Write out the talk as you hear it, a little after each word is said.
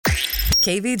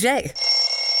KVJ.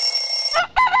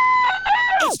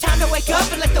 It's time to wake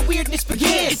up and let the weirdness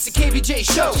begin. It's the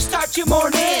KVJ show to start your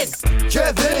morning.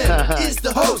 Kevin is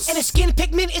the host, and his skin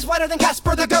pigment is whiter than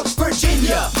Casper the Ghost.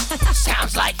 Virginia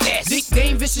sounds like this.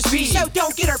 Nickname Vicious Bee, so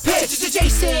don't get her pissed. It's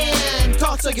Jason,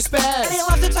 talks like a spaz, and he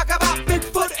loves to talk about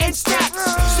Bigfoot and stacks.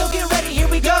 So get ready, here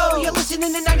we go. You're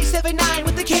listening to 97.9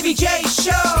 with the KVJ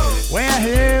show. Well,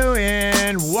 hello,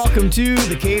 and welcome to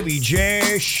the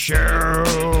KVJ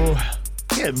show.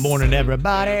 Good morning,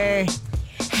 everybody.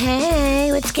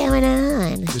 Hey, what's going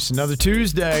on? Just another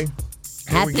Tuesday.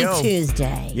 Here we Happy go.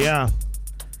 Tuesday. Yeah.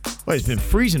 Well, it's been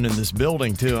freezing in this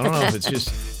building, too. I don't know if it's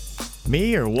just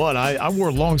me or what. I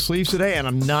wore long sleeves today, and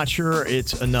I'm not sure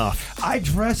it's enough. I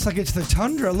dress like it's the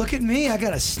tundra. Look at me. I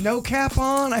got a snow cap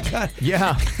on.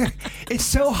 Yeah. It's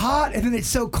so hot, and then it's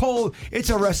so cold. It's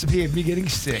a recipe of me getting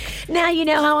sick. Now you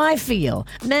know how I feel.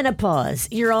 Menopause.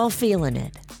 You're all feeling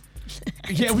it.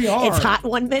 Yeah, we are. It's hot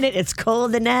one minute, it's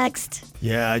cold the next.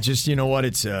 Yeah, just, you know what?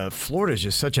 It's Florida's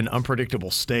just such an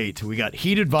unpredictable state. We got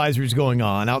heat advisories going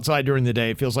on. Outside during the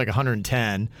day, it feels like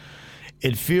 110.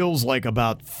 It feels like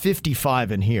about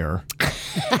 55 in here.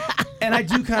 And I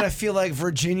do kind of feel like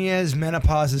Virginia's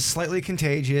menopause is slightly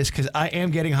contagious because I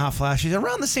am getting hot flashes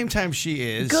around the same time she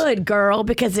is. Good, girl,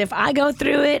 because if I go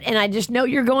through it and I just know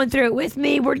you're going through it with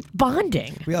me, we're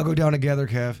bonding. We all go down together,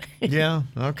 Kev. Yeah,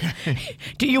 okay.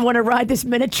 Do you want to ride this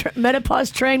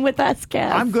menopause train with us,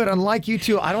 Kev? I'm good. Unlike you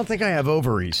two, I don't think I have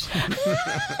ovaries.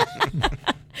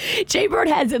 Jay-Bird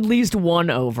has at least one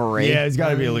ovary. Yeah, there's got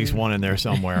to be at least one in there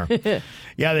somewhere.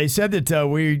 Yeah, they said that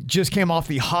we just came off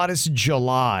the hottest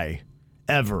July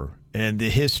ever in the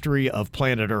history of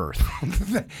planet Earth.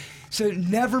 So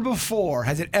never before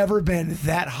has it ever been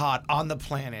that hot on the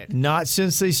planet. Not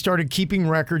since they started keeping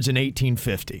records in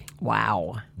 1850.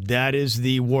 Wow. That is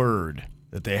the word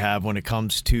that they have when it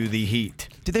comes to the heat.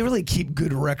 Did they really keep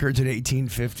good records in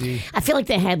 1850? I feel like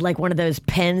they had like one of those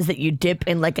pens that you dip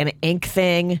in like an ink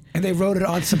thing. And they wrote it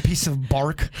on some piece of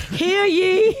bark. Hear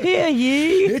ye, hear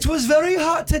ye. It was very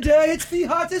hot today. It's the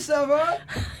hottest ever.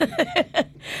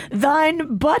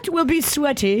 Thine butt will be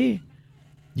sweaty.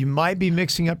 You might be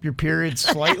mixing up your periods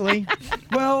slightly.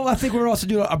 Well, I think we're also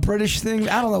doing a British thing.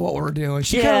 I don't know what we're doing.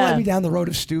 She kind of led me down the road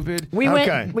of stupid. We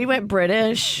went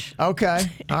British. Okay.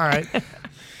 All right.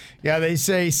 Yeah, they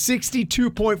say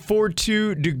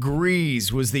 62.42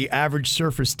 degrees was the average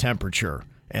surface temperature,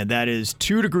 and that is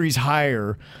 2 degrees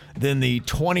higher than the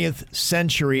 20th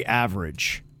century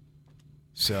average.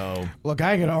 So, look,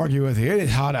 I ain't gonna argue with you. It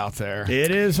is hot out there. It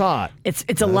is hot. It's a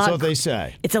That's lot. That's what they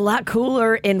say. It's a lot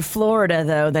cooler in Florida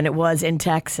though than it was in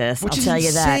Texas. Which I'll is tell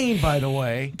you that. insane, by the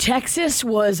way. Texas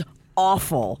was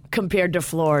awful compared to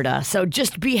Florida. So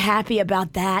just be happy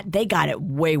about that. They got it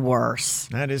way worse.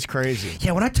 That is crazy.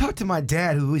 Yeah, when I talked to my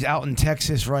dad, who is out in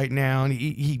Texas right now, and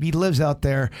he lives out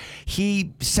there,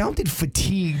 he sounded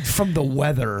fatigued from the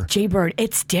weather. Jay-Bird,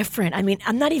 it's different. I mean,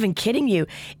 I'm not even kidding you.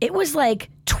 It was like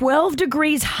 12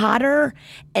 degrees hotter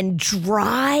and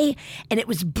dry, and it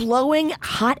was blowing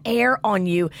hot air on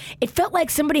you. It felt like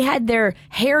somebody had their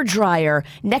hair dryer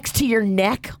next to your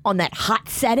neck on that hot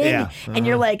setting, and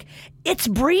you're like, it's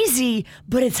breezy,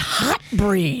 but it's hot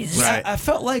breeze. Right. I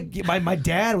felt like my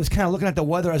dad was kind of looking at the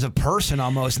weather as a person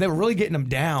almost, and they were really getting him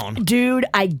down. Dude,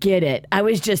 I get it. I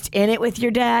was just in it with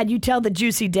your dad. You tell the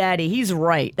juicy daddy. He's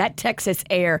right. That Texas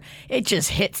air, it just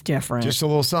hits different. Just a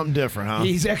little something different, huh?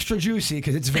 He's extra juicy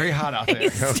because it's very hot out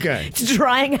there. Okay. It's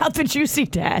drying out the juicy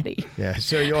daddy. Yeah,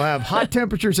 so you'll have hot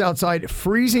temperatures outside,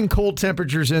 freezing cold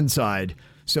temperatures inside.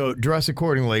 So dress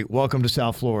accordingly. Welcome to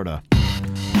South Florida.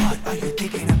 What are you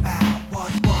thinking about?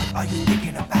 What are you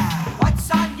thinking about?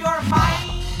 What's on your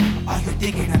mind? Are you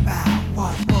thinking about?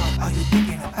 What are you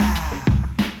thinking about?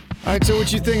 All right, so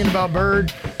what you thinking about,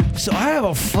 Bird? So I have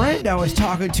a friend I was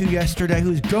talking to yesterday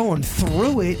who's going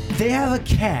through it. They have a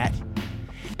cat,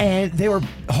 and they were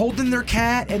holding their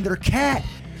cat, and their cat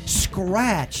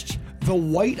scratched the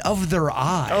white of their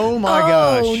eye. Oh my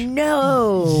gosh. Oh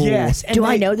no. Yes. Do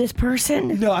I know this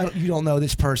person? No, you don't know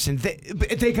this person.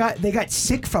 They got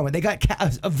sick from it. They got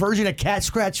a version of cat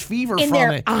scratch fever in from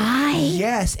their it. eye?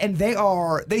 Yes, and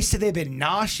they said they've been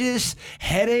nauseous,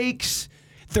 headaches.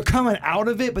 They're coming out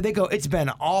of it, but they go, it's been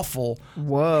awful.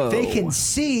 Whoa. They can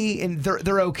see, and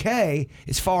they're okay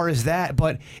as far as that,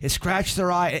 but it scratched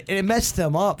their eye, and it messed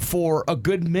them up for a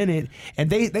good minute, and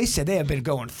they said they have been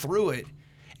going through it.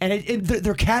 And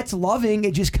their cat's loving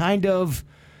it, just kind of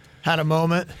had a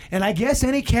moment. And I guess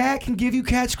any cat can give you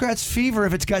cat scratch fever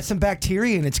if it's got some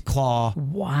bacteria in its claw.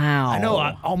 Wow. I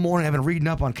know all morning I've been reading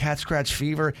up on cat scratch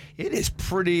fever. It is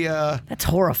pretty... That's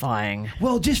horrifying.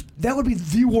 Well, that would be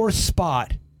the worst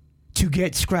spot to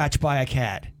get scratched by a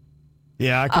cat.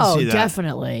 Yeah, I can see that.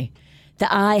 Definitely.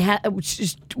 The eye,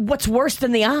 what's worse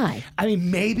than the eye? I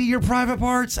mean, maybe your private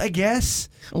parts, I guess.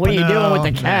 What are you doing with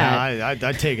the cat? Yeah,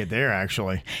 I'd take it there,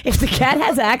 actually. If the cat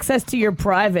has access to your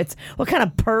privates, what kind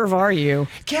of perv are you?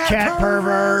 Cat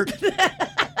pervert.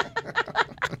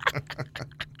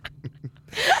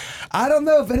 I don't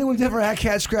know if anyone's ever had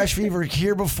cat scratch fever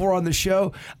here before on the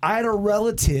show. I had a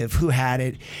relative who had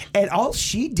it, and all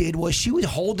she did was she was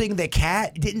holding the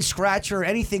cat, didn't scratch her or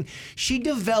anything. She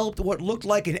developed what looked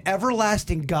like an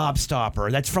everlasting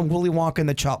gobstopper. That's from Willy Wonka and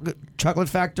the Chocolate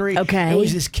Factory. Okay. It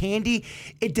was this candy.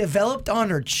 It developed on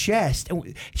her chest,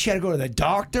 and she had to go to the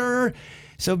doctor.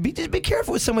 So just be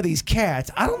careful with some of these cats.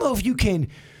 I don't know if you can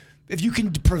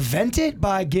prevent it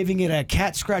by giving it a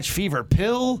cat scratch fever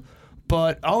pill.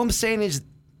 But all I'm saying is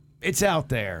it's out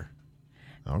there.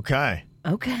 Okay.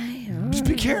 Okay. Just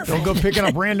be careful. Don't go picking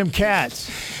up random cats.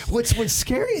 What's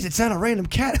scary is it's not a random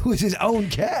cat. It was his own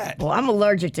cat. Well, I'm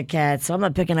allergic to cats, so I'm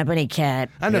not picking up any cat.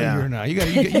 I know Yeah. you're not. You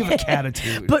have a cat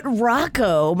attitude. But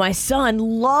Rocco, my son,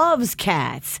 loves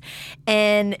cats.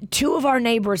 And 2 of our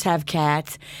neighbors have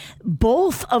cats.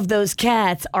 Both of those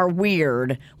cats are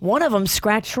weird. One of them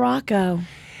scratched Rocco.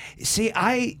 See,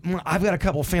 I've got a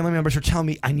couple of family members who are telling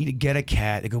me I need to get a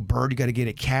cat. They go, Bird, you got to get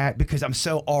a cat because I'm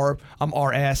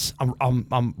RS,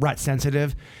 I'm rat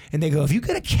sensitive, and they go, if you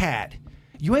get a cat,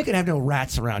 you ain't gonna have no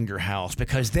rats around your house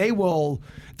because they'll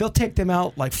take them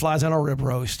out like flies on a rib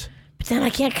roast. But then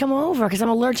I can't come over because I'm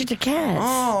allergic to cats.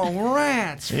 Oh,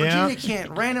 rats! Yeah. Virginia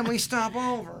can't randomly stop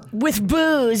over. With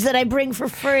booze that I bring for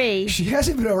free. She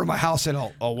hasn't been over to my house in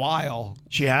a while.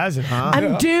 She has it, huh?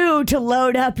 I'm due to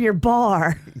load up your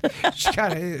bar. She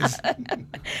kind of is.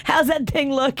 How's that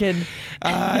thing looking?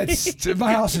 My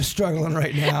house is struggling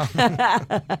right now.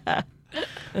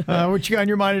 What you got in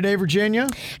your mind today, Virginia?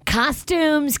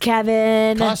 Costumes,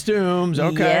 Kevin. Costumes,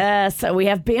 okay. Yes, we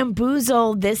have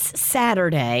Bamboozle this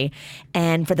Saturday.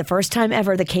 And for the first time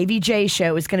ever, the KVJ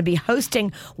show is going to be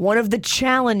hosting one of the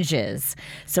challenges.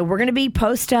 So we're going to be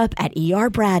post up at ER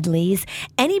Bradley's.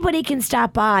 Anybody can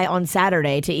stop by on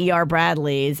Saturday to ER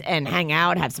Bradley's and hang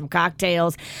out, have some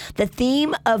cocktails. The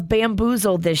theme of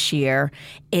Bamboozle this year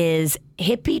is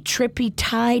hippie trippy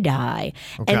tie-dye.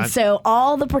 Okay. And so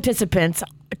all the participants,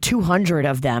 200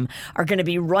 of them, are going to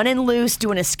be running loose,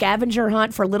 doing a scavenger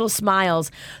hunt for little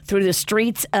smiles through the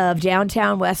streets of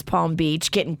downtown West Palm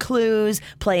Beach, getting clues,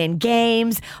 playing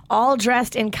games, all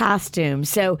dressed in costumes.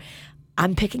 So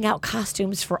I'm picking out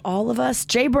costumes for all of us.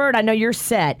 Jay Bird, I know you're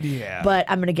set. Yeah. But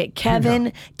I'm going to get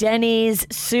Kevin, Denny's,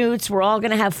 suits. We're all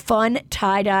going to have fun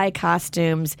tie-dye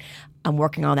costumes. I'm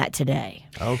working on that today.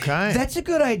 Okay. That's a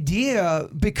good idea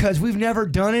because we've never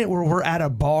done it where we're at a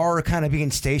bar kind of being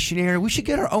stationary. We should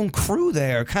get our own crew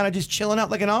there, kind of just chilling out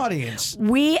like an audience.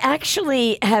 We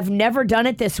actually have never done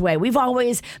it this way. We've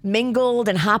always mingled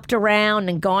and hopped around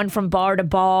and gone from bar to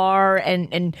bar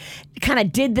and kind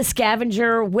of did the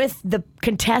scavenger with the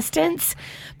contestants.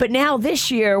 But now this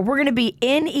year, we're going to be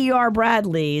in ER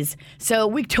Bradley's. So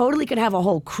we totally could have a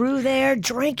whole crew there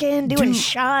drinking, doing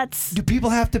shots. Do people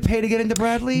have to pay to get into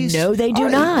Bradley's? No, they do All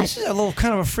right, not. This is a little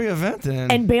kind of a free event then.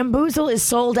 And Bamboozle is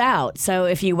sold out. So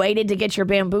if you waited to get your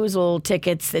Bamboozle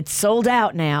tickets, it's sold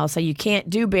out now. So you can't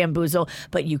do Bamboozle,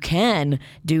 but you can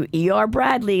do ER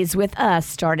Bradley's with us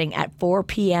starting at 4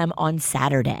 p.m. on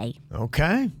Saturday.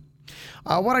 Okay.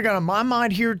 What I got on my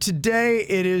mind here today,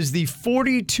 it is the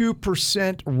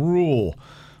 42% rule.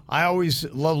 I always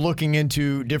love looking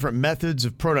into different methods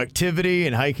of productivity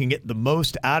and how you can get the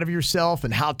most out of yourself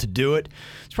and how to do it.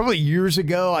 It's probably years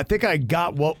ago. I think I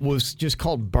got what was just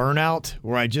called burnout,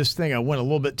 where I just think I went a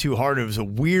little bit too hard. It was a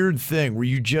weird thing where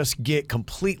you just get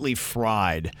completely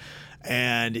fried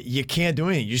and you can't do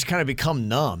anything. You just kind of become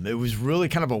numb. It was really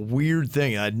kind of a weird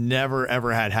thing I'd never,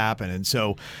 ever had happen. And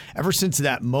so ever since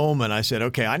that moment, I said,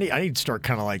 okay, I need to start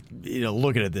kind of like,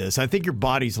 looking at this. I think your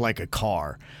body's like a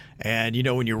car. And,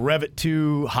 when you rev it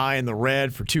too high in the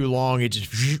red for too long, it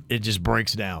just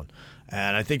breaks down.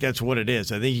 And I think that's what it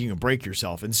is. I think you can break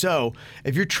yourself. And so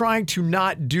if you're trying to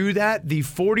not do that, the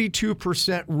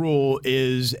 42% rule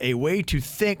is a way to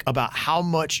think about how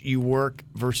much you work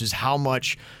versus how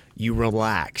much you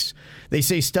relax. They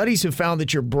say studies have found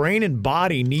that your brain and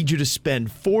body need you to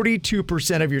spend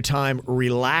 42% of your time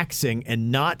relaxing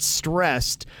and not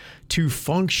stressed to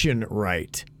function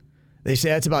right. They say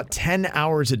that's about 10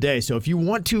 hours a day. So if you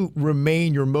want to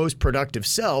remain your most productive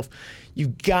self,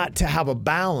 you've got to have a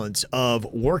balance of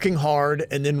working hard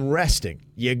and then resting.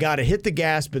 You got to hit the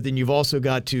gas, but then you've also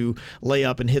got to lay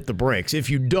up and hit the brakes. If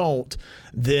you don't,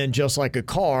 then just like a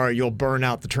car, you'll burn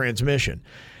out the transmission.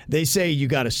 They say you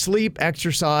got to sleep,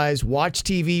 exercise, watch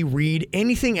TV, read,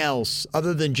 anything else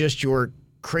other than just your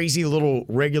crazy little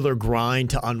regular grind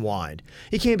to unwind.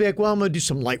 You can't be like, well, I'm going to do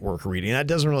some light work reading. That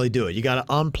doesn't really do it. You got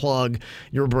to unplug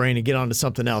your brain and get onto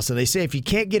something else. And they say if you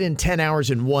can't get in 10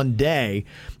 hours in one day,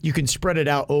 you can spread it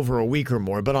out over a week or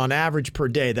more. But on average per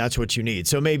day, that's what you need.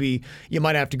 So maybe you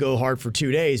might have to go hard for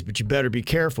 2 days, but you better be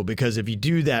careful, because if you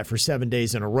do that for 7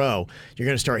 days in a row, you're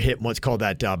going to start hitting what's called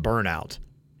that burnout.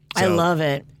 I love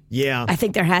it. Yeah. I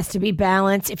think there has to be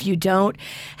balance. If you don't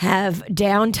have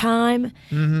downtime,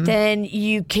 then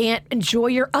you can't enjoy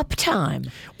your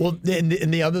uptime. Well, and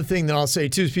the other thing that I'll say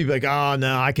too is people are like, oh,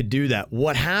 no, I could do that.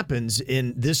 What happens,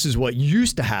 and this is what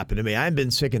used to happen to me. I've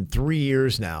been sick in 3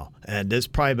 years now, and it's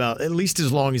probably about at least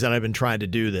as long as that I've been trying to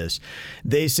do this.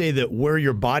 They say that where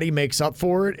your body makes up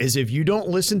for it is if you don't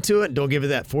listen to it, don't give it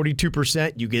that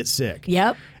 42%, you get sick.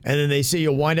 Yep. And then they say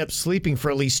you'll wind up sleeping for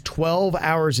at least 12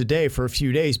 hours a day for a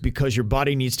few days because your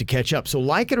body needs to catch up. So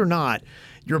like it or not,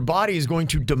 your body is going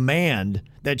to demand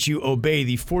that you obey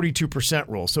the 42%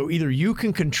 rule. So either you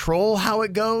can control how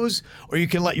it goes, or you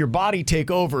can let your body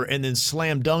take over and then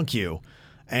slam dunk you.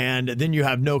 And then you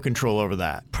have no control over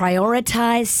that.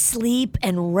 Prioritize sleep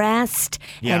and rest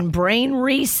and brain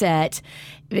reset,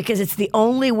 because it's the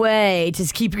only way to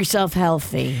keep yourself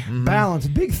healthy. Balance,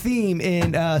 big theme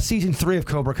in season 3 of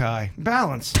Cobra Kai.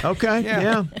 Balance. Okay,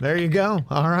 yeah, there you go.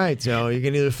 All right, so you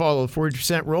can either follow the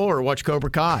 40% rule or watch Cobra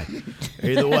Kai.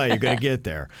 Either way, you're going to get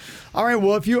there. All right,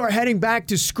 well, if you are heading back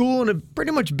to school and have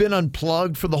pretty much been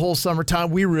unplugged for the whole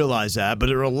summertime, we realize that, but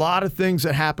there are a lot of things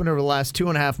that happened over the last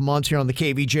 2.5 months here on the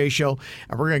KVJ show,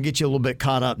 and we're going to get you a little bit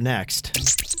caught up next.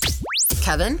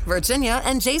 Kevin, Virginia,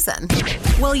 and Jason.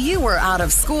 While you were out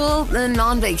of school and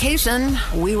on vacation,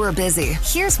 we were busy.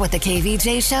 Here's what the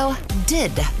KVJ show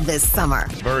did this summer.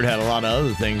 Bird had a lot of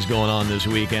other things going on this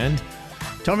weekend.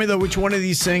 Tell me, though, which one of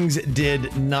these things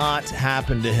did not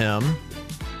happen to him?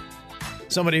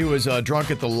 Somebody who was drunk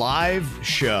at the live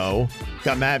show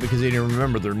got mad because he didn't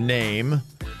remember their name.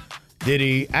 Did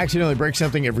he accidentally break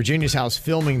something at Virginia's house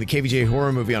filming the KVJ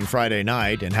horror movie on Friday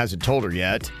night and hasn't told her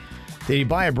yet? Did he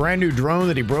buy a brand new drone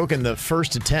that he broke in the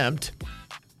first attempt?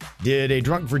 Did a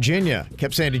drunk Virginia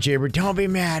kept saying to Jaybird, don't be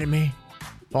mad at me,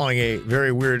 following a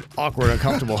very weird, awkward,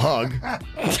 uncomfortable hug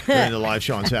during the live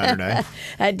show on Saturday?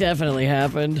 That definitely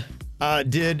happened.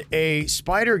 Did a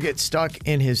spider get stuck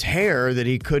in his hair that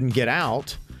he couldn't get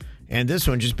out? And this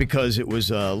one, just because it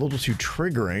was a little too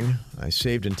triggering, I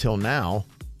saved until now.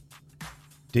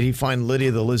 Did he find Lydia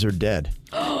the lizard dead?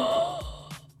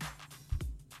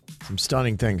 Some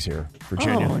stunning things here,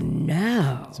 Virginia. Oh,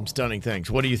 no. Some stunning things.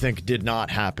 What do you think did not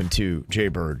happen to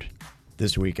Jaybird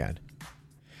this weekend?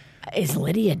 Is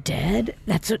Lydia dead?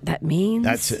 That's what that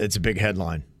means? It's a big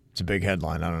headline. It's a big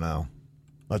headline. I don't know.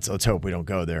 Let's hope we don't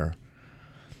go there.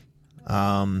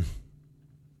 Yeah,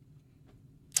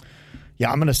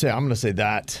 I'm gonna say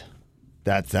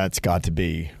that's got to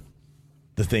be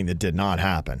the thing that did not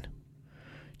happen.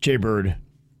 Jaybird,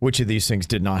 which of these things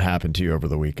did not happen to you over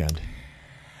the weekend?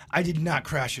 I did not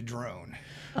crash a drone.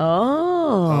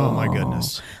 Oh my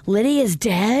goodness. Lydia's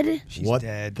dead? She's what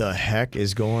dead. The heck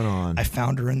is going on? I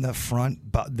found her in the front,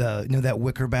 that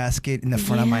wicker basket in the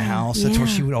front of my house. That's where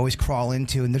she would always crawl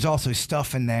into, and there's also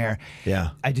stuff in there.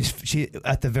 Yeah. She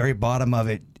at the very bottom of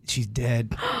it, she's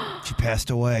dead. She passed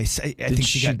away. I think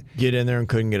she get in there and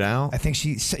couldn't get out? I think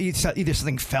either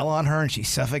something fell on her and she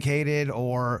suffocated,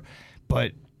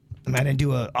 but I didn't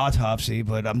do an autopsy,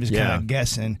 but I'm just kind of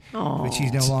guessing. But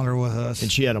she's no longer with us.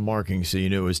 And she had a marking, so you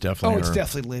knew it was definitely her. It's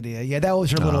definitely Lydia. Yeah, that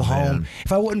was her little home.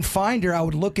 If I wouldn't find her, I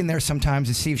would look in there sometimes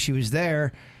to see if she was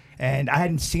there. And I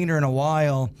hadn't seen her in a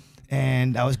while.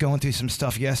 And I was going through some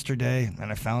stuff yesterday,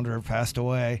 and I found her passed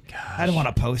away. Gosh. I didn't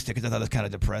want to post it because I thought it was kind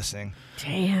of depressing.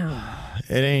 Damn.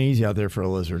 It ain't easy out there for a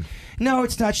lizard. No,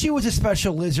 it's not. She was a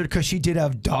special lizard because she did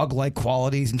have dog-like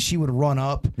qualities, and she would run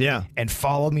up and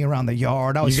follow me around the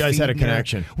yard. You guys had a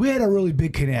connection. We had a really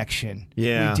big connection.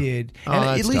 Yeah. We did. Oh, and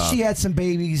that's at least tough. she had some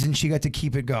babies, and she got to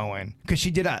keep it going. Because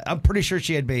she did. I'm pretty sure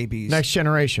she had babies. Next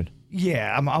generation.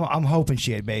 Yeah, I'm hoping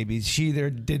she had babies. She either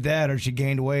did that or she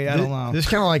gained weight. I don't know. This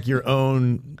is kind of like your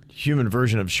own human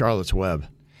version of Charlotte's Web.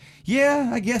 Yeah,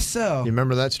 I guess so. You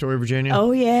remember that story, Virginia?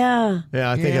 Oh, yeah. Yeah,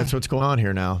 I think that's what's going on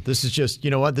here now. This is just,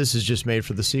 you know what? This is just made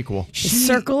for the sequel. The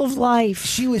circle of life.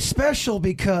 She was special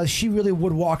because she really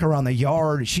would walk around the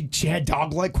yard. She had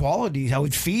dog-like qualities. I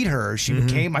would feed her. She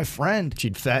became my friend.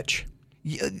 She'd fetch.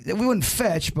 Yeah, we wouldn't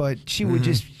fetch, but she would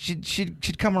just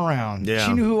she'd come around. Yeah.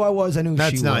 She knew who I was. I knew who she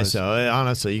was. That's nice, though.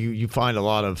 Honestly, you find a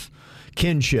lot of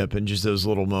kinship in just those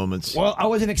little moments. Well, I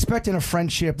wasn't expecting a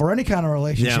friendship or any kind of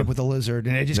relationship with a lizard,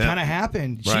 and it just kind of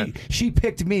happened. Right. She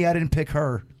picked me. I didn't pick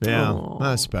her. Yeah,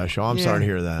 that's special. I'm sorry to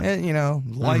hear that.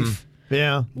 And, life.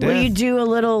 Yeah. Will you do a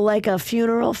little like a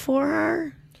funeral for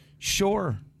her?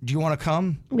 Sure. Do you want to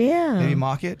come? Yeah. Maybe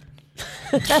mock it?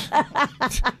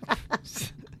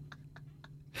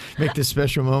 Make this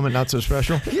special moment not so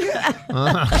special?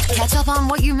 Catch up on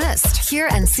what you missed. Hear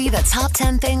and see the top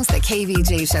 10 things the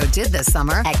KVJ Show did this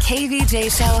summer at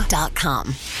kvjshow.com.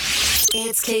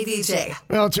 It's KVJ.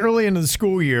 Well, it's early into the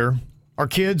school year. Are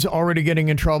kids already getting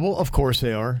in trouble? Of course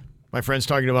they are. My son's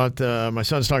talking about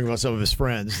some of his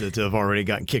friends that have already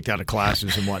gotten kicked out of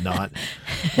classes and whatnot.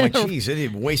 I'm like, geez, they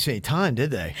didn't waste any time, did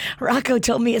they? Rocco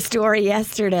told me a story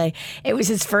yesterday. It was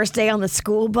his first day on the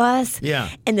school bus. Yeah.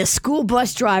 And the school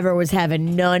bus driver was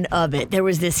having none of it. There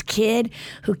was this kid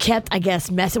who kept, I guess,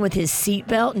 messing with his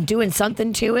seatbelt and doing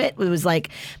something to it. It was like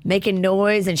making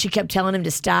noise, and she kept telling him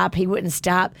to stop. He wouldn't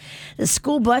stop. The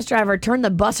school bus driver turned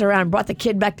the bus around, brought the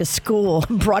kid back to school,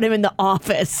 brought him in the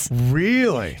office.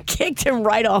 Really? Kicked him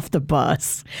right off the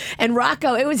bus. And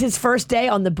Rocco, it was his first day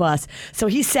on the bus. So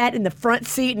he sat in the front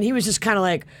seat and he was just kind of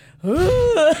like, You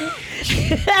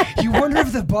wonder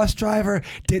if the bus driver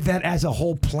did that as a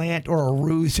whole plant or a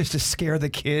ruse just to scare the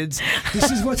kids.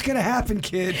 This is what's going to happen,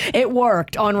 kid. It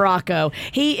worked on Rocco.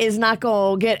 He is not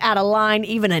going to get out of line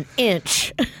even an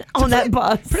inch on that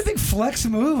bus. Pretty big flex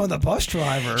move on the bus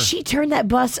driver. She turned that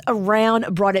bus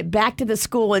around, brought it back to the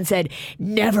school and said,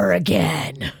 never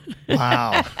again.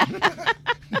 Wow.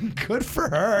 Good for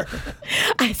her.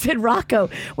 I said, Rocco,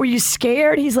 were you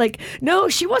scared? He's like, no,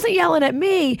 she wasn't yelling at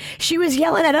me. She was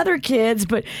yelling at other kids,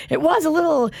 but it was a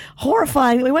little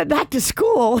horrifying. We went back to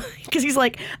school because he's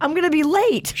like, I'm going to be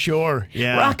late. Sure,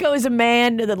 yeah. Rocco is a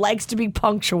man that likes to be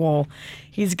punctual.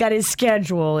 He's got his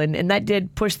schedule, and that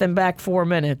did push them back 4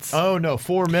 minutes. Oh, no,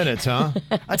 4 minutes, huh?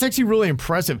 That's actually really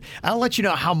impressive. I'll let you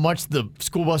know how much the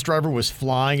school bus driver was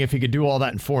flying if he could do all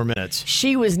that in 4 minutes.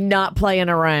 She was not playing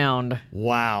around.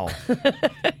 Wow.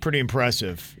 Pretty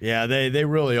impressive. Yeah, they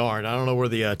really aren't. I don't know where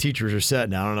the teachers are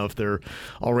sitting. I don't know if they're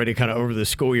already kind of over the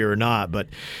school year or not, but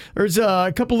there's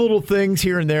a couple little things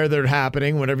here and there that are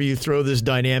happening. Whenever you throw this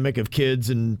dynamic of kids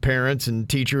and parents and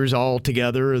teachers all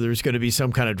together, there's going to be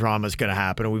some kind of drama that's going to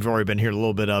happen, and we've already been hearing a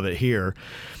little bit of it here.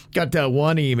 Got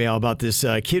one email about this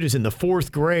kid who's in the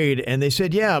 4th grade, and they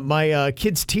said, yeah, my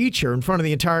kid's teacher in front of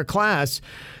the entire class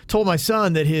told my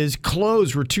son that his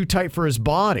clothes were too tight for his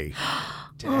body.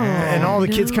 And all the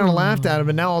kids kind of laughed at him,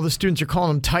 and now all the students are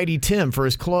calling him Tidy Tim for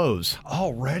his clothes.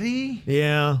 Already?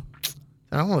 Yeah.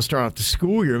 I don't want to start off the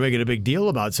school year making a big deal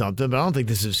about something, but I don't think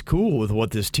this is cool with what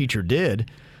this teacher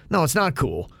did. No, it's not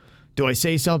cool. Do I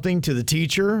say something to the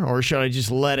teacher, or should I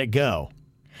just let it go?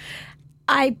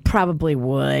 I probably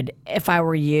would if I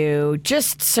were you,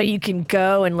 just so you can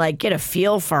go and like get a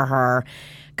feel for her.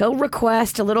 Go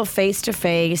request a little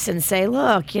face-to-face and say,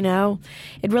 look, it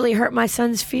really hurt my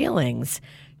son's feelings.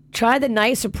 Try the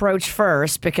nice approach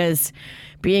first, because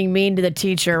being mean to the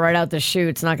teacher right out the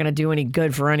chute's not going to do any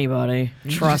good for anybody.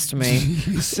 Trust me.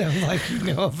 You sound like you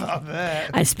know about that.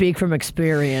 I speak from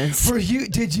experience.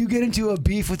 Did you get into a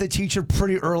beef with the teacher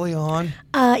pretty early on?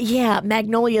 Yeah,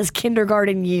 Magnolia's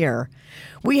kindergarten year.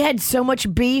 We had so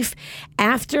much beef.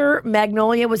 After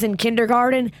Magnolia was in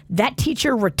kindergarten, that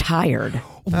teacher retired.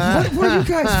 What were you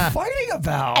guys fighting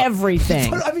about?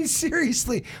 Everything. I mean,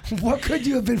 seriously, what could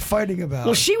you have been fighting about?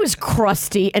 Well, she was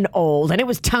crusty and old, and it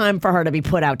was time for her to be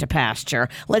put out to pasture.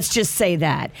 Let's just say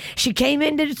that. She came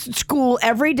into school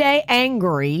every day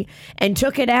angry and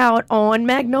took it out on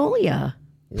Magnolia.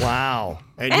 Wow.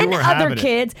 And And you were other having it.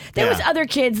 kids. There was Yeah. other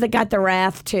kids that got the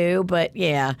wrath too, but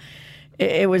yeah,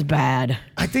 it was bad.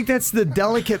 I think that's the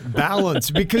delicate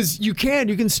balance, because you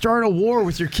can start a war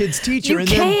with your kid's teacher. You and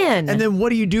can. And then what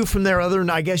do you do from there other than,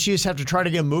 I guess you just have to try to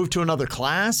get moved to another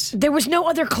class? There was no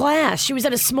other class. She was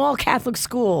at a small Catholic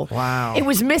school. Wow. It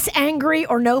was Miss Angry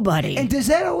or nobody. And does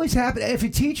that always happen? If a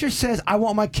teacher says, I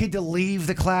want my kid to leave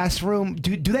the classroom,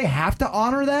 do they have to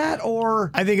honor that, or?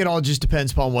 I think it all just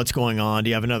depends upon what's going on. Do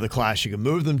you have another class you can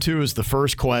move them to is the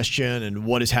first question, and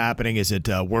what is happening? Is it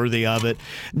worthy of it?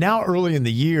 Now, early in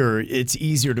the year, it's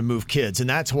easier to move kids, and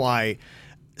that's why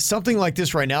something like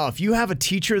this right now, if you have a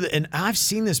teacher that, and I've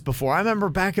seen this before. I remember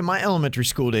back in my elementary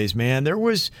school days, man, I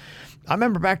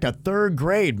remember back to 3rd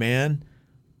grade, man,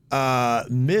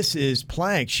 Mrs.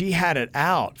 Plank, she had it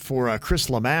out for Chris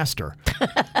LeMaster.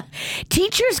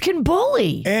 Teachers can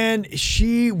bully. And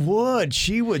she would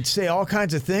say all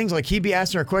kinds of things. Like, he'd be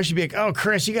asking her a question, she'd be like, oh,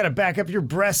 Chris, you got to back up, your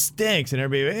breast stinks. And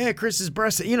everybody, hey, Chris's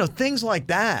breast, things like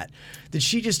that. that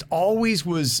she just always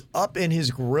was up in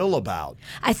his grill about.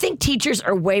 I think teachers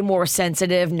are way more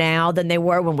sensitive now than they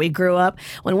were when we grew up.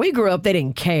 When we grew up, they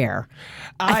didn't care.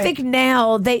 I think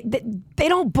now they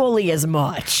don't bully as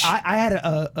much. I had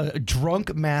a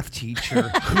drunk math teacher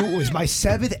who was my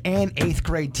 7th and 8th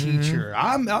grade teacher.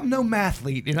 I'm no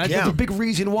mathlete, and that's a big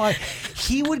reason why.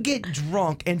 He would get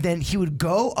drunk, and then he would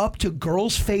go up to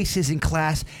girls' faces in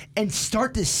class and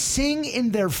start to sing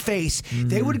in their face.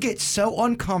 They would get so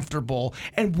uncomfortable,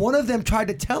 and one of them tried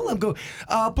to tell him,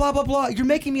 blah, blah, blah, you're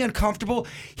making me uncomfortable.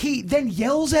 He then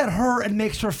yells at her and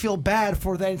makes her feel bad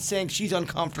for then saying she's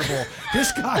uncomfortable.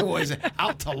 This guy was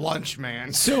out to lunch,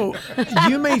 man. So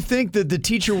you may think that the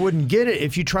teacher wouldn't get it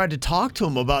if you tried to talk to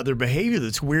them about their behavior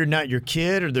that's weirding out your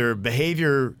kid or their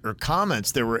behavior or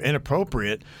comments that were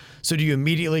inappropriate. So do you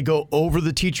immediately go over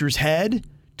the teacher's head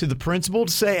to the principal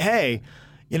to say, hey,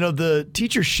 the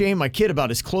teacher shamed my kid about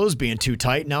his clothes being too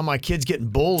tight. Now my kid's getting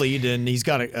bullied and he's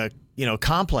got a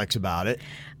complex about it.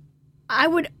 I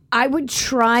would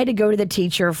try to go to the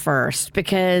teacher first,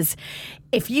 because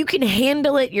if you can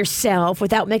handle it yourself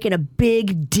without making a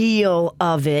big deal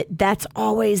of it, that's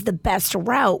always the best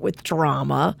route with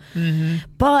drama.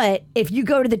 But if you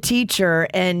go to the teacher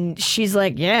and she's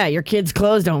like, yeah, your kid's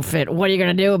clothes don't fit, what are you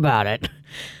going to do about it?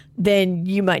 Then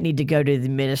you might need to go to the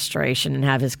administration and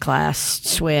have his class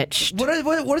switched. What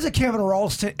does a Kevin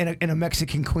Ralston and a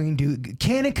Mexican Queen do?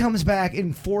 Cannon comes back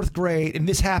in 4th grade, and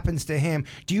this happens to him.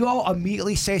 Do you all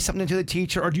immediately say something to the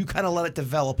teacher, or do you kind of let it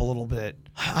develop a little bit?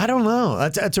 I don't know.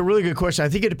 That's a really good question. I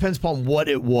think it depends upon what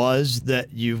it was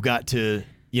that you've got to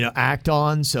act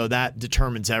on, so that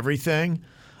determines everything.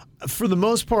 For the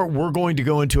most part, we're going to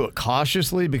go into it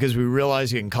cautiously because we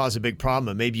realize it can cause a big problem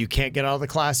and maybe you can't get out of the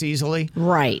class easily.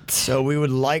 Right. So we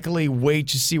would likely wait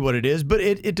to see what it is, but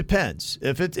it depends.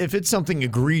 If it's something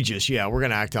egregious, we're going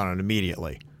to act on it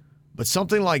immediately. But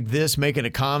something like this, making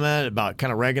a comment about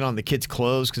kind of ragging on the kids'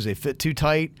 clothes because they fit too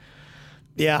tight,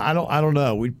 I don't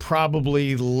know. We'd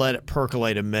probably let it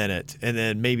percolate a minute and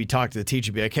then maybe talk to the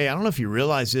teacher, be like, hey, I don't know if you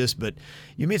realize this, but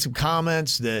you made some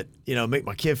comments that, make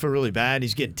my kid feel really bad.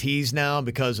 He's getting teased now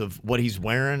because of what he's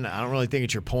wearing. I don't really think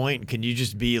it's your point. Can you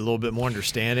just be a little bit more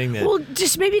understanding? Well,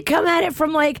 just maybe come at it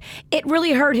from it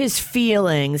really hurt his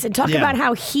feelings and talk about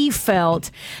how he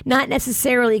felt, not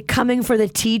necessarily coming for the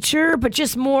teacher, but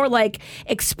just more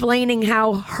explaining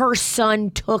how her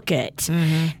son took it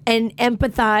and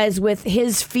empathize with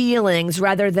his feelings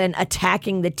rather than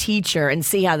attacking the teacher and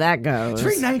see how that goes. It's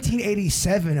very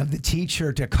 1987 of the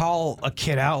teacher to call a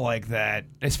kid out like that,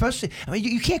 especially,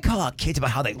 you can't call out kids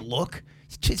about how they look.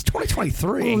 It's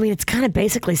 2023. Well, it's kind of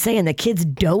basically saying the kid's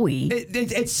doughy.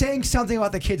 It's saying something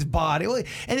about the kid's body.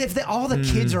 And if all the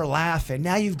kids are laughing,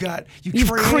 now you've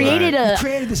created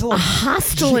this little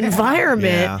hostile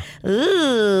environment. Yeah.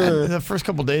 Ugh. The first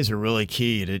couple of days are really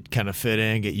key to kind of fit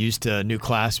in, get used to new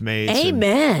classmates.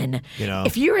 Amen. And,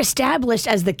 if you're established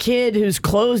as the kid whose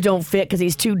clothes don't fit because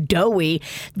he's too doughy,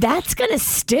 that's going to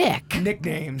stick.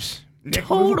 Nicknames.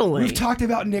 Totally. We've talked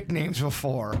about nicknames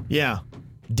before. Yeah.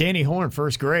 Danny Horn,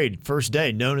 first grade, first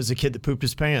day, known as the kid that pooped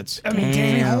his pants.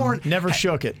 Danny Horn. Never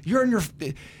shook it. You're in your...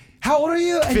 How old are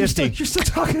you? And 50. You're still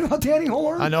talking about Danny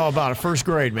Horn? I know about it. First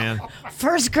grade, man.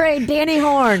 First grade, Danny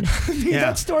Horn.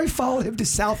 That story followed him to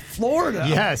South Florida.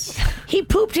 Yes. He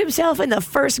pooped himself in the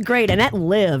first grade, and that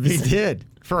lives. He did.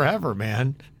 Forever,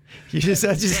 man.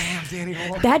 Damn, Danny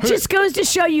Horn. That just goes to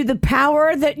show you the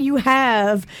power that you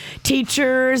have,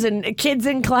 teachers and kids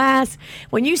in class.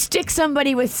 When you stick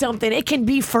somebody with something, it can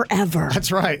be forever.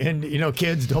 That's right. And,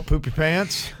 kids, don't poop your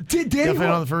pants. Definitely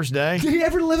on the first day. Did he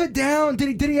ever live it down?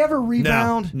 Did he ever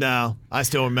rebound? No. I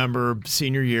still remember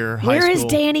senior year, high Where school. is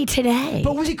Danny today?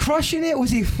 But was he crushing it?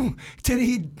 Did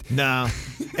he? No.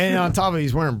 And on top of it,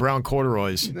 he's wearing brown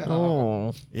corduroys.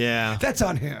 Oh. Yeah. That's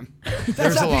on him.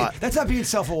 There's a lot. That's not being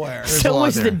self-aware. So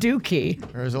was the dookie.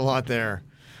 There's a lot there.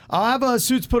 I'll have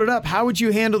Suits put it up. How would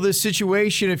you handle this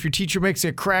situation if your teacher makes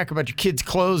a crack about your kid's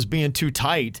clothes being too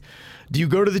tight? Do you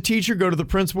go to the teacher, go to the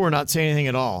principal, or not say anything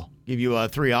at all? Give you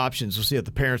 3 options. We'll see what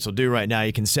the parents will do right now.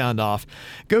 You can sound off.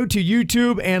 Go to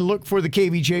YouTube and look for the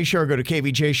KVJ Show. Or go to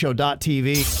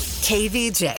kvjshow.tv.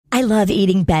 KVJ. I love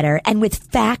eating better, and with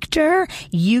Factor,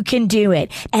 you can do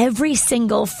it. Every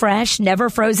single fresh, never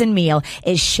frozen meal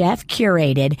is chef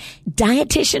curated,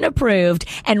 dietitian approved,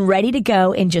 and ready to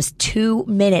go in just 2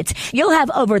 minutes. You'll have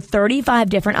over 35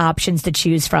 different options to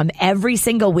choose from every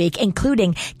single week,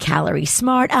 including calorie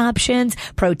smart options,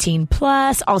 protein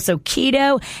plus, also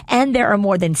keto, and there are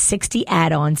more than 60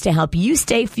 add-ons to help you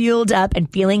stay fueled up and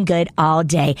feeling good all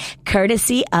day,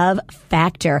 courtesy of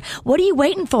Factor. What are you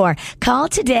waiting for? Call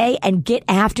today today and get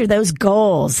after those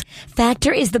goals.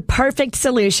 Factor is the perfect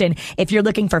solution if you're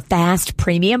looking for fast,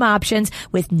 premium options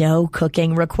with no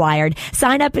cooking required.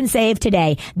 Sign up and save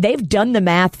today. They've done the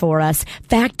math for us.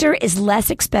 Factor is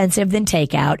less expensive than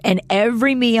takeout, and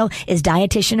every meal is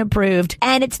dietitian approved,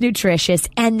 and it's nutritious,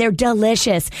 and they're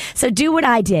delicious. So do what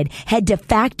I did. Head to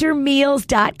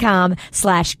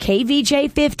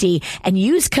factormeals.com/KVJ50 and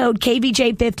use code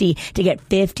KVJ50 to get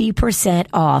 50%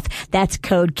 off. That's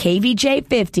code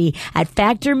KVJ50 at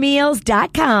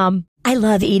factormeals.com. I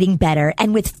love eating better,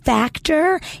 and with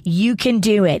Factor, you can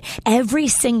do it. Every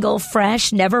single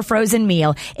fresh, never frozen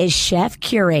meal is chef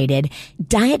curated,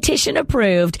 dietitian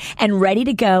approved, and ready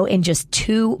to go in just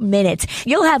 2 minutes.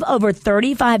 You'll have over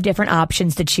 35 different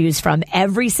options to choose from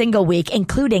every single week,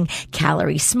 including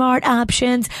calorie smart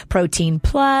options, protein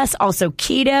plus, also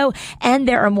keto, and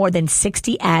there are more than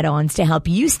 60 add-ons to help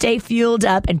you stay fueled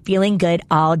up and feeling good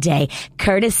all day,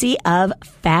 courtesy of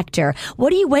Factor.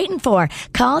 What are you waiting for?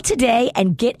 Call today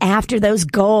and get after those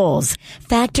goals.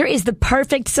 Factor is the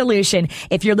perfect solution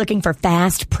if you're looking for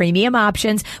fast, premium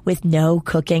options with no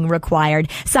cooking required.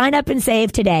 Sign up and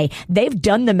save today. They've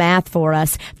done the math for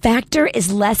us. Factor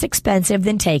is less expensive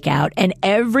than takeout, and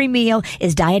every meal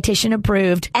is dietitian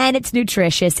approved, and it's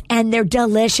nutritious, and they're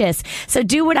delicious. So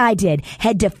do what I did.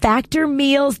 Head to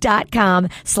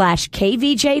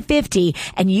factormeals.com/KVJ50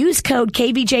 and use code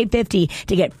KVJ50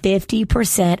 to get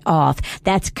 50% off.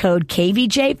 That's code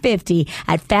KVJ50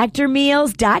 at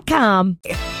factormeals.com.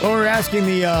 Well, we're asking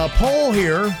the poll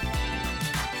here,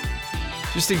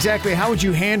 just exactly how would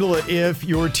you handle it if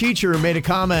your teacher made a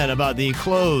comment about the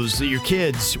clothes that your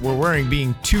kids were wearing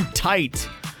being too tight,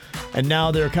 and now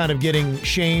they're kind of getting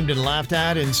shamed and laughed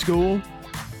at in school?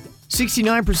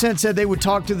 69% said they would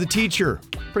talk to the teacher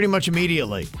pretty much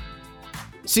immediately.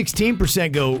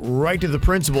 16% go right to the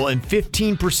principal, and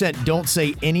 15% don't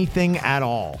say anything at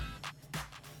all.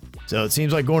 So it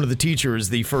seems like going to the teacher is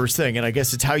the first thing, and I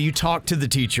guess it's how you talk to the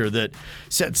teacher that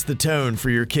sets the tone for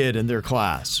your kid and their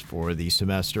class for the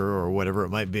semester or whatever it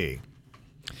might be.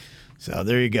 So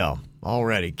there you go.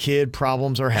 Already, kid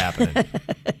problems are happening.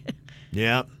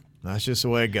 Yep, that's just the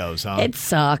way it goes, huh? It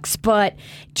sucks, but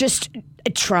just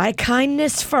try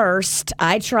kindness first.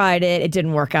 I tried it. It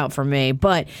didn't work out for me,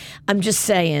 but I'm just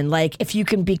saying, like, if you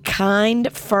can be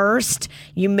kind first,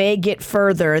 you may get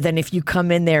further than if you come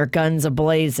in there guns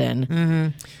a-blazing. Mm-hmm.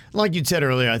 Like you said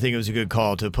earlier, I think it was a good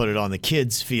call to put it on the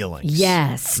kids' feelings.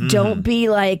 Yes. Mm-hmm. Don't be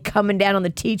like coming down on the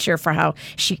teacher for how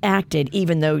she acted,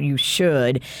 even though you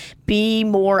should. Be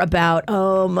more about,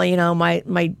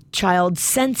 my child's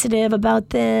sensitive about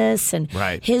this, and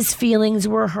his feelings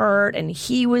were hurt, and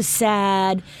he was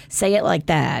sad. Say it like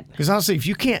that. Because honestly, if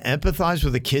you can't empathize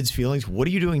with a kid's feelings, what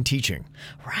are you doing teaching?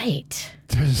 Right.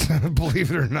 Believe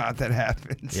it or not, that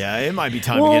happens. Yeah, it might be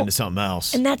time to get into something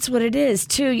else. And that's what it is,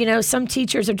 too. You know, some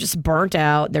teachers are just burnt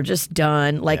out. They're just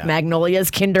done. Like Magnolia's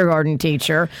kindergarten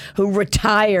teacher who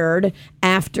retired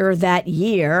after that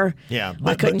year. Yeah.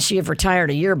 Why couldn't she have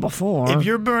retired a year before? If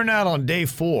you're burned out on day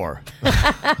 4,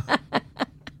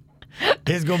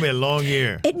 it's going to be a long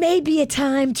year. It may be a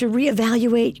time to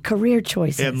reevaluate career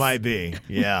choices. It might be,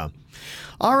 yeah.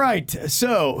 All right,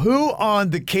 so who on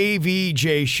the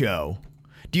KVJ show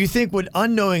do you think would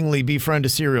unknowingly befriend a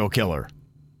serial killer?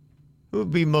 Who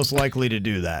would be most likely to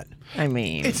do that? I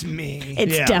mean, it's me.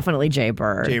 It's definitely Jay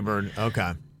Bird. Jay Bird,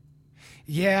 okay.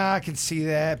 Yeah, I can see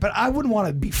that. But I wouldn't want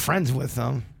to be friends with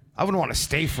them. I wouldn't want to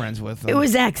stay friends with them. It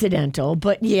was accidental,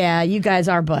 but yeah, you guys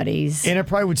are buddies. And it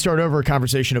probably would start over a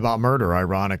conversation about murder,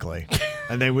 ironically.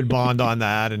 And they would bond on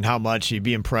that and how much he'd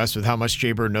be impressed with how much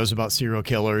Jay Bird knows about serial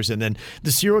killers. And then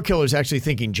the serial killer's actually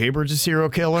thinking Jay Bird's a serial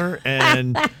killer.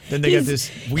 And then they get this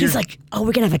weird... He's like, oh,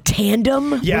 we're going to have a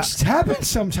tandem? Yeah. Which happens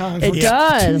sometimes. It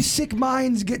does. Two sick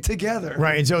minds get together.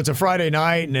 Right. And so it's a Friday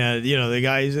night, and, the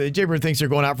guy, Jay Bird thinks they're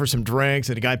going out for some drinks,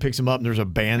 and the guy picks him up, and there's a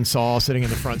bandsaw sitting in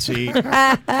the front seat.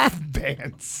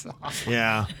 Bandsaw.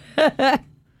 Yeah.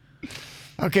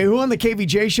 Okay, who on the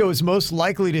KVJ show is most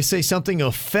likely to say something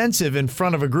offensive in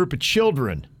front of a group of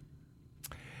children?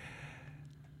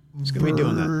 Who's going to be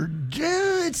doing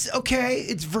that? It's okay.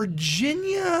 It's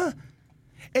Virginia.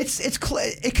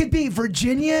 It could be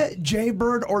Virginia, Jay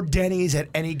Bird, or Denny's at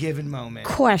any given moment.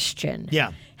 Question.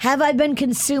 Yeah. Have I been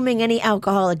consuming any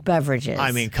alcoholic beverages?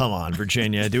 I mean, come on,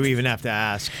 Virginia. Do we even have to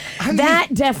ask? That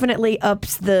definitely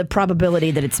ups the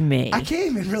probability that it's me. I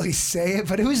can't even really say it,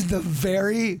 but it was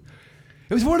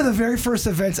one of the very first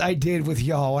events I did with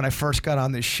y'all when I first got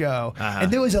on this show. And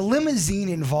there was a limousine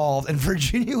involved, and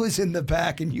Virginia was in the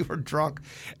back, and you were drunk,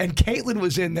 and Caitlin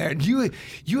was in there, and you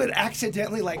had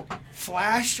accidentally, like,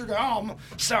 flashed her. Oh,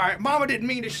 sorry, Mama didn't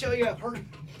mean to show you her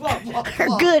blah, blah, Her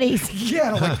blah. goodies.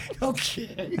 Yeah, I'm like,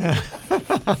 okay.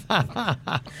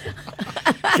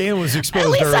 Ken was At exposed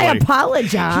least early. I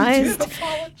apologized. You did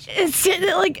apologize. It's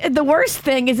like the worst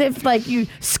thing is if like you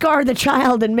scar the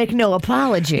child and make no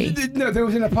apology. No, there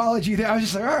was an apology there. I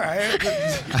was just like, all right.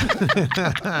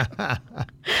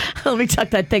 Let me tuck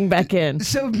that thing back in.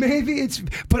 So maybe it's,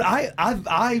 but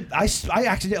I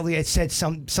accidentally had said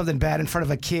something bad in front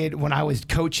of a kid when I was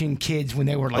coaching kids when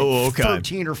they were like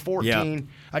 13 or 14. Yeah.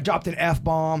 I dropped an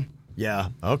F-bomb. Yeah.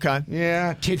 Okay.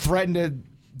 Yeah, kid threatened to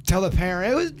tell the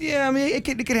parent. It was, yeah, I mean, it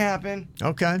could happen.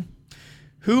 Okay.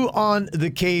 Who on the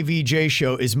KVJ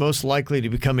show is most likely to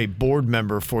become a board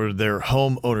member for their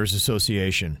homeowners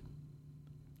association?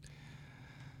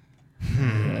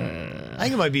 I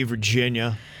think it might be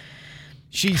Virginia.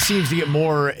 She seems to get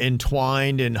more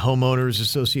entwined in homeowners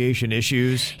association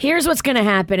issues. Here's what's going to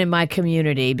happen in my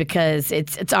community because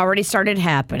it's already started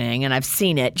happening and I've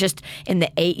seen it just in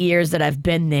the 8 years that I've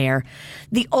been there.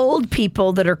 The old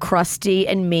people that are crusty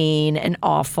and mean and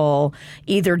awful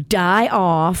either die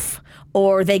off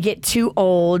or they get too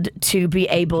old to be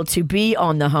able to be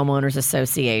on the homeowners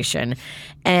association.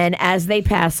 And as they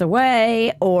pass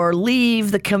away or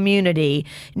leave the community,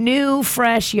 new,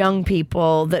 fresh, young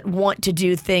people that want to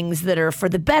do things that are for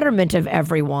the betterment of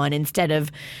everyone instead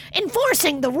of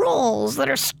enforcing the rules that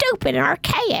are stupid and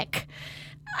archaic.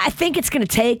 I think it's going to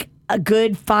take a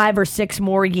good 5 or 6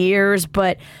 more years,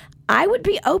 but I would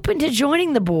be open to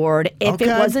joining the board if it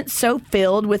wasn't so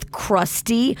filled with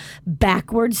crusty,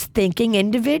 backwards thinking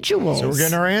individuals. So we're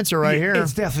getting our answer right here.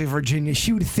 It's definitely Virginia.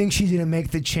 She would think she's going to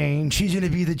make the change. She's going to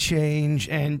be the change,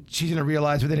 and she's going to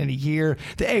realize within a year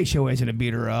the HOA is going to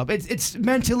beat her up. It's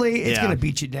mentally, it's going to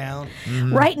beat you down.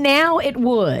 Right now, it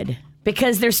would.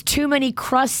 Because there's too many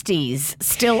crusties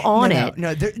still on it.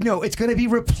 No, it's going to be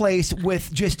replaced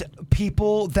with just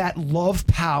people that love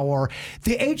power.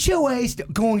 The HOA is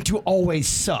going to always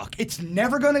suck. It's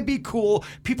never going to be cool.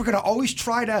 People are going to always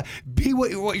try to be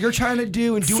what you're trying to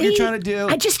do and do what you're trying to do.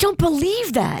 I just don't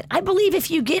believe that. I believe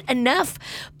if you get enough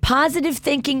positive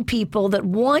thinking people that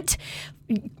want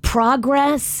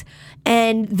progress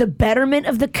and the betterment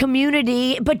of the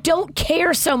community, but don't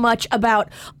care so much about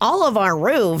all of our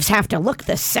roofs have to look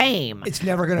the same. It's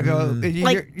never going to go.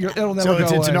 It'll never So go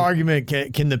it's an away. argument.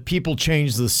 Can the people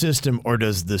change the system, or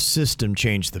does the system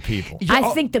change the people?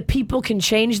 I think the people can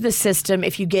change the system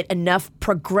if you get enough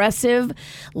progressive,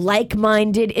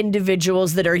 like-minded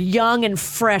individuals that are young and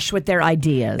fresh with their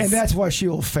ideas. And that's why she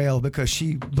will fail, because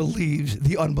she believes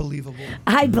the unbelievable.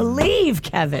 I believe,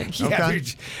 Kevin. Yeah,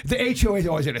 the HOA is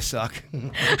always going to suck.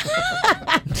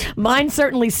 Mine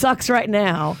certainly sucks right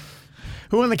now.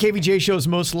 Who on the KVJ show is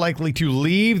most likely to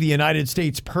leave the United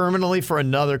States permanently for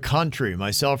another country?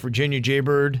 Myself, Virginia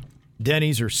Jaybird,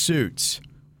 Denny's, or Suits?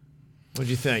 What'd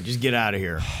you think? Just get out of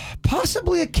here.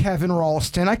 Possibly a Kevin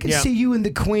Ralston. I can see you and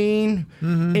the Queen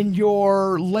in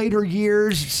your later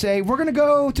years say, we're going to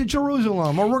go to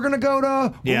Jerusalem, or we're going to go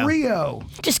to Rio.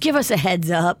 Just give us a heads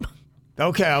up.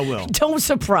 Okay, I will. Don't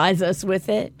surprise us with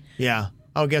it. Yeah.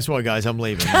 Oh, guess what, guys? I'm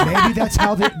leaving. Maybe that's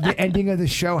how the ending of the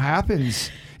show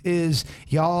happens, is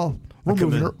y'all, we're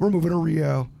moving to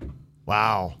Rio.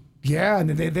 Wow. Yeah, and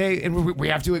and we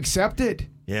have to accept it.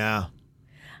 Yeah.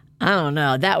 I don't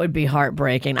know. That would be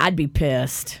heartbreaking. I'd be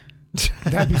pissed.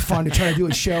 That'd be fun to try to do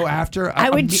a show after. I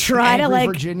would try to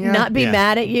Virginia. not be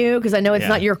mad at you because I know it's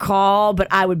not your call, but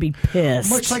I would be pissed.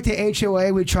 Much like the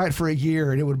HOA, we'd try it for a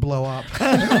year and it would blow up.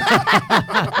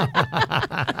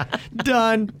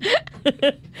 Done.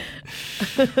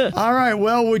 All right.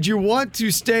 Well, would you want to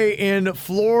stay in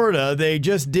Florida? They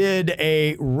just did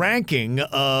a ranking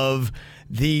of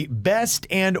the best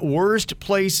and worst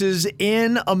places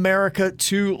in America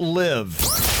to live.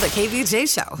 The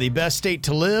KVJ Show. The best state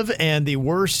to live and the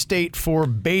worst state for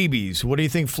babies. What do you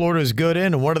think Florida is good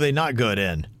in, and what are they not good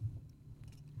in?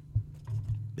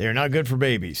 They're not good for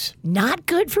babies. Not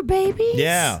good for babies?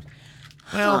 Yeah.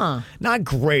 Well, not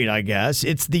great, I guess.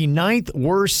 It's the 9th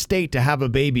worst state to have a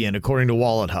baby in, according to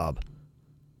Wallet Hub.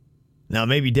 Now,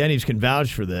 maybe Denny's can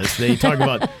vouch for this. They talk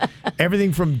about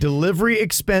everything from delivery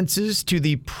expenses to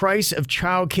the price of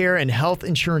childcare and health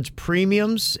insurance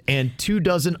premiums and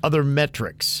 24 other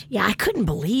metrics. Yeah, I couldn't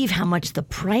believe how much the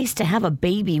price to have a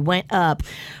baby went up.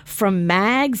 From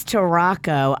Mags to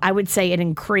Rocco, I would say it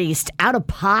increased out of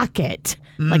pocket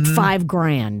like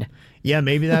 $5,000. Yeah,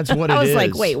 maybe that's what it is. I was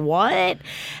like, wait, what?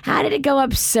 How did it go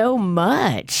up so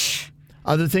much?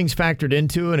 Other things factored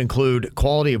into it include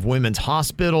quality of women's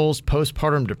hospitals,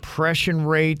 postpartum depression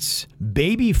rates,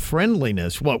 baby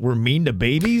friendliness. What, we're mean to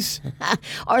babies?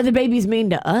 Are the babies mean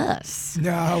to us?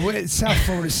 No, South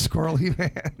Florida's squirrely,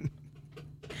 man.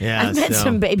 Yeah, I met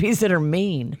some babies that are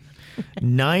mean.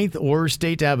 Ninth worst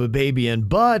state to have a baby in,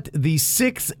 but the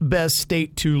sixth best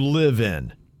state to live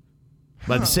in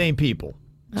by the same people.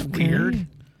 It's weird.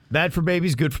 Bad for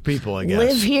babies, good for people, I guess.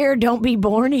 Live here, don't be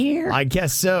born here. I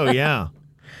guess so, yeah.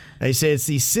 They say it's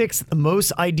the sixth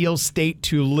most ideal state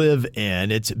to live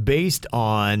in. It's based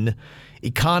on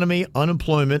economy,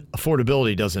 unemployment,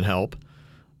 affordability doesn't help,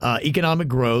 economic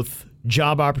growth,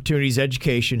 job opportunities,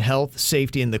 education, health,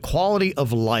 safety, and the quality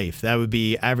of life. That would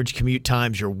be average commute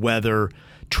times, your weather,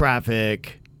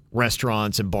 traffic,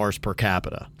 restaurants, and bars per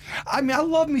capita. I mean, I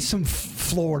love me some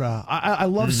Florida. I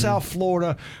love South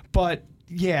Florida, but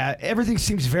yeah, everything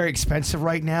seems very expensive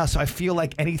right now, so I feel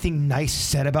like anything nice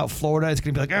said about Florida is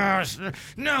going to be like,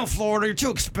 no, Florida, you're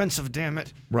too expensive, damn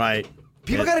it. Right.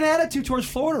 People got an attitude towards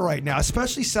Florida right now,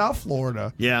 especially South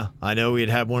Florida. Yeah, I know we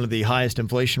had one of the highest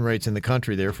inflation rates in the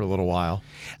country there for a little while.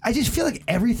 I just feel like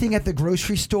everything at the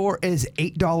grocery store is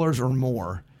 $8 or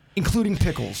more, including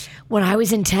pickles. When I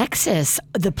was in Texas,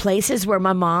 the places where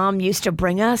my mom used to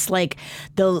bring us, like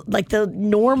the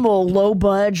normal low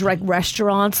budge like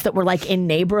restaurants that were like in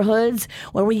neighborhoods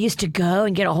where we used to go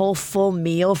and get a whole full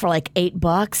meal for like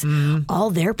 $8, all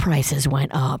their prices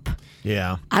went up.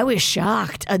 Yeah. I was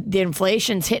shocked. The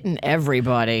inflation's hitting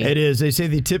everybody. It is. They say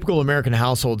the typical American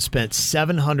household spent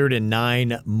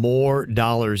 $709 more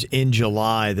in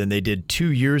July than they did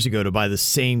 2 years ago to buy the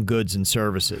same goods and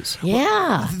services.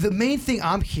 Yeah. The main thing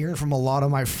I'm hearing from a lot of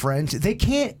my friends, they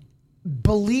can't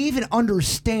believe and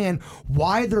understand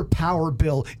why their power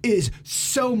bill is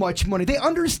so much money. They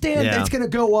understand that it's going to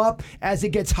go up as it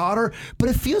gets hotter, but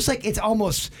it feels like it's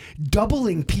almost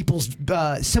doubling people's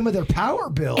some of their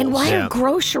power bills. And why are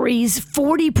groceries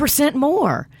 40%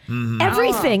 more?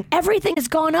 Everything has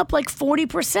gone up like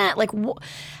 40%. Like,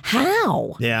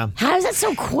 how? Yeah. How is that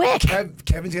so quick?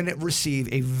 Kevin's going to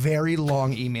receive a very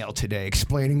long email today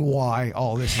explaining why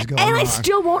all this is going on. And I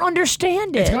still won't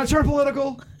understand it. It's going to turn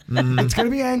political. It's going to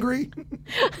be angry.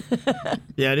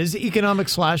 Yeah, it is economic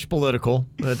 / political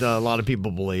that a lot of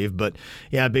people believe. But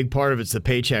yeah, a big part of it's the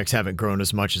paychecks haven't grown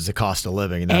as much as the cost of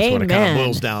living. And that's what it kind of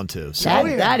boils down to. So,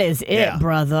 that is it,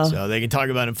 brother. So they can talk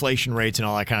about inflation rates and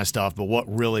all that kind of stuff. But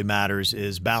what really matters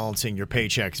is balancing your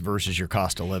paychecks versus your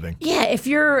cost of living. Yeah, if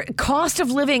your cost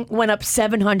of living went up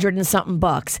 700 and something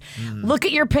bucks, look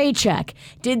at your paycheck.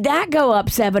 Did that go up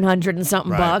 700 and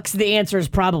something bucks? The answer is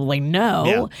probably no.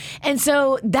 Yeah. And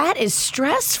so that is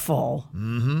stressful.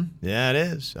 Yeah, it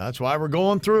is. That's why we're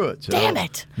going through it. So Damn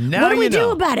it. Now What do we do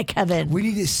know. about it, Kevin? We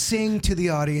need to sing to the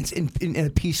audience in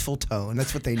a peaceful tone.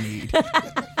 That's what they need.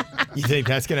 You think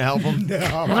that's going to help them? No,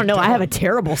 I don't know. I have a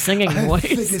terrible singing I voice.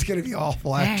 think it's going to be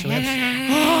awful, actually.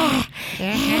 I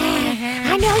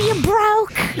know you're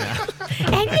broke.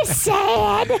 And you're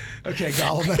sad. Okay,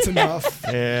 Gollum, that's enough.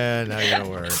 Yeah, now you're going to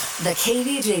work. The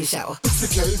KVJ Show. It's the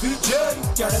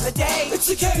KVJ Dirt of the Day. It's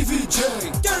the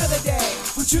KVJ Dirt of the Day.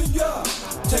 Virginia,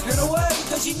 take it away.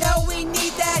 Cause you know we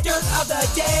need that Dirt of the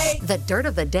Day. The Dirt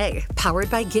of the Day, powered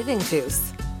by Giving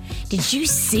Juice. Did you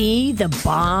see the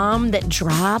bomb that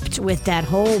dropped with that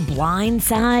whole Blind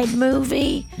Side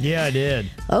movie? Yeah, I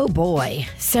did. Oh boy.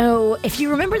 So if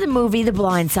you remember the movie The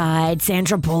Blind Side,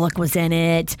 Sandra Bullock was in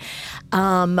it.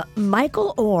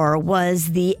 Michael Orr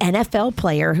was the NFL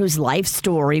player whose life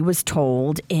story was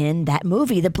told in that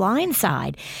movie, The Blind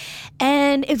Side.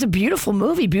 And it's a beautiful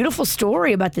movie, beautiful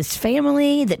story about this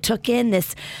family that took in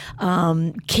this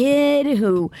kid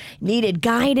who needed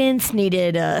guidance,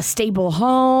 needed a stable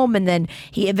home, and then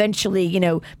he eventually,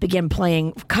 began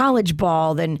playing college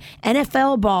ball, then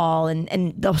NFL ball,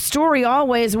 and the story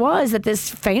always was that this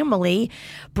family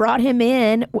brought him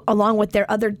in along with their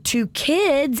other two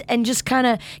kids and just kind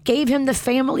of gave him the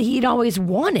family he'd always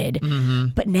wanted.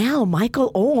 But now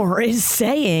Michael Orr is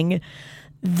saying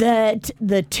that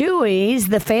the Tuohys,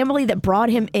 the family that brought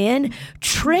him in,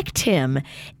 tricked him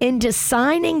into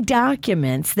signing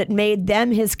documents that made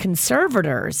them his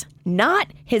conservators,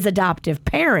 not his adoptive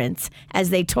parents,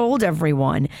 as they told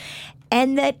everyone,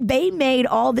 and that they made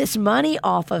all this money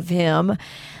off of him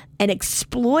and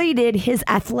exploited his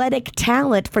athletic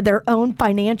talent for their own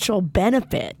financial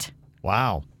benefit.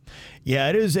 Wow. Yeah,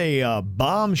 it is a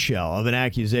bombshell of an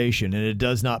accusation, and it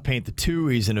does not paint the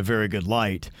Tuohys in a very good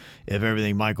light if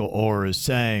everything Michael Orr is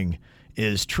saying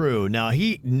is true. Now,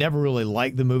 he never really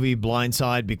liked the movie Blind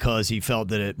Side because he felt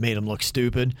that it made him look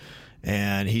stupid,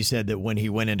 and he said that when he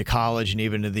went into college and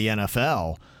even to the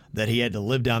NFL, that he had to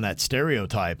live down that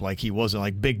stereotype, like he wasn't,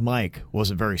 like Big Mike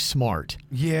wasn't very smart.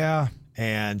 Yeah.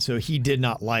 And so he did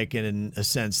not like it, in a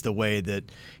sense, the way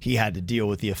that he had to deal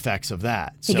with the effects of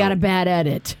that. He got a bad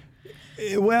edit.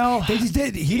 Well, They just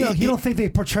did. He don't think they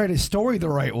portrayed his story the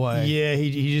right way. yeah,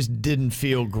 he just didn't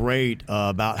feel great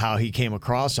about how he came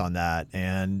across on that.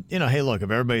 And, hey, look,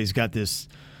 if everybody's got this,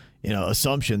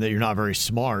 assumption that you're not very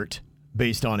smart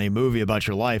based on a movie about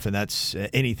your life, and that's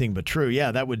anything but true,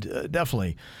 yeah, that would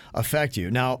definitely affect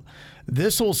you. Now,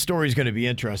 this whole story is going to be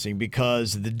interesting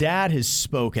because the dad has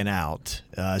spoken out.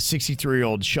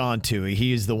 63-year-old Sean Toohey,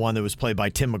 he is the one that was played by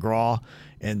Tim McGraw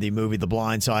in the movie The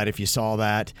Blind Side, if you saw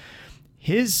that.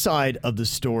 His side of the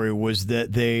story was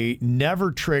that they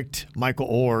never tricked Michael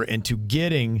Oher into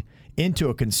getting into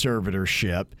a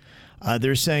conservatorship.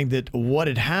 They're saying that what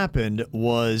had happened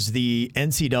was the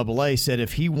NCAA said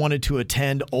if he wanted to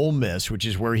attend Ole Miss, which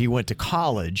is where he went to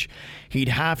college, he'd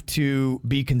have to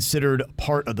be considered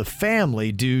part of the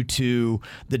family due to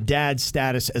the dad's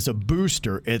status as a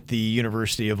booster at the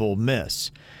University of Ole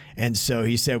Miss. And so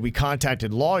he said, we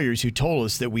contacted lawyers who told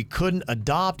us that we couldn't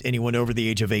adopt anyone over the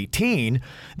age of 18.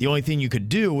 The only thing you could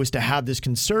do was to have this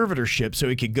conservatorship so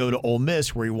he could go to Ole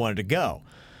Miss where he wanted to go.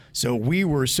 So we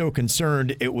were so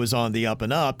concerned it was on the up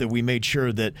and up that we made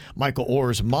sure that Michael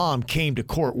Oher's mom came to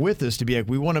court with us to be like,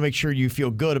 we want to make sure you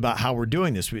feel good about how we're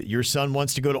doing this. Your son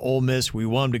wants to go to Ole Miss. We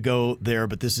want him to go there,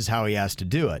 but this is how he has to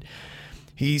do it.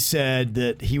 He said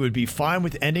that he would be fine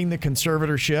with ending the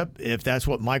conservatorship if that's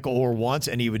what Michael Oher wants,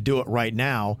 and he would do it right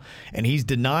now. And he's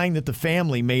denying that the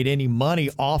family made any money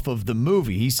off of the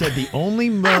movie. He said the only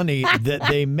money that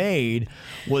they made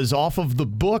was off of the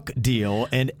book deal,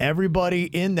 and everybody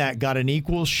in that got an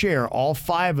equal share. All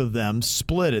 5 of them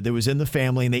split it. That was in the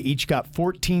family, and they each got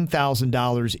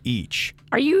 $14,000 each.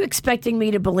 Are you expecting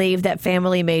me to believe that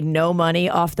family made no money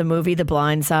off the movie The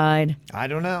Blind Side? I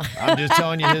don't know. I'm just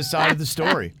telling you his side of the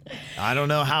story. I don't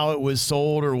know how it was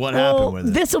sold or what happened with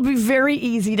it. This will be very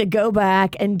easy to go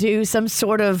back and do some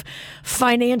sort of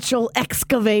financial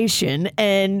excavation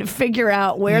and figure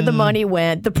out where the money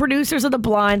went. The producers of The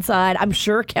Blind Side, I'm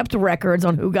sure, kept records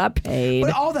on who got paid.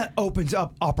 But all that opens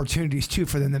up opportunities, too,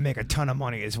 for them to make a ton of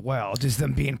money as well. Just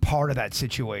them being part of that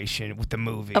situation with the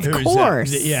movie. Of Who's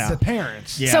course. that? Yeah. The parents.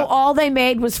 Yeah. So all they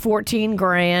made was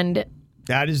 $14,000.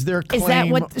 That is their claim. Is that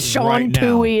what Sean right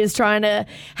Toohey is trying to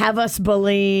have us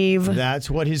believe? That's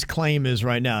what his claim is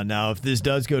right now. Now, if this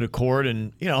does go to court,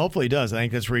 and hopefully it does, I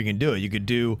think that's where you can do it. You could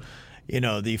do,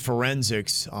 the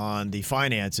forensics on the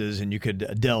finances, and you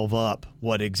could delve up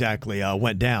what exactly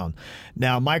went down.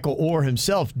 Now, Michael Oher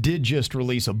himself did just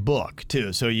release a book,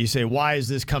 too. So you say, why is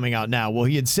this coming out now? Well,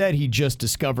 he had said he just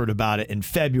discovered about it in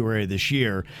February of this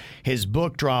year. His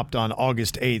book dropped on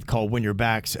August 8th called When Your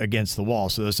Back's Against the Wall.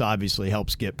 So this obviously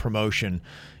helps get promotion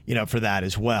for that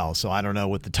as well. So I don't know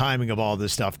what the timing of all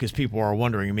this stuff, because people are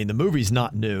wondering. I mean, the movie's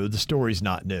not new. The story's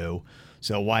not new.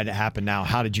 So why did it happen now?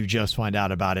 How did you just find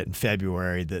out about it in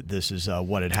February that this is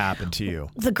what had happened to you?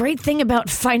 The great thing about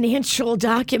financial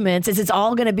documents is it's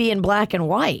all going to be in black and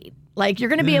white. Like, you're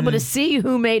going to be able to see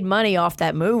who made money off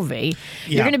that movie.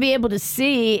 Yeah. You're going to be able to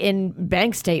see in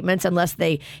bank statements, unless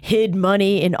they hid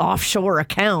money in offshore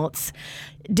accounts.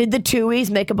 Did the Tooheys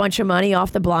make a bunch of money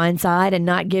off The Blind Side and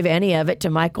not give any of it to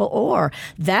Michael Oher?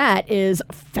 That is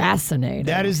fascinating.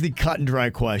 That is the cut and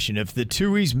dry question. If the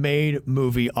Tooheys made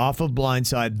movie off of Blind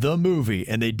Side, the movie,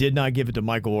 and they did not give it to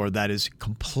Michael Oher, that is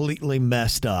completely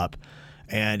messed up.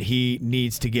 And he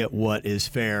needs to get what is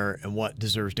fair and what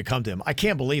deserves to come to him. I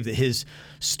can't believe that his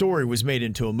story was made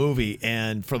into a movie,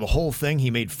 and for the whole thing,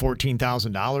 he made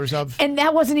 $14,000 of. And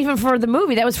that wasn't even for the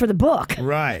movie. That was for the book.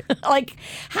 Right. Like,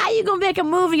 how you going to make a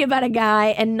movie about a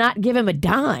guy and not give him a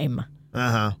dime?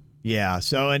 Uh-huh. Yeah.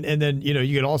 So, and then,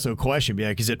 you could also question,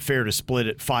 is it fair to split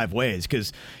it 5 ways?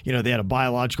 Because, they had a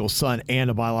biological son and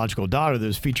a biological daughter that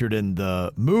was featured in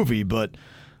the movie, but,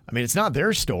 it's not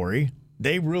their story.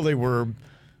 They really were,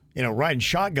 riding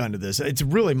shotgun to this. It's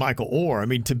really Michael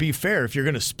Oher. To be fair, if you're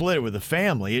going to split it with a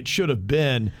family, it should have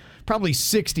been probably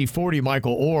 60-40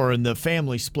 Michael Oher, and the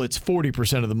family splits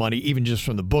 40% of the money, even just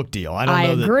from the book deal. I don't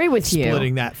know agree that with you.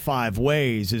 Splitting that 5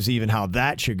 ways is even how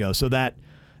that should go. So that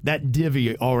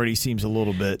divvy already seems a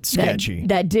little bit sketchy.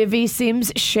 That divvy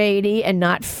seems shady and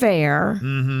not fair.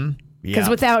 Mm-hmm. Because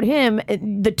without him,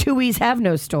 the Tooheys have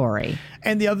no story.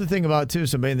 And the other thing about it, too,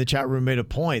 somebody in the chat room made a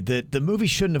point that the movie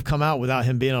shouldn't have come out without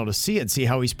him being able to see it and see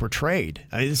how he's portrayed.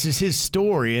 This is his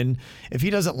story, and if he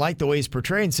doesn't like the way he's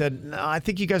portrayed and said, no, I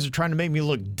think you guys are trying to make me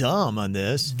look dumb on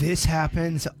this. This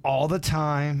happens all the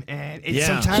time, and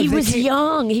sometimes he was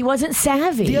young. He wasn't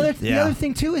savvy. The other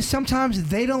thing, too, is sometimes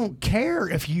they don't care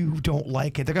if you don't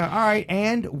like it. They're going, all right,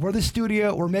 and we're the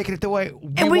studio. We're making it the way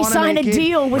we and we wanna signed a make it.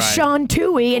 deal with Sean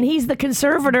Toohey, and he's the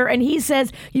conservator, and he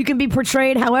says you can be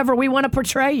portrayed however we want to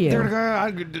portray you.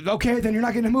 They're okay, then you're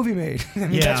not getting a movie made. I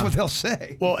mean, that's what they'll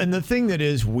say. Well, and the thing that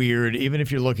is weird, even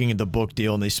if you're looking at the book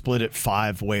deal and they split it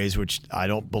 5 ways, which I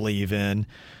don't believe in,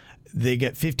 they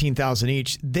get $15,000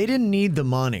 each. They didn't need the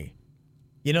money.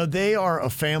 You know, they are a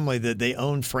family that they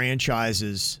own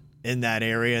franchises in that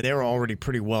area. They were already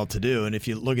pretty well to do. And if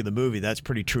you look at the movie, that's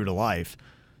pretty true to life.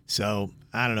 So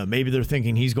I don't know. Maybe they're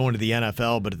thinking he's going to the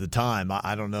NFL, but at the time,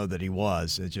 I don't know that he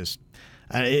was. It just,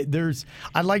 I'd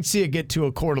like to see it get to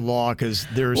a court of law because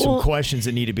there are some questions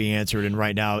that need to be answered. And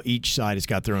right now, each side has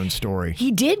got their own story.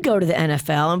 He did go to the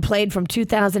NFL and played from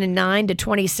 2009 to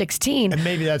 2016. And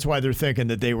maybe that's why they're thinking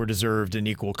that they were deserved an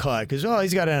equal cut because,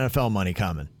 he's got NFL money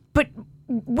coming. But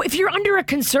if you're under a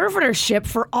conservatorship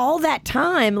for all that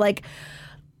time, like,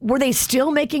 were they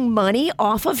still making money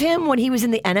off of him when he was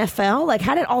in the NFL? Like,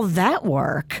 how did all that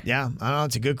work? Yeah, I don't know.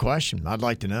 It's a good question. I'd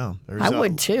like to know. I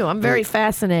would too. I'm very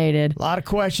fascinated. A lot of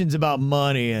questions about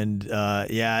money, and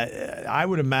I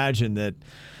would imagine that,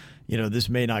 this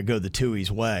may not go the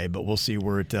Tuohy's way, but we'll see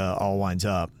where it all winds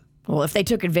up. Well, if they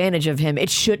took advantage of him,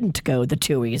 it shouldn't go the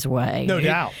Tuohy's way. No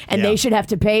doubt. And they should have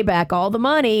to pay back all the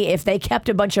money if they kept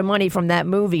a bunch of money from that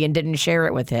movie and didn't share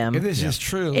it with him. If this is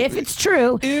true. If it's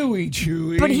true. Ewy,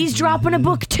 Chewy. But he's dropping a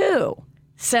book too.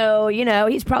 So,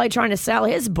 he's probably trying to sell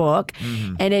his book,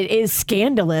 and it is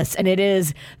scandalous, and it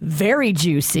is very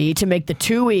juicy to make the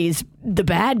Tuohy's the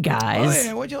bad guys. Oh,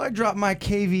 yeah. Would you like to drop my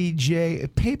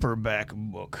KVJ paperback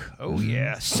book? Oh,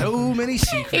 yeah. So many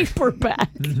secrets. Paperback.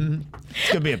 It's going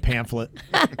to be a pamphlet.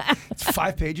 It's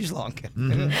 5 pages long.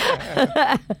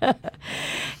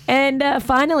 And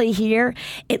finally here,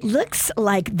 it looks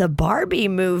like the Barbie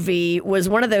movie was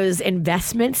one of those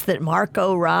investments that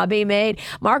Margot Robbie made.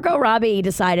 Margot Robbie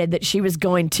decided that she was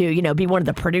going to, be one of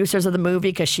the producers of the movie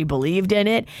because she believed in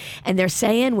it. And they're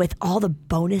saying with all the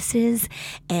bonuses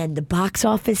and the box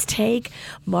office take,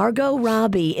 Margot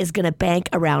Robbie is going to bank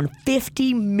around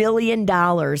 $50 million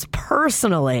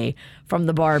personally from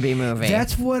the Barbie movie.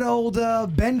 That's what old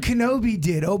Ben Kenobi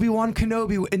did. Obi-Wan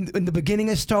Kenobi in the beginning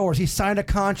of Star Wars. He signed a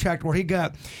contract where he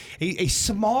got a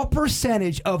small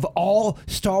percentage of all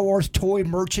Star Wars toy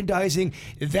merchandising.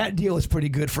 That deal is pretty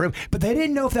good for him. But they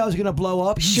didn't know if that was going to blow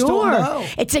up. You don't know.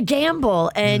 It's a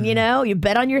gamble. And, you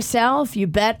bet on yourself. You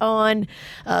bet on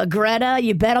Greta.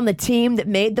 You bet on the team that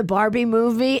made the Barbie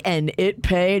movie. And it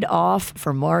paid off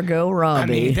for Margot Robbie. I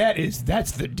mean,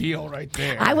 that's the deal right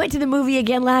there. I went to the movie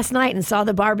again last night and saw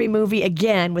the Barbie movie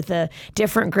again with a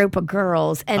different group of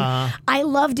girls. And I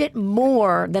loved it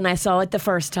more than I saw it the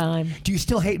first time. Do you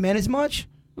still hate men as much?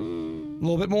 A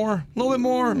little bit more? A little bit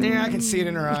more? Yeah, I can see it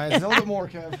in her eyes. A little bit more,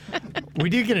 Kev. We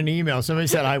did get an email. Somebody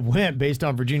said, I went based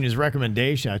on Virginia's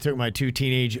recommendation. I took my 2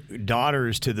 teenage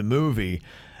daughters to the movie,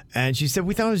 and she said,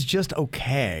 we thought it was just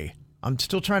okay. I'm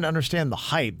still trying to understand the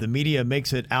hype. The media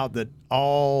makes it out that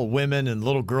all women and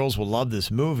little girls will love this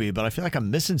movie, but I feel like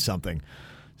I'm missing something.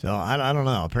 So I don't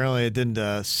know. Apparently it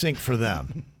didn't sync for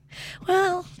them.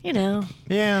 Well,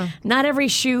 Yeah. not every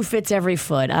shoe fits every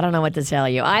foot. I don't know what to tell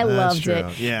you. I loved true.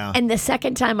 it. Yeah. And the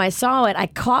second time I saw it, I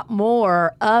caught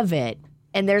more of it.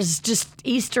 And there's just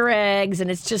Easter eggs,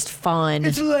 and it's just fun.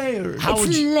 It's layered. How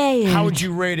layered. How would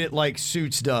you rate it like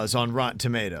Suits does on Rotten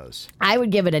Tomatoes? I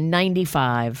would give it a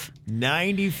 95.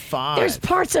 95. There's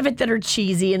parts of it that are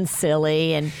cheesy and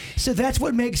silly, and So that's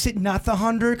what makes it not the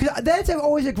 100? Because that's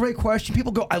always a great question.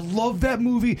 People go, I love that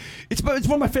movie. It's one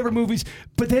of my favorite movies,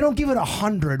 but they don't give it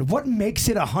 100. What makes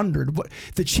it 100? What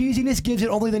the cheesiness gives it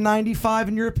only the 95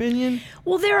 in your opinion?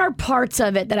 well, there are parts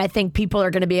of it that I think people are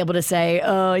going to be able to say,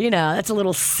 oh, that's a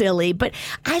little silly, but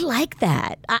I like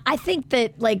that. I think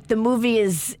that the movie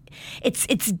is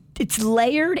it's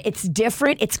layered, it's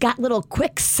different, it's got little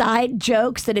quick side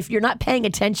jokes that if you're not paying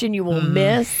attention you will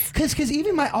miss. Because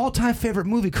even my all-time favorite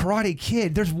movie, Karate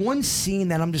Kid, there's one scene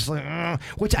that I'm just like,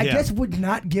 which I guess would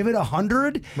not give it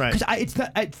 100. Right. Because it's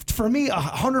not for me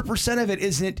 100% of it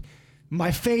isn't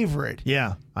my favorite.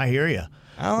 Yeah, I hear you.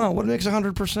 I don't know what makes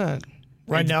 100%.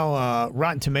 Right now,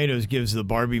 Rotten Tomatoes gives the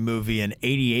Barbie movie an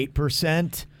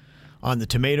 88% on the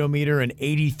tomato meter and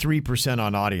 83%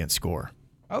 on audience score.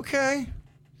 Okay.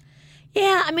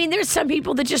 Yeah, I mean, there's some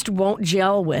people that just won't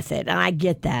gel with it, and I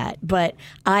get that, but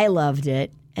I loved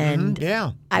it, and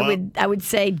Yeah. I Well, would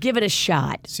say give it a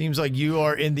shot. Seems like you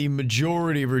are in the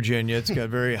majority, Virginia. It's got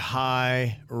very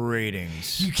high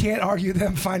ratings. You can't argue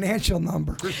them financial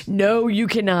numbers. No, you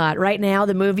cannot. Right now,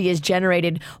 the movie has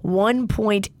generated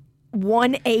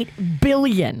 1.18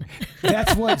 billion.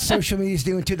 That's what social media is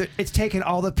doing too. It's taken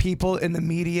all the people in the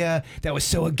media that was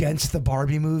so against the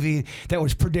Barbie movie, that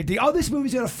was predicting, oh, this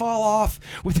movie's gonna fall off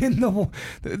within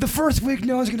the first week.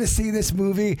 No one's gonna see this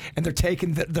movie, and they're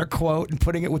taking their quote and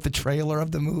putting it with the trailer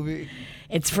of the movie.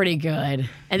 It's pretty good.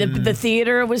 And the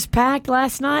theater was packed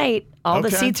last night. All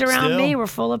the seats around me were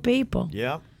full of people.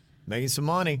 Yeah, making some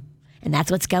money. And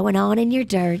that's what's going on in your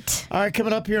dirt. All right,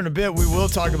 coming up here in a bit, we will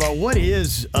talk about what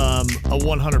is a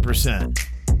 100%.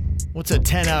 What's a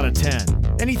 10 out of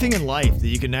 10? Anything in life that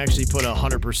you can actually put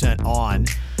 100% on.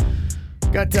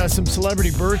 Got some celebrity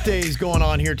birthdays going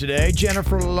on here today.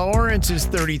 Jennifer Lawrence is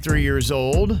 33 years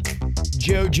old.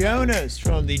 Joe Jonas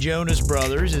from the Jonas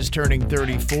Brothers is turning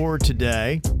 34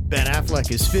 today. Ben Affleck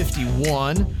is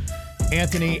 51.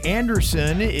 Anthony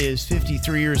Anderson is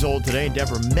 53 years old today.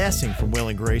 Deborah Messing from Will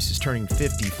and Grace is turning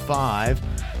 55.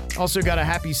 Also got a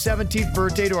happy 17th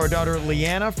birthday to our daughter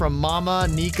Leanna from Mama,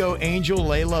 Nico, Angel,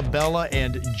 Layla, Bella,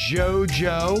 and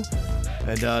JoJo.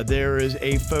 And there is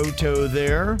a photo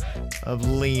there of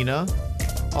Lena.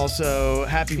 Also,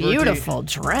 happy birthday. Beautiful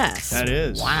dress. That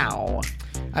is. Wow.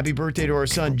 Happy birthday to our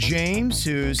son James,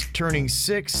 who's turning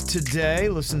 6 today.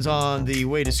 Listens on the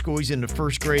way to school. He's in the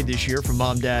first grade this year from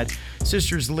mom, dad,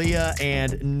 sisters Leah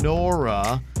and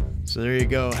Nora. So there you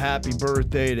go. Happy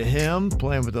birthday to him.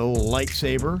 Playing with the old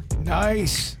lightsaber.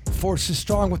 Nice. Force is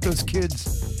strong with those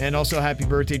kids. And also happy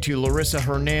birthday to Larissa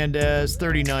Hernandez,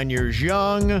 39 years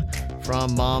young,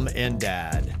 from mom and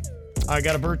dad. I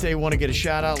got a birthday, want to get a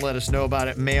shout out, let us know about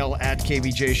it. Mail at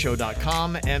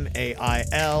kvjshow.com,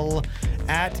 mail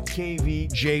at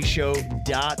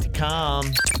kvjshow.com.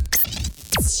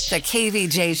 The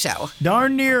KVJ Show.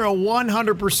 Darn near a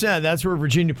 100%. That's where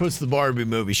Virginia puts the Barbie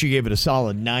movie. She gave it a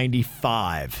solid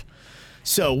 95.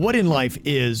 So what in life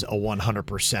is a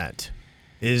 100%?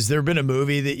 Is there been a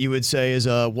movie that you would say is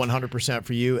a 100%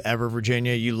 for you ever,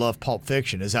 Virginia? You love Pulp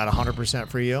Fiction. Is that 100%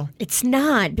 for you? It's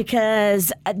not,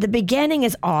 because the beginning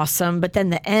is awesome, but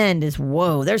then the end is,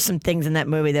 whoa. There's some things in that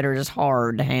movie that are just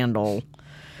hard to handle.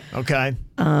 Okay.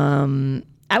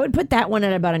 I would put that one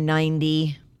at about a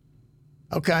 90.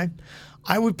 Okay.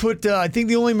 I would put, I think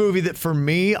the only movie that for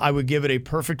me, I would give it a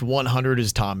perfect 100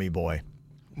 is Tommy Boy.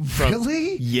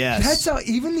 Really? Yes. That's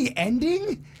even the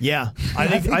ending? Yeah. I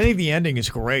think the ending is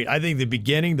great. I think the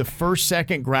beginning, the first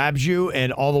second grabs you,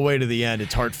 and all the way to the end,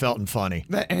 it's heartfelt and funny.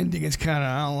 That ending is kind of,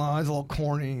 I don't know, it's a little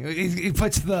corny. He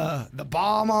puts the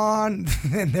bomb on,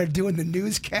 and they're doing the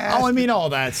newscast. Oh, I mean, all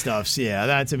that stuff's, yeah,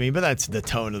 that's the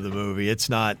tone of the movie. It's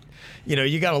not,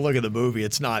 you got to look at the movie.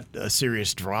 It's not a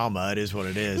serious drama. It is what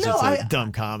it is. No, it's a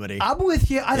dumb comedy. I'm with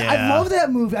you. I love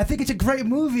that movie. I think it's a great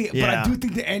movie, but Yeah. I do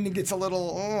think the ending gets a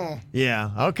little, Yeah,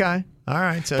 okay. All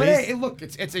right. So But hey, look,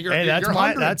 it's your, hey, that's your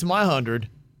my 100. that's my 100.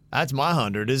 That's my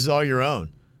 100. This is all your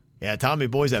own. Yeah, Tommy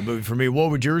Boy's that movie for me. What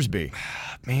would yours be?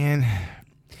 Man.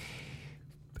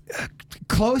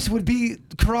 Close would be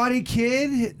Karate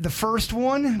Kid, the first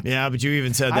one. Yeah, but you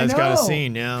even said I that's got a know.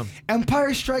 scene, yeah.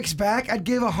 Empire Strikes Back, I'd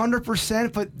give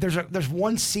 100%, but there's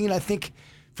one scene I think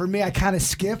for me I kind of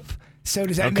skip. So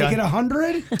does that Okay. make it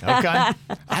 100? Okay.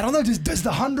 I don't know. Does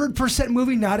the 100%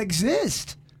 movie not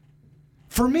exist?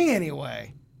 For me,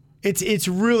 anyway. It's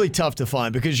really tough to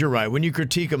find because you're right. When you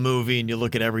critique a movie and you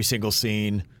look at every single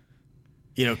scene,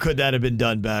 could that have been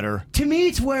done better? To me,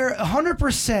 it's where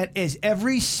 100% is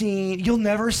every scene. You'll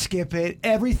never skip it.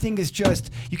 Everything is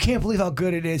just, you can't believe how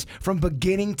good it is from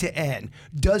beginning to end.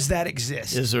 Does that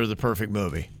exist? Is there the perfect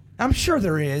movie? I'm sure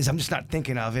there is. I'm just not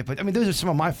thinking of it. But, I mean, those are some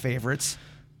of my favorites.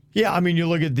 Yeah, I mean, you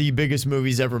look at the biggest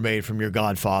movies ever made from your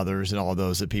Godfathers and all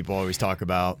those that people always talk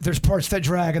about. There's parts that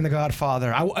drag in The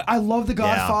Godfather. I love The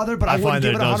Godfather, but I wouldn't find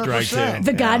give it that it does drag 100%. too.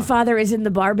 The Godfather is in the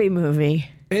Barbie movie.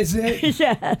 Is it?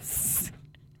 Yes.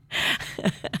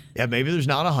 Yeah, maybe there's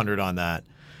not 100 on that.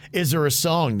 Is there a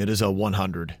song that is a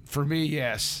 100? For me,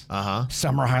 yes. Uh-huh.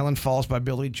 Summer Highland Falls by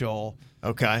Billy Joel.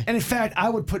 Okay. And in fact, I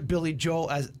would put Billy Joel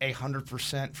as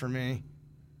 100% for me.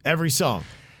 Every song.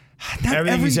 Not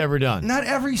Everything he's ever done. Not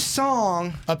every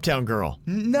song. Uptown Girl.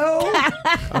 No.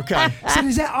 Okay. So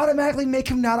does that automatically make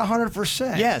him not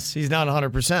 100%? Yes, he's not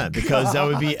 100% because that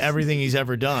would be everything he's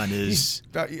ever done is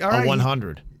all a right.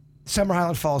 100. Summer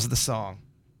Highland Falls is the song.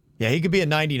 Yeah, he could be a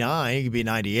 99, he could be a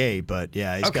 98, but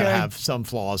yeah, he's got to Okay. have some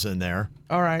flaws in there.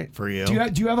 All right. For you. Do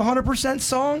you have a 100%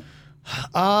 song?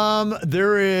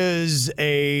 There is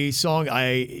a song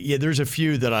there's a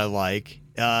few that I like.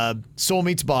 Soul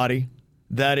Meets Body.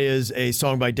 That is a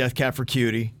song by Death Cab for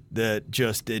Cutie that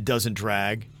it doesn't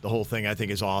drag. The whole thing I think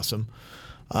is awesome.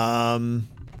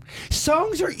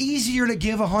 Songs are easier to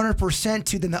give 100%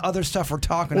 to than the other stuff we're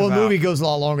talking Well, about. a movie goes a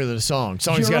lot longer than a song.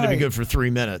 Song's You're got to be right. good for 3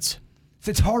 minutes. So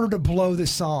it's harder to blow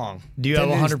this song. Do you have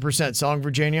a than it is- 100% song,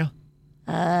 Virginia?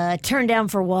 Turn down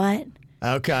for what?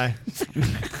 Okay.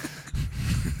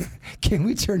 Can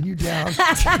we turn you down?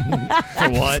 For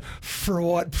what? For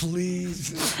what,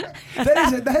 please?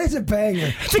 That is a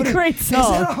banger. It's a great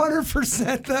song. Is that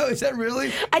 100% though? Is that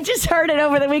really? I just heard it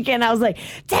over the weekend. I was like,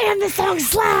 damn, this song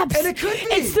slaps. And it could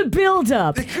be. It's the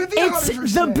build-up. It could be It's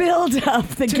 100%. the build-up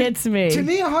that gets me. To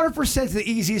me, 100% is the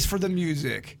easiest for the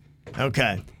music.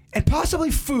 Okay. And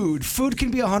possibly food. Food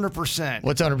can be 100%.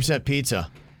 What's 100%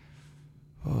 pizza?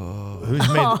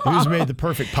 Who's made the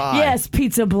perfect pie? Yes,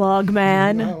 pizza blog,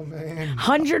 man. Oh, man.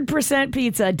 100%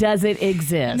 pizza, does it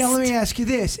exist? Now, let me ask you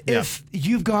this. Yeah. If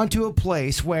you've gone to a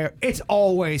place where it's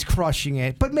always crushing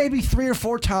it, but maybe 3 or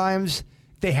 4 times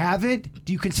they haven't,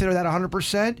 do you consider that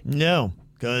 100%? No,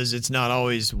 because it's not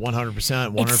always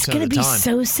 100%, 100% It's of going the to be time.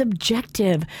 so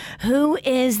subjective. Who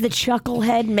is the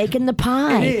chucklehead making the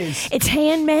pie? It is. It's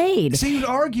handmade. So you'd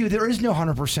argue there is no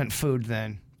 100% food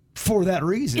then, for that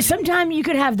reason. Sometimes you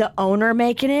could have the owner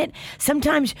making it.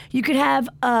 Sometimes you could have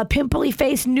a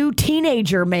pimply-faced new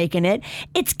teenager making it.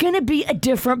 It's going to be a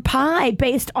different pie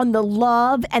based on the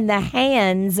love and the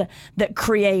hands that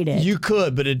create it. You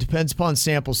could, but it depends upon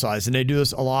sample size. And they do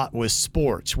this a lot with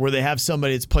sports, where they have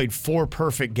somebody that's played 4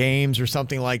 perfect games or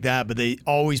something like that, but they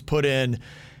always put in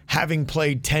having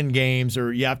played 10 games,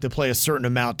 or you have to play a certain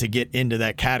amount to get into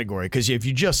that category. Because if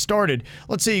you just started,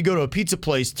 let's say you go to a pizza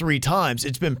place 3 times,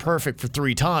 it's been perfect for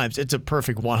 3 times, it's a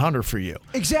perfect 100 for you.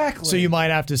 Exactly. So you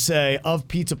might have to say, of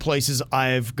pizza places,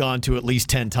 I've gone to at least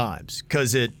 10 times,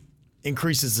 because it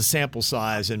increases the sample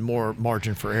size and more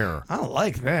margin for error. I don't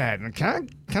like that. Can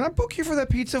I book you for that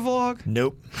pizza vlog?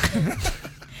 Nope.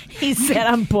 He said,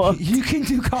 I'm booked. You can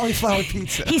do cauliflower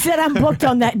pizza. He said, I'm booked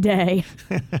on that day.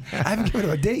 I haven't given him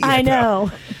a date yet. I know.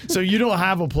 So you don't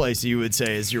have a place that you would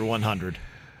say is your 100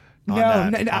 on No,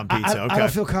 on pizza. I Okay.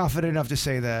 don't feel confident enough to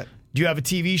say that. Do you have a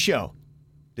TV show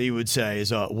that you would say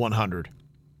is a 100?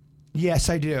 Yes,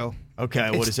 I do. Okay,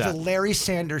 what is It's that? the Larry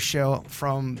Sanders Show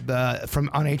from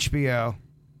on HBO.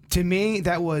 To me,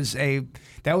 that was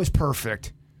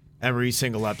perfect. Every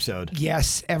single episode.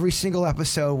 Yes, every single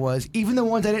episode was. Even the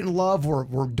ones I didn't love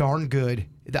were darn good.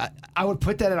 I would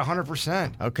put that at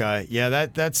 100%. Okay, yeah,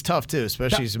 that's tough too,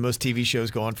 especially as most TV shows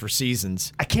go on for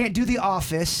seasons. I can't do The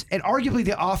Office, and arguably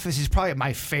The Office is probably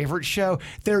my favorite show.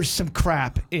 There's some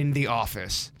crap in The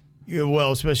Office. Yeah,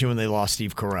 well, especially when they lost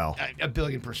Steve Carell. A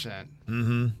billion percent.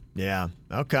 Yeah,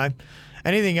 okay.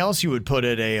 Anything else you would put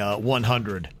at a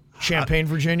 100? Champagne,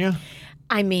 Virginia?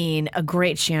 I mean, a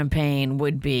great champagne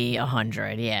would be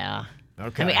 100, yeah.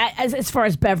 Okay. I mean, as far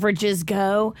as beverages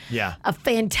go, Yeah. a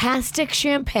fantastic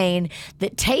champagne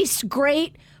that tastes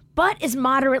great but is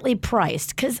moderately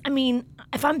priced. Because, I mean,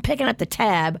 if I'm picking up the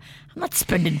tab, I'm not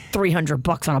spending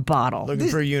 $300 on a bottle. Looking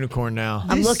for a unicorn now.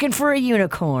 I'm looking for a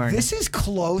unicorn. This is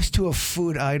close to a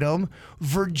food item.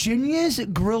 Virginia's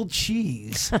grilled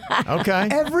cheese. Okay.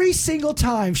 Every single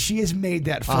time she has made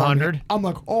that for 100? me, I'm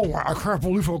like, oh, I can't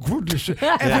believe how good this is.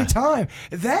 Every time.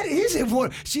 That is it.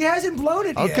 She hasn't blown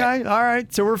it yet. Okay, all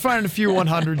right. So we're finding a few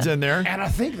 100s in there. And I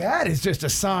think that is just a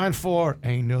sign for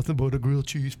ain't nothing but a grilled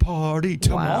cheese party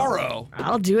tomorrow.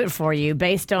 I'll do it for you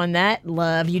based on that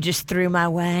love you just threw my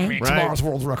way. Right. Tomorrow's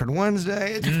World Record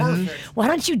Wednesday. It's perfect. Why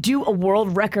don't you do a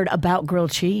world record about grilled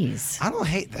cheese? I don't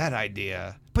hate that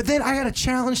idea. But then I got to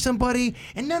challenge somebody,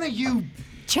 and none of you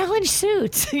Challenge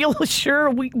suits. You'll sure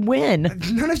win.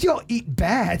 None of y'all eat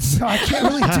bad, so I can't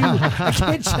really I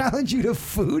can't challenge you to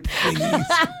food things.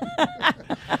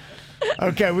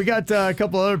 Okay, we got a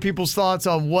couple other people's thoughts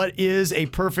on what is a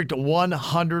perfect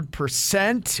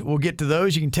 100%. We'll get to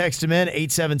those. You can text them in,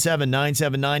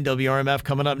 877-979-WRMF,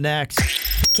 coming up next.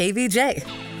 KVJ.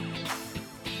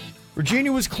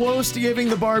 Virginia was close to giving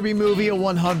the Barbie movie a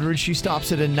 100. She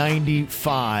stops at a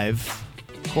 95.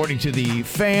 According to the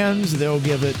fans, they'll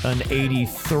give it an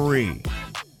 83.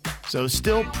 So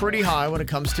still pretty high when it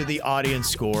comes to the audience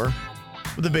score.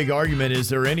 But the big argument is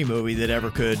there any movie that ever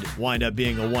could wind up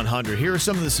being a 100? Here are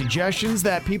some of the suggestions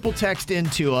that people text in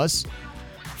to us.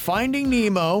 Finding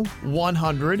Nemo,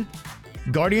 100.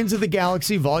 Guardians of the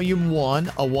Galaxy Volume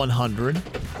 1, a 100.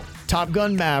 Top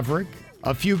Gun Maverick,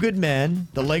 A Few Good Men,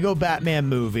 the Lego Batman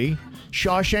movie,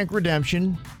 Shawshank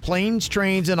Redemption, Planes,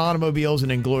 Trains, and Automobiles,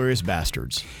 and Inglourious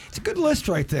Bastards. It's a good list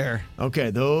right there.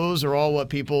 Okay, those are all what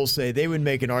people say they would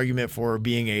make an argument for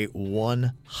being a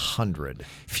 100.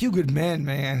 Few Good Men,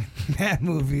 man. That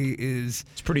movie is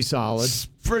It's pretty solid.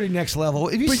 pretty next level.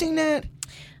 Have you seen that?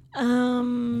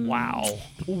 Wow.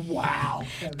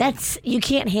 That's, you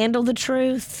can't handle the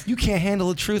truth. You can't handle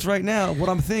the truth right now. What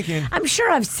I'm thinking. I'm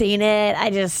sure I've seen it.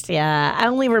 I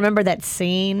only remember that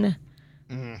scene.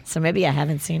 So maybe I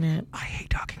haven't seen it. I hate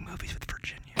talking movies with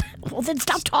Virginia. Well, then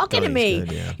stop talking to me.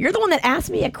 Good, yeah. You're the one that asked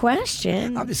me a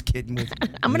question. I'm just kidding with you.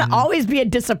 I'm going to always be a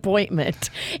disappointment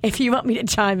if you want me to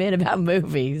chime in about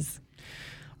movies.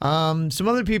 Some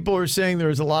other people are saying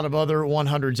there's a lot of other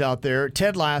 100s out there.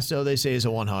 Ted Lasso, they say, is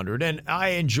a 100, and I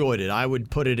enjoyed it. I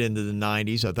would put it into the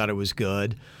 90s. I thought it was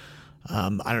good.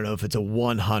 I don't know if it's a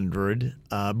 100.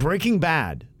 Breaking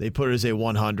Bad, they put it as a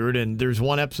 100, and there's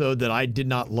one episode that I did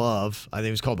not love. I think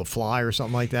it was called The Fly or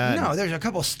something like that. No, there's a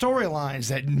couple storylines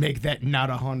that make that not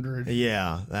 100.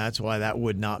 Yeah, that's why that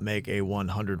would not make a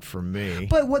 100 for me.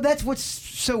 But that's what's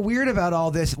so weird about all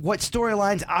this. What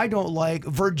storylines I don't like,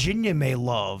 Virginia may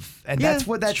love, and Yeah,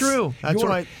 that's true. That's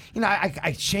why. You know,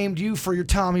 I shamed you for your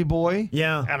Tommy Boy.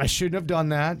 Yeah. and I shouldn't have done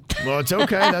that. Well, it's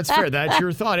okay. That's fair. That's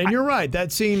your thought. And you're right.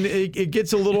 That scene, it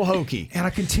gets a little hokey. And I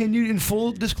continued, in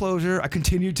full disclosure, I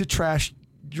continued to trash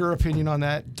your opinion on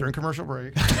that during commercial break.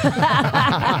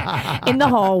 In the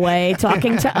hallway,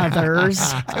 talking to others.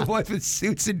 I was in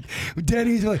suits and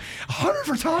Denny's like, 100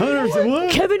 for Tommy Boy?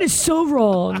 What? Kevin is so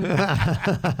wrong. The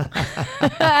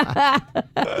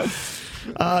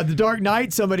Dark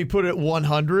Knight, somebody put it at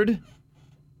 100.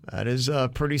 That is a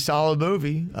pretty solid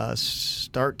movie,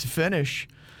 start to finish.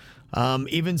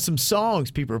 Even some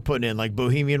songs people are putting in, like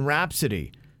Bohemian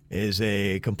Rhapsody, is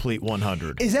a complete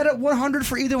 100. Is that a 100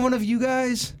 for either one of you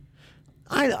guys?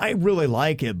 I really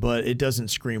like it, but it doesn't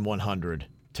scream 100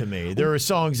 to me. There are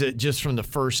songs that just from the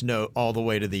first note all the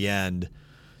way to the end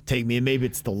take me, and maybe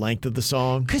it's the length of the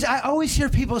song. Because I always hear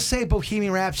people say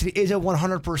Bohemian Rhapsody is a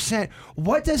 100%.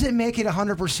 What does it make it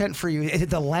 100% for you? Is it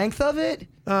the length of it?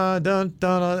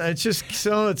 It's just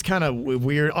so it's kind of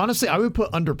weird. Honestly, I would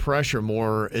put Under Pressure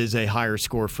more as a higher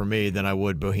score for me than I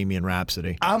would Bohemian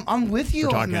Rhapsody. I'm with you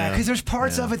on that because there's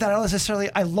parts of it that I don't necessarily.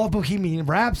 I love Bohemian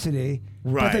Rhapsody,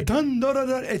 Right. But the dun dun dun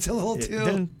dun, it's a little too.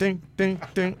 Ding, ding, ding,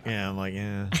 ding. Yeah, I'm like,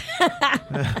 yeah.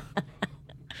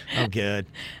 I'm good.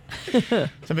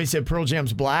 Somebody said Pearl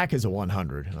Jam's Black is a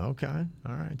 100. Okay.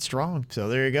 All right. Strong. So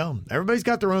there you go. Everybody's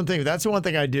got their own thing. That's the one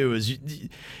thing I do is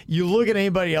you look at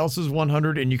anybody else's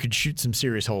 100 and you could shoot some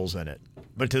serious holes in it.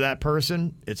 But to that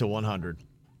person, it's a 100.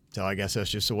 So I guess that's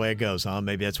just the way it goes, huh?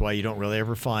 Maybe that's why you don't really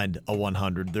ever find a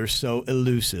 100. They're so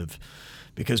elusive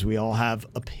because we all have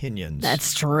opinions.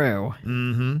 That's true.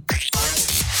 The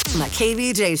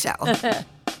KVJ Show.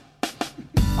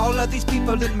 All of these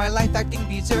people in my life acting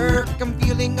berserk. I'm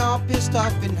feeling all pissed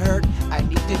off and hurt. I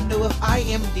need to know if I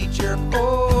am the jerk.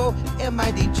 Oh, am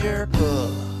I the jerk?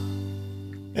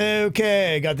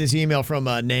 Okay, got this email from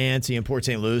Nancy in Port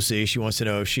St. Lucie. She wants to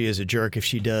know if she is a jerk if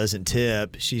she doesn't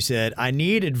tip. She said, I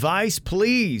need advice,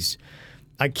 please.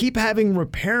 I keep having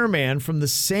repairman from the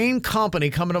same company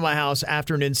coming to my house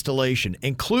after an installation,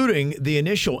 including the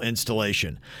initial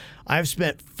installation. I've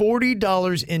spent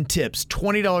 $40 in tips,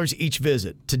 $20 each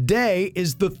visit. Today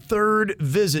is the third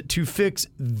visit to fix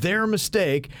their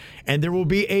mistake, and there will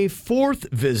be a fourth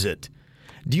visit.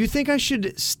 Do you think I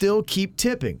should still keep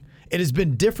tipping? It has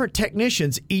been different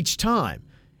technicians each time.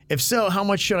 If so, how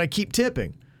much should I keep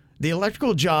tipping? The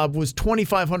electrical job was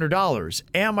 $2,500.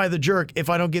 Am I the jerk if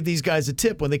I don't give these guys a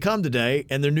tip when they come today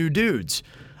and they're new dudes?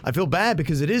 I feel bad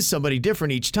because it is somebody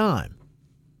different each time.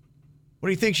 What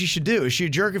do you think she should do? Is she a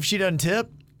jerk if she doesn't tip?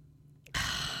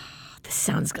 This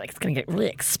sounds like it's going to get really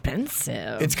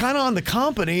expensive. It's kind of on the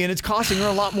company, and it's costing her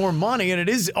a lot more money, and it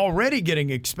is already getting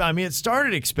expensive. I mean, it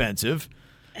started expensive.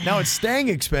 Now it's staying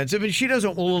expensive, and she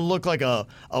doesn't look like a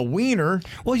wiener.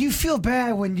 Well, you feel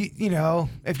bad when you know,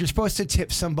 if you're supposed to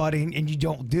tip somebody and you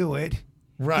don't do it.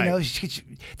 Right. You know,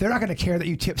 they're not going to care that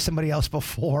you tipped somebody else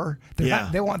before.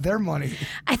 They want their money.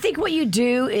 I think what you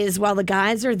do is while the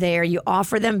guys are there, you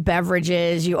offer them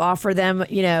beverages, you offer them,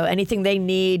 anything they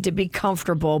need to be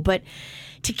comfortable. But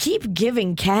to keep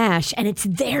giving cash and it's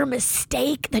their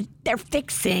mistake that they're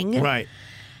fixing. Right.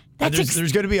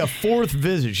 There's going to be a fourth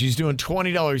visit. She's doing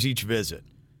 $20 each visit.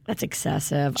 That's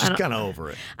excessive. She's kind of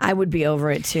over it. I would be over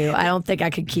it too. I don't think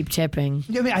I could keep tipping.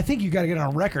 I mean, I think you got to get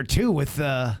on record too with.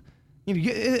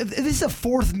 If this is a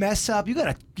fourth mess up, you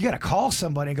gotta call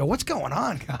somebody and go, what's going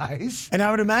on, guys? And I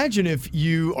would imagine if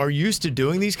you are used to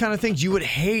doing these kind of things, you would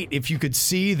hate if you could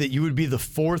see that you would be the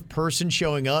fourth person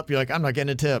showing up. You're like, I'm not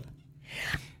getting a tip.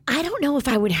 I don't know if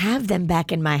I would have them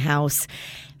back in my house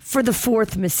for the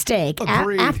fourth mistake.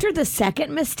 After the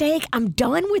second mistake, I'm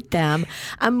done with them.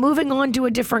 I'm moving on to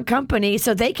a different company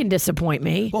so they can disappoint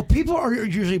me. Well, people are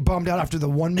usually bummed out after the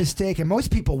one mistake, and most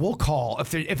people will call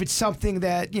if it's something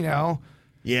that,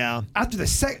 Yeah. After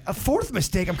a fourth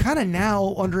mistake, I'm kind of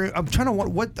now wondering. I'm trying to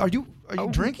what are Are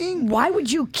you drinking? Why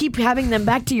would you keep having them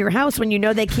back to your house when you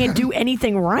know they can't do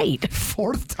anything right?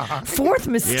 Fourth time. Fourth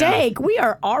mistake. We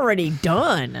are already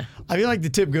done. I feel like the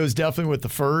tip goes definitely with the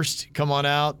first. Come on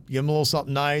out, give them a little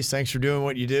something nice. Thanks for doing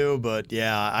what you do. But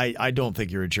yeah, I don't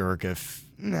think you're a jerk if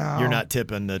you're not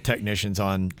tipping the technicians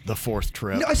on the fourth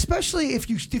trip. No, especially if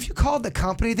you called the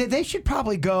company, they should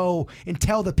probably go and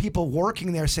tell the people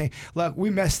working there, saying, look, we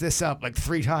messed this up like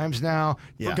 3 times now.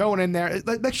 Yeah. We're going in there.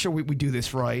 Make sure we do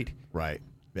this right. Right.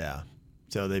 Yeah.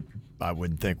 So I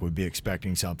wouldn't think would be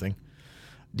expecting something.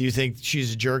 Do you think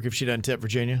she's a jerk if she doesn't tip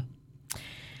Virginia?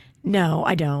 No,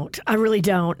 I don't. I really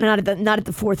don't. Not at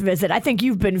the fourth visit. I think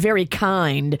you've been very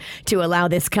kind to allow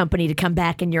this company to come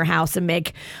back in your house and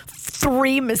make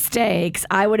 3 mistakes.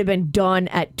 I would have been done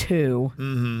at 2.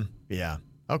 Mm-hmm. Yeah.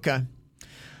 Okay.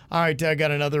 All right, I got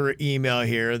another email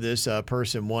here. This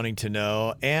person wanting to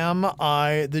know, am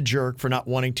I the jerk for not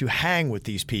wanting to hang with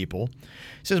these people?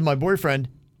 It says, my boyfriend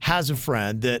has a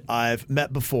friend that I've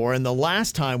met before, and the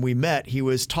last time we met, he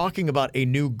was talking about a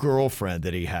new girlfriend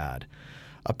that he had.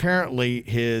 Apparently,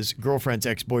 his girlfriend's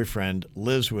ex-boyfriend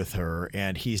lives with her,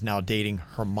 and he's now dating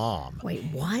her mom. Wait,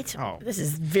 what? Oh. This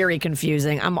is very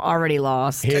confusing. I'm already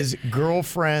lost. His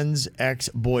girlfriend's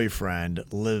ex-boyfriend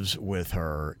lives with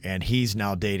her, and he's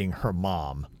now dating her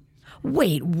mom.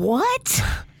 Wait, what?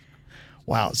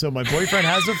 Wow. So my boyfriend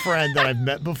has a friend that I've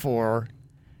met before,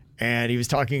 and he was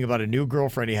talking about a new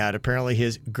girlfriend he had. Apparently,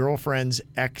 his girlfriend's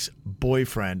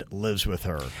ex-boyfriend lives with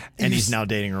her, and he's now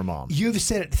dating her mom. You've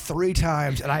said it 3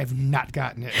 times, and I have not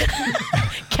gotten it.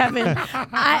 Kevin,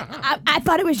 I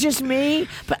thought it was just me,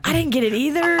 but I didn't get it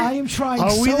either. I am trying so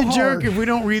hard. Are we the jerk if we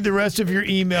don't read the rest of your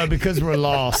email because we're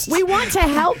lost? We want to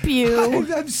help you.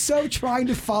 I'm so trying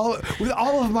to follow it with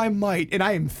all of my might, and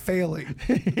I am failing.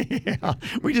 Yeah,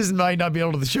 we just might not be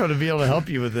able to help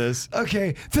you with this.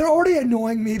 Okay, they're already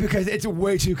annoying me because it's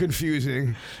way too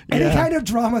confusing. Any kind of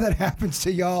drama that happens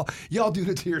to y'all do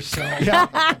it to yourself. Yeah,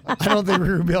 I don't think we're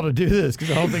going to be able to do this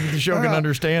because I don't think the show can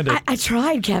understand it. I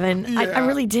tried, Kevin. Yeah. I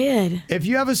really did. If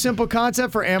you have a simple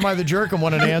concept for Am I the Jerk and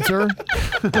want an answer,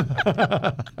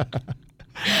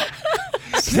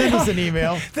 send us an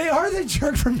email. They are the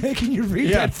jerk for making you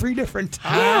read that 3 different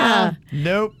Yeah. times.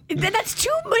 Nope. That's too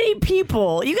many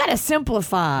people. You got to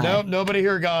simplify. Nope, nobody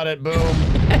here got it. Boom.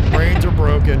 Brains are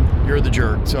broken. You're the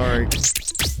jerk. Sorry.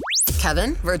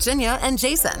 Kevin, Virginia, and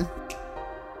Jason.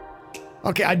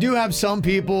 Okay, I do have some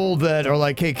people that are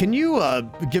like, hey, can you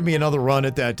give me another run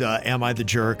at that Am I the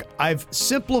Jerk? I've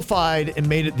simplified and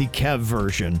made it the Kev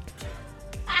version.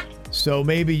 So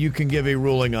maybe you can give a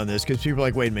ruling on this because people are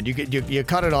like, wait a minute, you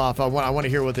cut it off. I want to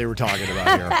hear what they were talking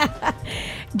about here.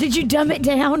 Did you dumb it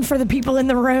down for the people in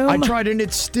the room? I tried, and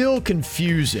it's still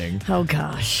confusing. Oh,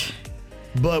 gosh.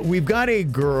 But we've got a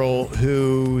girl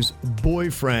whose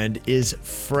boyfriend is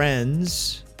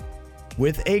friends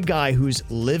with a guy who's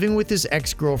living with his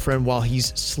ex-girlfriend while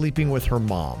he's sleeping with her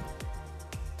mom.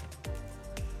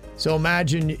 So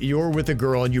imagine you're with a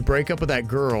girl and you break up with that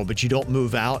girl, but you don't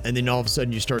move out, and then all of a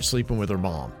sudden you start sleeping with her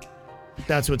mom.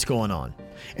 That's what's going on.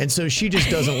 And so she just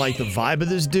doesn't like the vibe of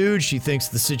this dude. She thinks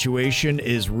the situation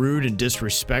is rude and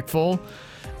disrespectful.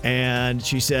 And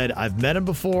she said, I've met him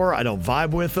before, I don't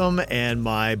vibe with him, and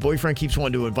my boyfriend keeps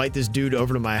wanting to invite this dude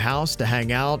over to my house to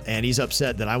hang out, and he's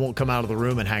upset that I won't come out of the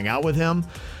room and hang out with him.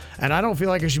 And I don't feel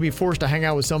like I should be forced to hang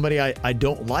out with somebody I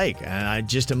don't like, and I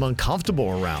just am uncomfortable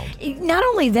around. Not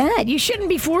only that, you shouldn't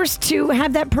be forced to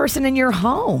have that person in your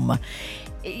home.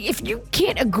 If you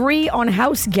can't agree on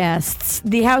house guests,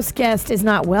 the house guest is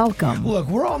not welcome. Look,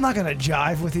 we're all not going to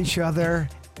jive with each other.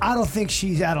 I don't think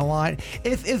she's out of line.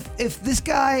 If this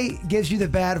guy gives you the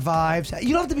bad vibes, you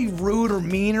don't have to be rude or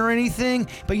mean or anything,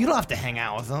 but you don't have to hang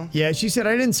out with him. Yeah, she said,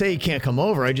 I didn't say he can't come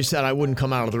over. I just said I wouldn't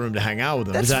come out of the room to hang out with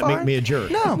him. That's Does that fine. make me a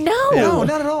jerk? No,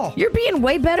 not at all. You're being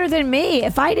way better than me.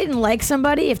 If I didn't like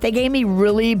somebody, if they gave me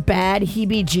really bad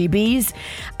heebie-jeebies,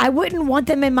 I wouldn't want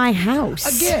them in my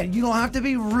house. Again, you don't have to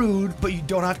be rude, but you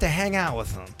don't have to hang out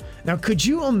with them. Now, could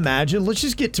you imagine? Let's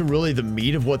just get to really the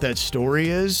meat of what that story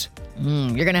is.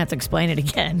 You're going to have to explain it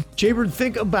again. Jaybird,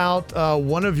 think about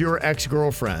one of your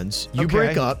ex-girlfriends. You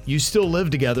break up, you still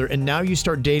live together, and now you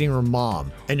start dating her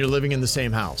mom, and you're living in the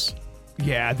same house.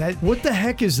 Yeah, what the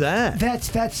heck is that?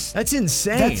 That's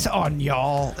insane. That's on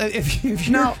y'all. If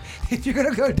you're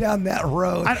gonna go down that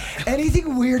road,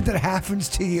 anything weird that happens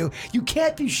to you, you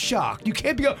can't be shocked. You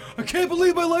can't be. I can't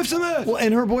believe my life's a mess. Well,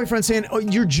 and her boyfriend's saying, "Oh,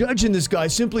 you're judging this guy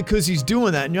simply because he's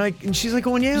doing that," and you're like, and she's like,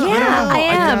 "Going, yeah, I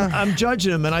am. I'm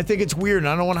judging him, and I think it's weird, and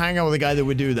I don't want to hang out with a guy that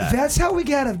would do that." That's how we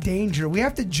get out of danger. We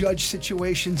have to judge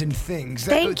situations and things.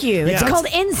 Thank you. It's called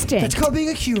instinct. It's called being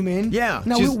a human. Yeah.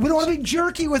 No, we don't want to be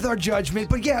jerky with our judgment. judgment,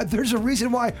 but yeah, there's a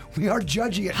reason why we are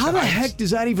judgy at How the times. heck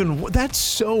does that even... That's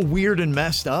so weird and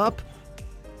messed up.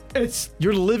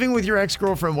 You're living with your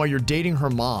ex-girlfriend while you're dating her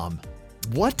mom.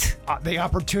 What? The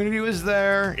opportunity was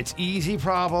there. It's easy,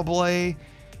 probably.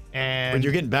 And When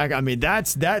you're getting back, I mean, that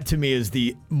to me is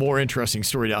the more interesting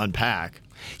story to unpack.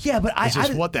 yeah, but It's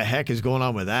just what the heck is going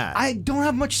on with that? I don't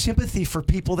have much sympathy for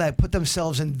people that put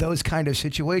themselves in those kind of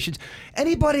situations.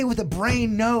 Anybody with a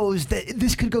brain knows that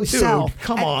this could go south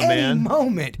come at on, any man.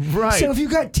 moment. Right. So if you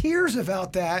got tears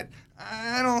about that,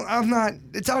 I'm not.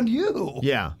 It's on you.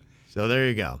 Yeah. So there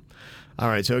you go. All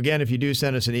right. So again, if you do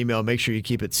send us an email, make sure you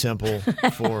keep it simple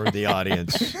for the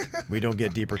audience. We don't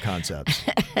get deeper concepts.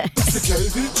 It's the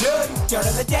KVJ Dirt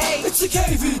of the Day. It's the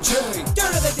KVJ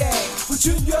Dirt of the Day.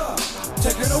 Virginia,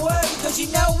 take it away, cause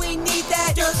you know we need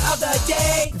that Dirt of the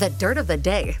Day. The Dirt of the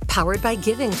Day, powered by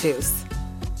Giving Juice.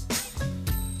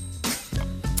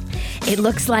 It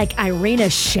looks like Irina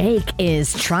Shayk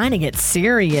is trying to get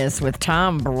serious with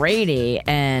Tom Brady,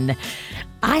 and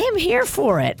I am here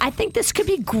for it. I think this could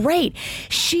be great.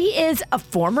 She is a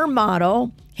former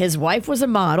model. His wife was a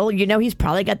model. You know, he's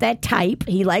probably got that type.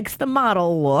 He likes the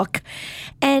model look.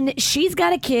 And she's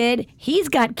got a kid. He's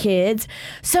got kids.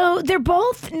 So they're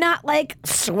both not like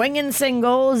swinging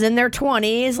singles in their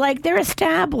 20s. Like, they're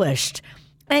established.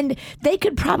 And they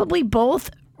could probably both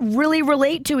really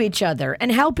relate to each other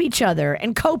and help each other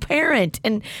and co-parent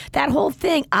and that whole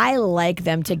thing. I like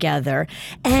them together.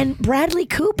 And Bradley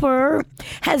Cooper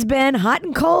has been hot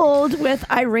and cold with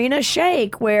Irina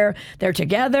Shayk, where they're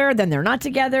together, then they're not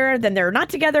together, then they're not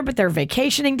together, but they're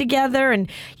vacationing together. And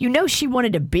you know she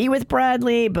wanted to be with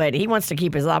Bradley, but he wants to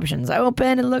keep his options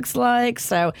open, it looks like.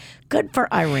 So good for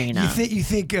Irina. You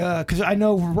think? Because I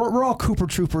know we're all Cooper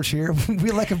troopers here.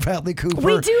 We like a Bradley Cooper.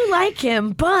 We do like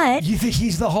him, but You think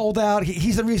he's the holdout?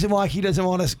 He's the reason why he doesn't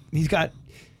want us. He's got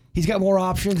more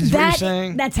options. Is what you're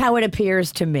saying? that's how it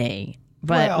appears to me.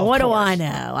 But Well, of what do course. I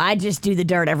know? I just do the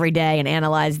dirt every day and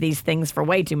analyze these things for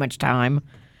way too much time.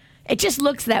 It just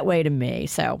looks that way to me.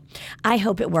 So I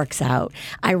hope it works out.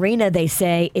 Irina, they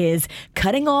say, is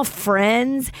cutting off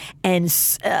friends and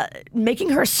making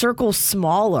her circle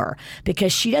smaller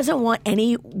because she doesn't want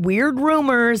any weird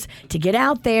rumors to get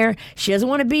out there. She doesn't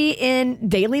want to be in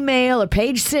Daily Mail or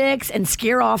Page Six and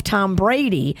scare off Tom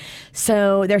Brady.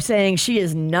 So they're saying she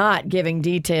is not giving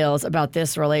details about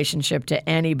this relationship to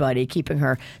anybody, keeping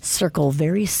her circle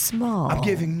very small. I'm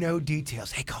giving no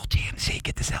details. Hey, call TMZ.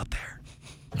 Get this out there.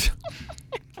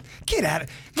 Get at it.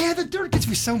 Man, the dirt gets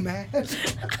me so mad.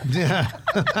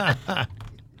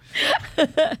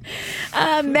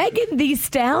 Megan Thee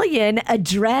Stallion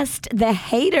addressed the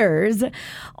haters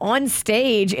on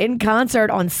stage in concert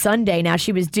on Sunday. Now,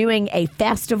 she was doing a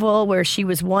festival where she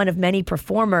was one of many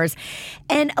performers,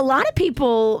 and a lot of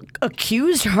people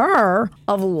accused her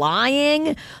of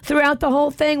lying throughout the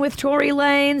whole thing with Tory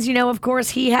Lanez. You know, of course,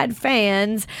 he had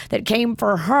fans that came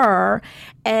for her,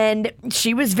 and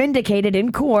she was vindicated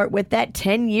in court with that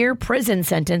 10-year prison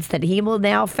sentence that he will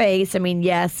now face. I mean,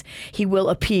 yes, he will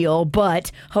appeal,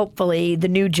 but hopefully the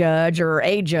new judge or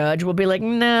a judge will be like,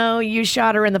 no, you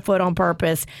shot her in the foot on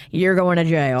purpose. You're going to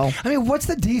jail. I mean, what's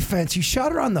the defense? You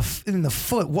shot her in the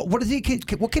foot.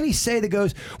 What can he say that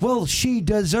goes, well, she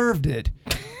deserved it?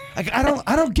 Like, I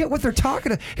don't get what they're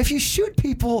talking about. If you shoot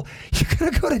people, you're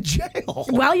gonna go to jail.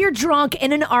 While you're drunk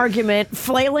in an argument,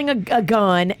 flailing a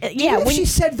gun. Yeah, Even if she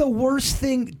said the worst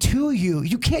thing to you,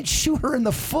 you can't shoot her in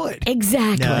the foot.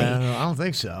 exactly. No, I don't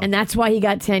think so. And that's why he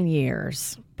got 10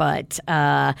 years. But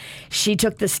she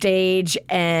took the stage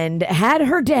and had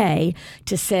her day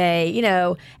to say, you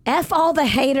know, F all the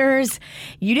haters.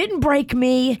 You didn't break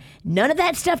me. None of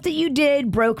that stuff that you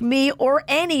did broke me or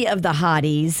any of the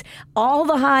hotties. All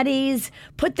the hotties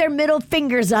put their middle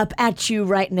fingers up at you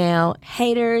right now.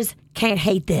 Haters can't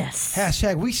hate this.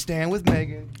 Hashtag we stand with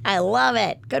Megan. I love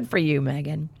it. Good for you,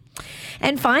 Megan.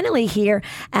 And finally here,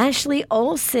 Ashley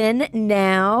Olsen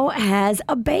now has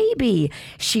a baby.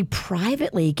 She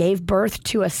privately gave birth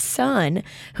to a son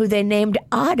who they named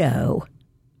Otto.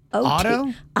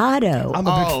 Otto? Otto.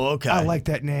 Okay. I like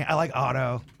that name. I like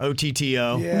Otto.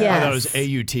 OTTO. Yeah. I Yes. thought it was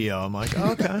AUTO. I'm like,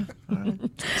 okay.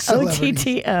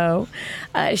 OTTO.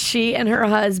 She and her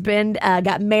husband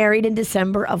got married in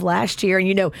December of last year. And,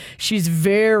 you know, she's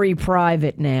very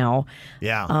private now.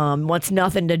 Yeah. Wants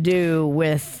nothing to do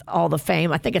with all the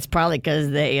fame. I think it's probably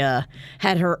because they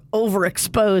had her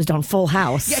overexposed on Full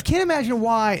House. Yeah, I can't imagine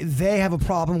why they have a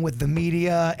problem with the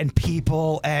media and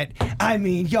people I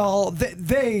mean, y'all,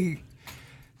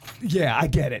 yeah, I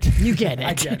get it. You get it.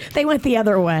 I get it. They went the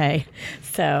other way.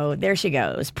 So there she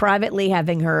goes, privately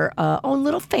having her own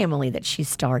little family that she's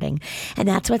starting. And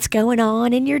that's what's going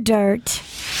on in your dirt.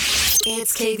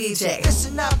 It's KVJ.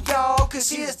 Listen up, y'all, cause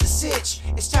here's the sitch.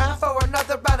 It's time for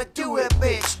another round of Do It,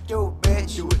 bitch. Do it,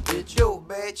 bitch. Do it, bitch. Do it,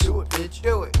 bitch. Do it, bitch.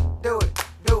 Do it. Do it.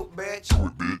 Do it, bitch. Do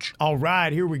it, bitch. All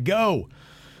right, here we go.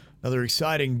 Another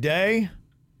exciting day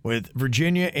with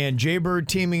Virginia and Jaybird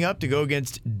teaming up to go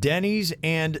against Denny's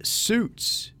and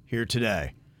Suits here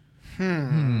today.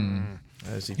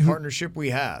 That's the partnership we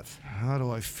have. How do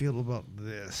I feel about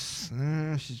this? We've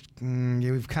been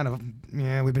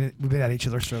at each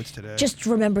other's throats today. Just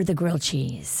remember the grilled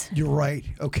cheese. You're right.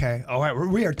 Okay. All right.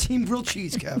 We are Team Grilled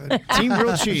Cheese, Kevin. Team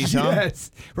grilled cheese, huh? Yes.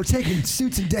 We're taking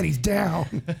Suits and Denny's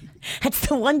down. That's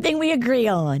the one thing we agree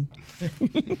on.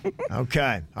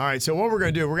 Okay. All right. So what we're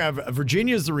going to do, we're going to have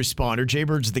Virginia's the responder,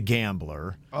 Jaybird's the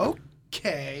gambler.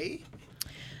 Okay.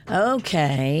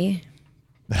 Okay.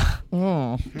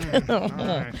 Yeah,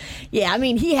 I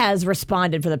mean, he has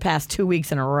responded for the past 2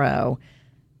 weeks in a row.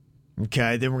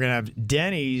 Okay. Then we're going to have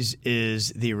Denny's is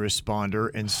the responder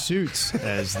and Suits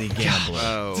as the gambler.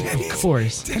 Of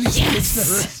course.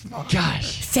 Yes.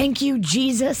 Gosh. Thank you,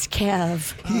 Jesus,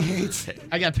 Kev. He hates it.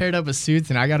 I got paired up with Suits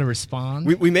and I got to respond.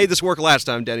 We made this work last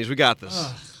time, Denny's. We got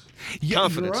this.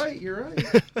 Confidence. You're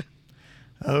right.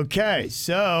 Okay,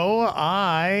 so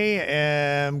I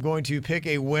am going to pick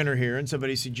a winner here, and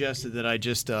somebody suggested that I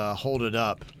just hold it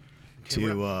up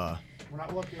to We're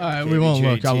not looking. All right, we won't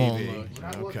look. I KBJTV. won't look.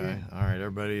 not Okay, looking. all right,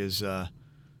 everybody is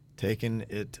taking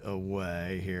it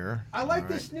away here. I like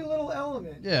this new little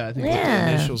element. Yeah, I think Yeah.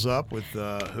 Initials up with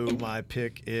who my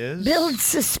pick is. Build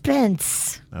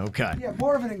suspense. Okay. Yeah,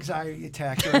 more of an anxiety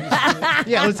attack.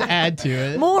 yeah, let's add to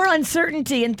it. More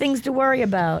uncertainty and things to worry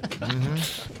about.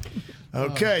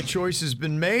 Okay, choice has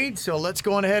been made, so let's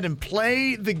go on ahead and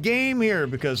play the game here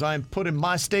because I'm putting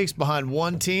my stakes behind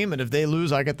one team, and if they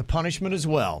lose, I get the punishment as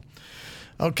well.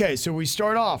 Okay, so we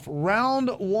start off round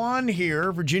one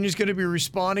here. Virginia's going to be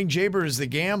responding. Jaybird is the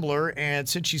gambler, and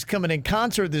since she's coming in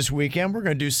concert this weekend, we're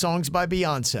going to do songs by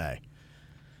Beyonce.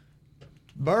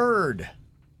 Bird,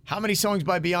 how many songs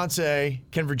by Beyonce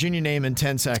can Virginia name in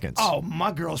 10 seconds? Oh,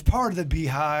 my girl's part of the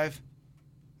Beehive.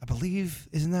 I believe,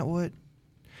 isn't that what?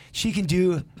 She can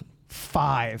do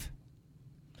 5.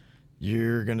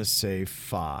 You're going to say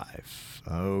 5.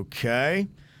 Okay.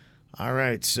 All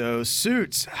right, so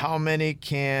Suits, how many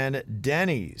can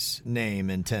Denny's name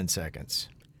in 10 seconds?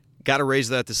 Got to raise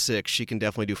that to 6. She can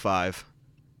definitely do 5.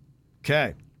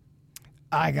 Okay.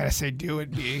 I gotta say, do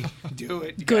it, B. Do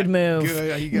it. Good move.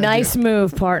 Good. You gotta Nice do it.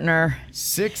 move, partner.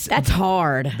 6 That's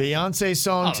hard. Beyonce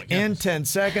songs Oh, my in goodness. 10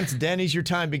 seconds. Denny's, your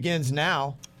time begins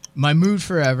now. My Mood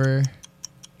Forever,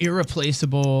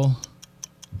 Irreplaceable.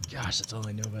 Gosh, that's all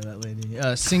I know about that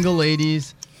lady. Single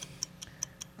Ladies.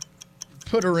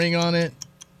 Put a Ring on It.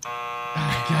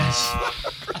 Oh, gosh.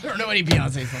 I don't know any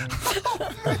Beyonce songs.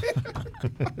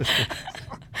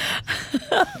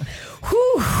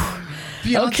 Whew.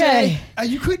 Beyonce. Okay.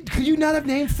 Could you not have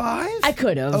named 5? I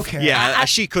could have. Okay. Yeah,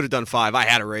 she could have done 5. I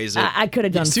had to raise it. I could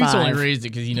have done Suits 5. only raised it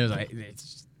because he knows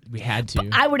we had to.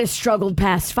 I would have struggled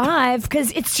past 5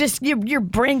 because it's just your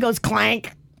brain goes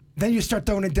clank. Then you start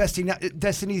throwing in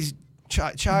Destiny's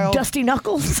Child. Dusty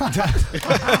Knuckles. Old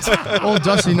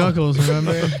Dusty Knuckles,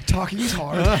 remember? Talking is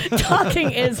hard.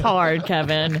 Talking is hard,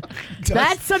 Kevin.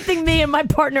 That's something me and my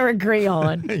partner agree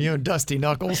on. You know, Dusty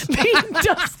Knuckles.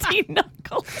 Dusty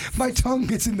Knuckles. My tongue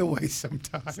gets in the way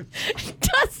sometimes.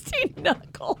 Dusty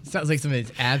Knuckles. Sounds like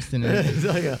somebody's abstinent. It's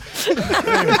like a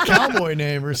cowboy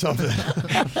name or something.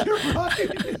 You're right.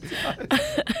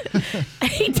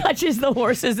 He touches the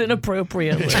horses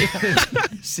inappropriately.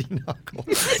 Dusty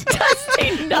Knuckles.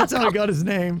 Dusty That's how he Knuckles. got his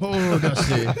name. Oh,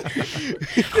 Dusty.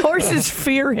 Horses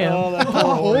fear him. Or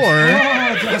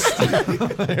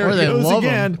There they he goes love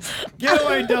again. Get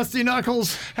away, Dusty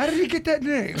Knuckles. How did he get that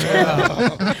name?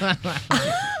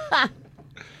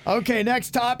 Okay,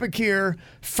 next topic here.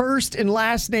 First and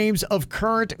last names of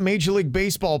current Major League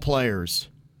Baseball players.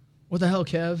 what the hell,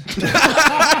 Kev?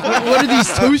 what are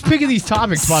these? Who's picking these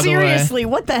topics, by the way? Seriously,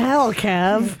 what the hell,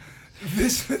 Kev?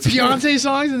 Beyonce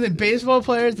songs and then baseball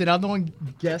players, and I'm the one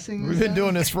guessing? We've been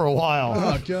doing this for a while.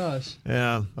 Oh, gosh.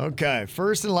 Yeah, okay.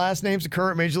 First and last names of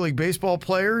current Major League Baseball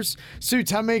players.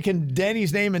 Suits, how many can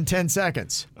Denny's name in 10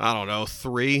 seconds? I don't know,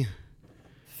 3.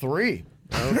 3.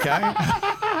 Okay. Gosh.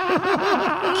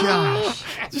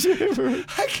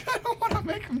 I kind of want to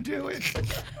make him do it.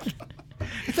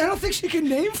 I don't think she can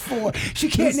name 4. She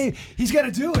can't name. He's got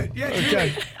to do it. Yeah.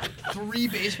 Okay. 3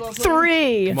 baseball players?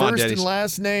 3. Come on, First Denny's. and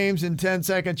last names in 10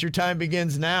 seconds. Your time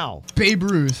begins now. Babe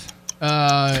Ruth.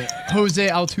 Jose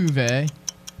Altuve.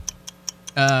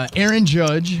 Aaron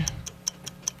Judge.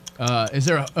 Is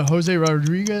there a Jose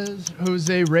Rodriguez?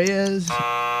 Jose Reyes? Something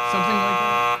like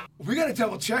that? We got to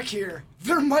double check here.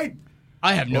 There might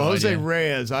I have no Jose idea.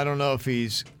 Reyes, I don't know if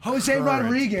he's Jose current.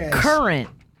 Rodriguez. Current.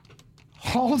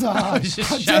 Hold on. I was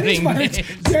just shouting names.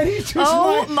 Denny's just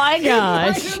Oh my he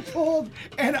gosh. might have pulled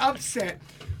an upset.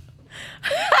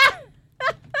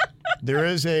 There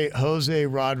is a Jose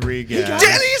Rodriguez.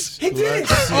 Denny's! He did it.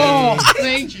 Oh,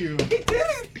 thank you. He did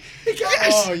it. He got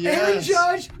Yes. Oh, Aaron yes.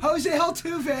 Judge, Jose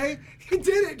Altuve. He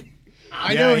did it.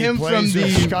 I know he him from plays with the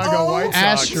Chicago White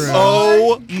Sox. Astros.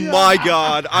 Oh my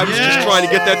God! I was just trying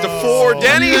to get that to 4.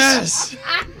 Denny's. Yes.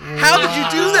 How did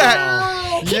you do that?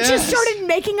 He just started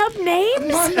making up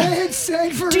names? My man sang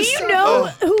for Do his you son. know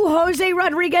who Jose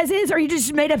Rodriguez is, or you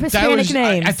just made up That Hispanic was,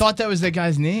 names? I thought that was that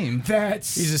guy's name.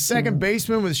 That's He's a second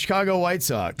baseman with Chicago White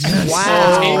Sox.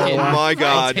 Wow. Take it. Oh my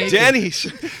God! take it.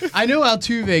 Denny's. I know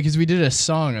Altuve because we did a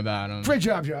song about him. great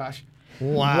job, Josh.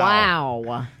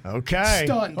 Wow. Okay.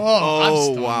 Stunned. Oh, I'm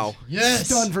stunned. wow. Yes.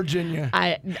 Stunned, Virginia.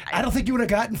 I I don't think you would have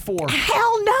gotten 4.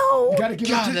 hell no. Gotta give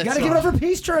God, it, that's gotta give it up for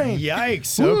Peace Train.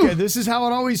 Yikes. Okay, this is how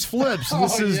it always flips.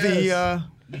 This Oh, is the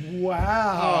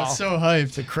Wow. Oh, so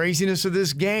hyped. craziness of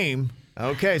this game.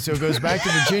 Okay, so it goes back to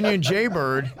Virginia and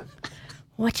Jaybird.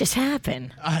 What just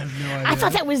happened? I have no idea. I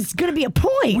thought that was going to be a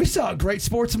point. We saw a great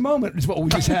sports moment is what we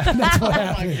just had. That's what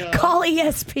happened. Call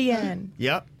ESPN.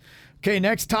 Yep. Okay,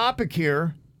 next topic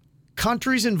here.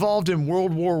 Countries involved in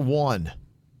World War I.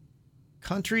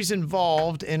 Countries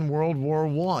involved in World War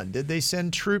I. Did they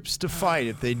send troops to fight?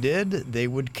 If they did, they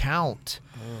would count.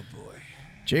 Oh, boy.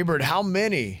 Jaybird, how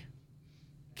many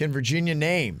can Virginia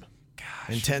name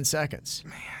in 10 seconds?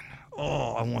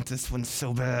 Oh, I want this one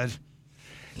so bad.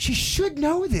 She should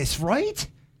know this, right?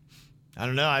 I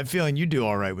don't know. I have a feeling you do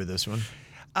all right with this one.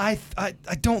 I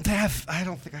don't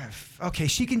think I have. Okay,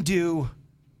 she can do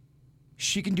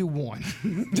 1.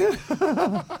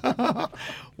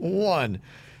 1.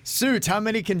 Suits, how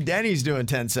many can Denny's do in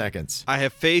 10 seconds? I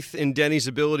have faith in Denny's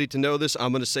ability to know this.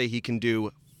 I'm going to say he can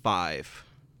do 5.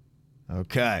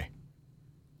 Okay.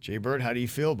 Jaybird, how do you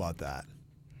feel about that?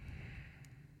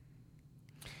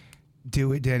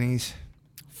 Do it, Denny's.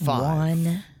 5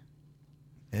 One.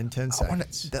 in 10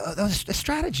 seconds. That was a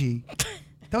strategy.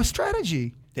 That was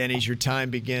strategy. Denny's, your time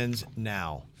begins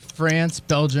now. France,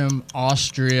 Belgium,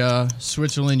 Austria,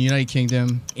 Switzerland, United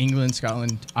Kingdom, England,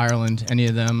 Scotland, Ireland, any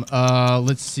of them.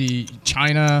 Let's see,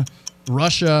 China,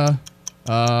 Russia,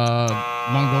 Mongolia.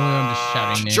 I'm just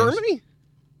shouting names. Germany?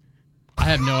 I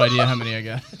have no idea how many I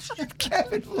got.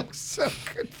 Kevin looks so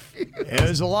confused.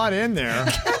 There's a lot in there.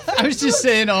 I was just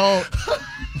saying all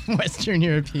Western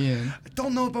European. I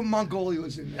don't know, but Mongolia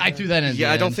was in there. I threw that in. Yeah,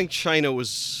 the I don't end. think China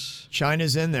was.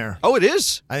 China's in there. Oh, it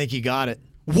is? I think he got it.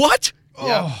 What?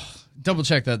 Oh, double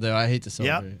check that though. I hate to Yep.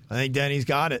 celebrate. I think Denny's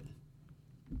got it.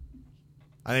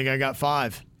 I think I got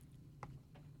 5.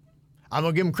 I'm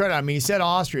going to give him credit. I mean, he said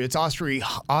Austria. It's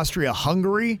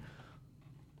Austria-Hungary,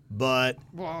 but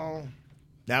Well,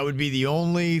 that would be the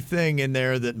only thing in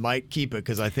there that might keep it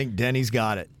because I think Denny's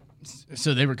got it.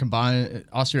 So they were combined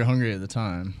Austria-Hungary at the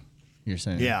time. You're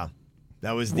saying? Yeah.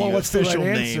 That was the Well, what's the official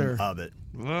right name answer? of it.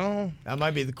 well, That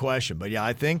might be the question. But yeah,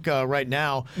 I think right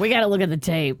now, We got to look at the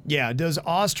tape. yeah, does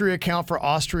Austria count for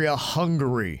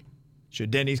Austria-Hungary? Should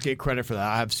Denny's get credit for that?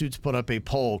 I have Suits put up a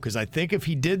poll because I think if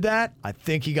he did that, I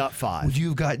think he got 5. would you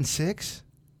have gotten 6?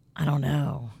 I don't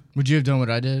know. Would you have done what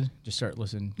I did? Just start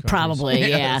listening. Probably,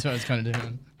 yeah. That's what I was kind of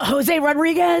doing. Jose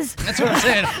Rodriguez? That's what I'm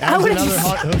saying. That was would've another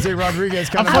just- Jose Rodriguez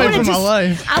I'm kind of fighting would've for my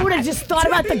just- life. I would have just thought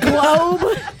about the globe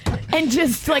and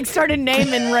just like started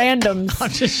naming randoms. I'm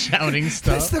just shouting That's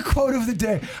stuff. the quote of the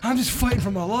day. I'm just fighting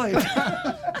for my life.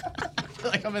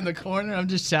 Like I'm in the corner. I'm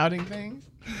just shouting things.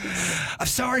 I'm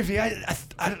sorry, V.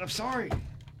 I'm sorry.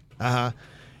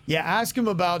 Yeah, ask him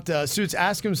about Suits.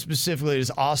 Ask him specifically,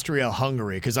 is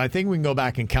Austria-Hungary? Because I think we can go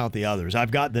back and count the others.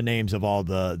 I've got the names of all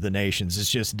the nations. It's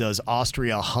just, does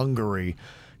Austria-Hungary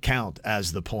count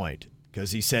as the point?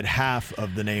 Because he said half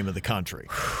of the name of the country.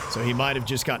 So he might have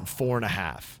just gotten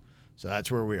 4.5. So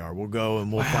that's where we are. We'll go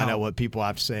and we'll find out what people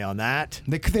have to say on that.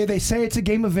 They say it's a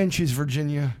game of inches,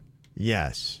 Virginia.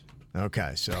 Yes.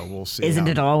 Okay, so we'll see. Isn't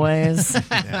how- it always?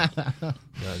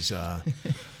 Does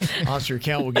Austria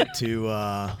count? We'll get to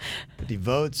the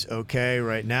votes. Okay,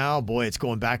 right now, boy, it's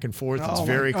going back and forth. It's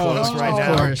very close right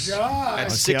now. Of course. At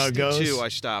Let's see how it 62, goes. I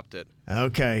stopped it.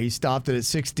 Okay, he stopped it at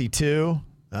 62.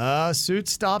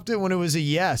 Suits stopped it when it was a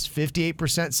yes.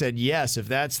 58% said yes. If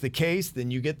that's the case,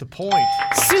 then you get the point.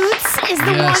 Suits is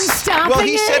the Yes. one stopping Well,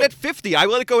 he it? said at 50. I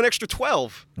let it go an extra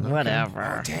 12.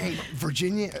 Whatever. Dang,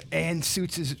 Virginia and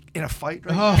Suits is in a fight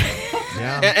right Oh,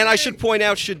 Yeah. And I should point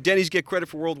out, should Denny's get credit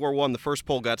for World War I, the first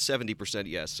poll got 70%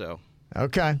 yes. So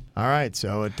Okay. All right.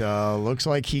 So it looks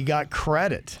like he got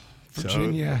credit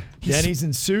Virginia. Denny's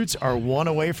and Suits are one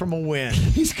away from a win.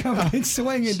 He's coming in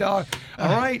swinging, dog.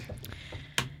 All right.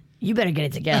 You better get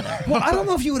it together. Well, I don't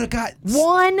know if you would have got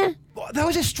One. That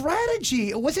was a strategy.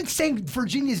 It wasn't saying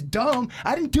Virginia's dumb.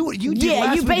 I didn't do what you did. Yeah,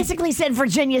 last you week. basically said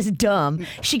Virginia's dumb.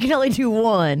 She can only do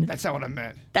one. That's not what I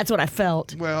meant. That's what I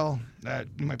felt. Well, that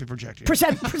might be projecting.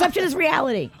 Perception is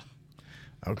reality.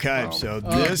 Okay, so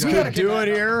this could do it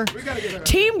here.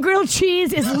 Team grilled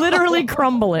cheese is literally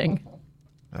crumbling.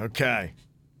 Okay.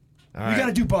 All You right. got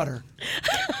to do butter.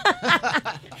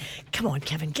 Come on,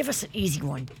 Kevin, give us an easy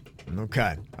one.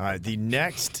 Okay. All right. The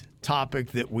next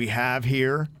topic that we have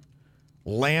here,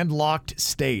 landlocked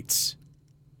states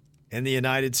in the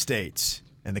United States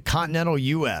and the continental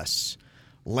U.S.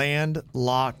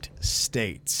 Landlocked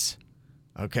states.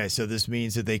 Okay, so this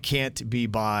means that they can't be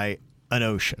by an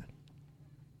ocean.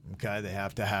 Okay, they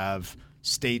have to have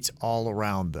states all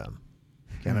around them.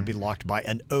 Cannot be locked by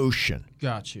an ocean.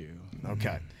 Got you.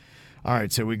 Okay. All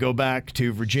right, so we go back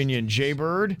to Virginia and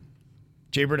Jaybird.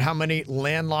 Jaybird, how many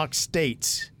landlocked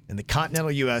states in the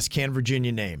continental U.S. can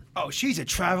Virginia name? Oh, she's a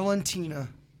traveling Tina.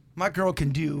 My girl can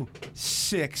do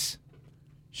 6.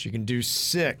 She can do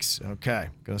 6. Okay,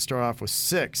 going to start off with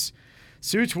 6.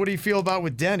 Suits, what do you feel about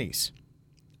with Denny's?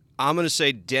 I'm going to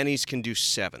say Denny's can do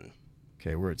 7.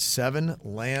 Okay, we're at 7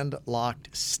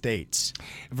 landlocked states.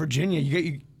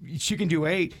 Virginia, she can do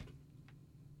 8.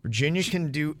 Virginia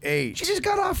can do 8. She just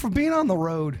got off from being on the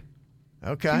road.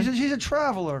 Okay. She's a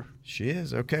traveler. She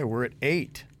is. Okay, we're at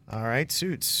 8. All right,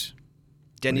 Suits.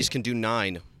 Denny's can do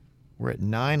 9. We're at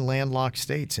 9 landlocked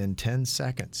states in 10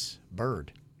 seconds.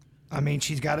 Bird. I mean,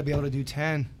 she's got to be able to do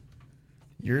 10.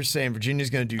 You're saying Virginia's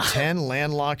going to do 10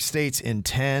 landlocked states in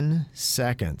 10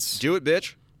 seconds. Do it,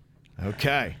 bitch.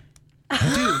 Okay.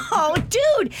 Oh,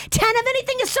 dude, 10 of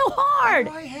anything is so hard.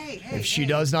 Hey, If she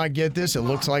does not get this, it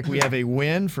looks like we have a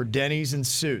win for Denny's and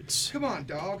Suits. come on,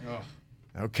 dog.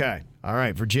 Okay. All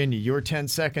right, Virginia, your 10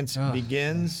 seconds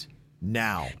begins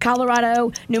now.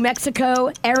 Colorado, New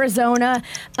Mexico, Arizona,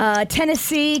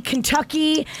 Tennessee,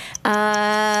 Kentucky,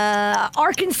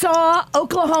 Arkansas,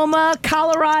 Oklahoma,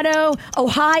 Colorado,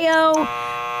 Ohio.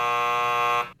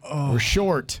 We're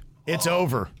short. It's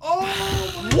over.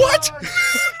 What?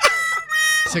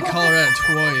 Said Colorado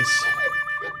twice.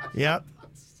 Yep.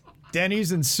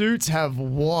 Denny's and Suits have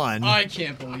won, I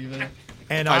can't believe it.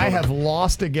 and I have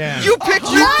lost again. You picked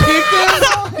You picked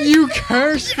them? You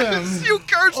cursed them. You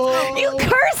cursed them. You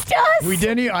cursed us. We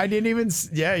didn't. I didn't even.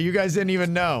 Yeah, you guys didn't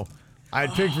even know. I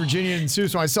picked Virginia and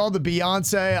Suits. When I saw the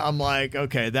Beyonce, I'm like,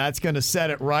 okay, that's gonna set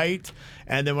it right.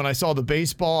 And then when I saw the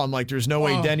baseball, I'm like, there's no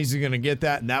way Denny's is gonna get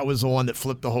that, and that was the one that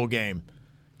flipped the whole game.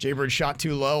 Jaybird shot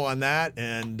too low on that,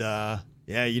 and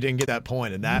yeah, you didn't get that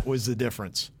point, and that was the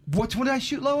difference. What did I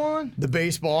shoot low on? The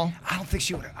baseball. I don't think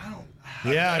she would have. I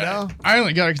don't. Yeah, I know. I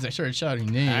only got it because I started shouting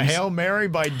A names. Hail Mary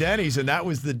by Denny's, and that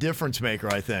was the difference maker,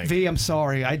 I think. V, I'm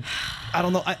sorry. I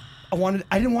don't know. I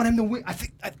didn't want him to win. I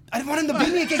didn't want him to beat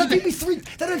me again. He beat me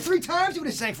 3 times. He would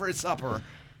have sang for his supper.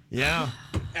 Yeah.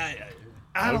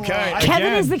 I don't Okay. know. Kevin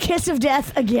Again. is the kiss of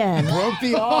death again. Broke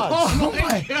the odds.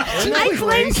 I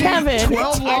blame Kevin.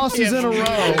 12 losses in a row.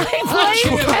 I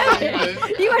blame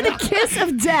Kevin. You are the kiss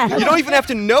of death. You don't even have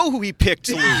to know who he picked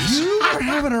to lose. You are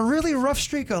having a really rough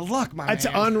streak of luck, my That's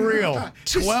man. unreal.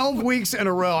 12 weeks in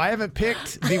a row. I haven't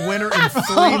picked the winner in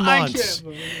 3 months.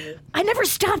 I never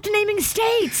stopped naming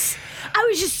states. I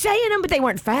was just saying them, but they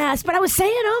weren't fast. But I was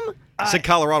saying them. I said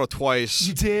Colorado twice.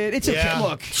 You did. It's Yeah. okay.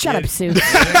 Look. Shut up, Sue. You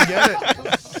didn't get it.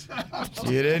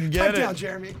 You didn't get Pipe down, it.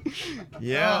 Jeremy.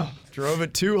 Yeah. Drove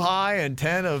it too high, and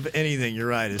 10 of anything, you're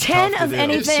right. It's 10 tough to of do.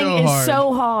 anything so is hard.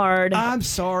 so hard. I'm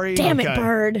sorry. Damn it, Okay.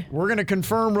 Bird. We're going to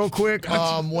confirm real quick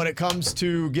when it comes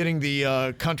to getting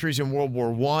the countries in World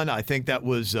War I. I think that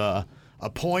was a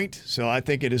point, so I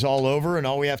think it is all over, and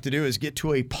all we have to do is get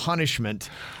to a punishment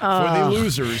for the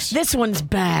losers. This one's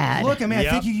bad. Look, I mean,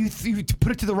 Yep. I think you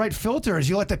put it to the right filters.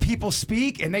 You let the people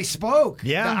speak, and they spoke.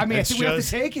 Yeah, I mean, I it's think we have to just-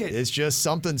 take it. It's just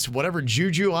something, whatever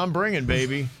juju I'm bringing,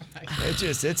 baby.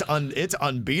 It's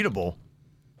unbeatable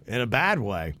in a bad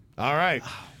way. All right,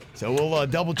 so we'll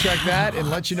double check that and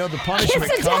let you know the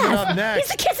punishment Kiss of coming death. up next.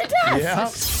 He's the kiss of death. Yeah.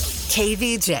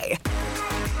 KVJ.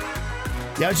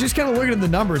 Yeah, I was just kind of looking at the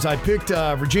numbers. I picked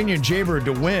Virginia and Jaybird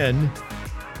to win.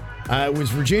 It was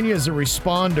Virginia as a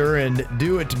responder and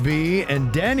Do It To Be,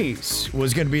 and Denny's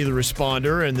was going to be the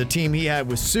responder, and the team he had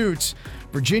was Suits.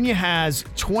 Virginia has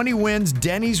 20 wins,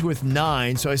 Denny's with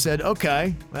 9. So I said,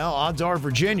 okay, well, odds are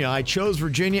Virginia. I chose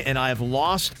Virginia, and I have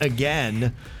lost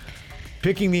again.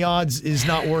 Picking the odds is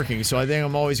not working, so I think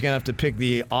I'm always going to have to pick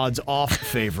the odds-off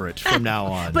favorite from now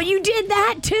on. But you did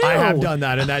that too. I have done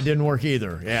that, and that didn't work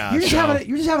either. Yeah, You're just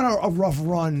having a rough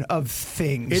run of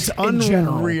things. It's in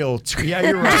general. unreal. Yeah,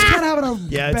 you're right. Just kind of having a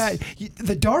Yeah, bad.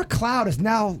 The dark cloud is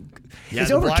now. Yeah, it's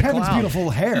the over black Kevin's cloud. beautiful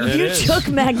hair. It You is. took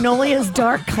Magnolia's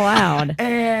dark cloud. I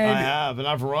And have, and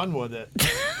I've run with it.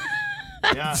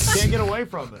 Yeah, can't get away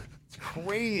from it. It's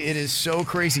crazy. It is so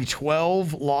crazy.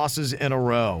 12 losses in a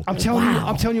row. I'm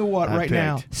telling you what, I right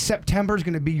now, picked. September is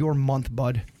going to be your month,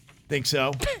 bud. Think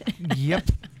so?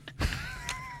 Yep.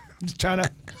 Just trying to.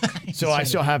 So I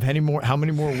still have how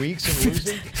many more weeks of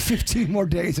losing? 15 more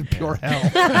days of pure hell.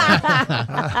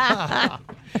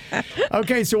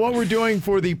 Okay, so what we're doing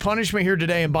for the punishment here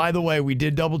today, and by the way, we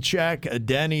did double check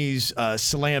Denny's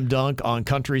slam dunk on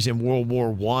countries in World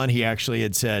War I. He actually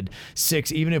had said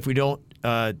 6. Even if we don't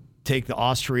take the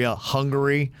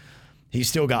Austria-Hungary, he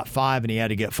still got 5, and he had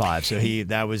to get 5. So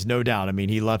that was no doubt. I mean,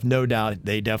 he left no doubt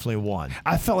they definitely won.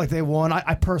 I felt like they won.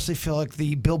 I personally feel like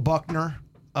the Bill Buckner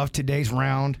of today's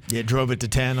round. Yeah, drove it to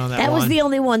 10 on that That one. was the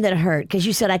only one that hurt because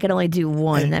you said I could only do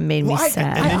one, and that made me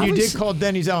sad. And then I you was- did call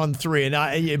Denny's out on 3,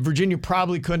 and Virginia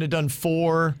probably couldn't have done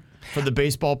 4 for the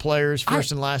baseball players,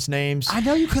 first and last names. I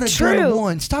know you could have True. done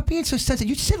one. Stop being so sensitive.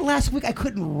 You said last week I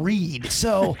couldn't read,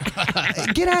 so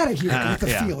get out of here with the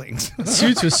yeah. feelings.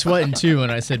 Suits was sweating too when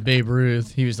I said Babe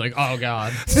Ruth. He was like, "Oh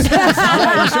God."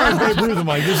 Yeah, you started Babe Ruth. I'm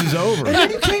like, this is over. And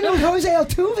then you came in with Jose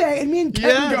Altuve, and me and Kevin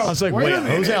Yes. go. I was like, wait,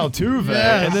 Jose Altuve,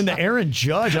 Yes. and then the Aaron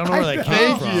Judge. I don't know where that came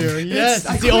Thank from. you. Yes,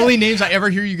 it's the only names I ever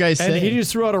hear you guys And say. he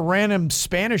just threw out a random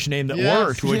Spanish name that Yes.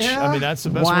 worked, which, Yeah. I mean, that's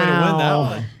the best way to win that Wow.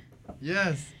 one.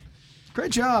 Yes.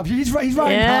 Great job. He's riding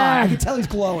Yeah. high. I can tell he's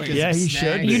glowing. Yeah, he Snag.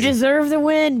 should be. You deserve the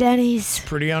win, Denny's.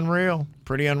 Pretty unreal.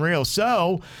 Pretty unreal.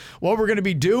 So, what we're going to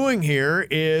be doing here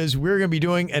is we're going to be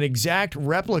doing an exact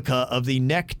replica of the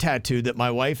neck tattoo that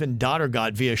my wife and daughter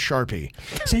got via Sharpie.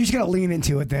 So you're just gonna lean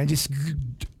into it then. Just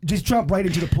jump right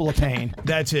into the pool of pain.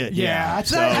 That's it. Yeah, Yeah.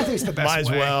 that's- I think it's the best Might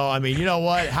as way. well. I mean, you know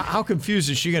what? How confused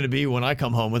is she going to be when I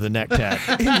come home with a neck tat?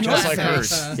 your Just like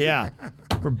face. hers. Yeah.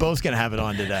 We're both going to have it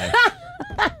on today.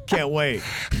 Can't wait.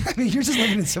 I mean, you're just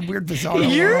living in some weird, bizarre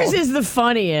Yours world. is the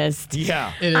funniest.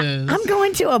 Yeah. It is. I'm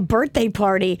going to a birthday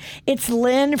party. It's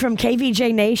Lynn from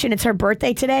KVJ Nation. It's her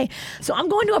birthday today. So I'm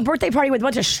going to a birthday party with a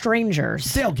bunch of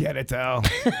strangers. They'll get it though.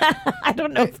 I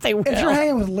don't know if they will. If you're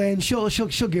hanging with Lynn, she'll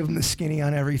give him the skinny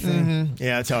on everything.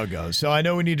 Yeah, that's how it goes. So I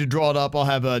know we need to draw it up. I'll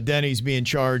have Denny's be in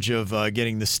charge of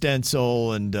getting the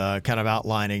stencil and kind of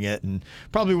outlining it. And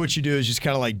probably what you do is just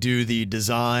kind of like do the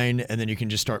design, and then you can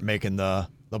just start making the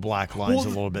black lines a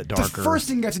little bit darker. The first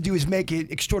thing you have to do is make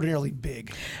it extraordinarily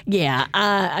big. Yeah.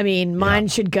 I mean, mine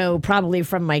should go probably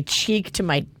from my cheek to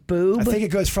my boob. I think it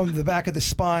goes from the back of the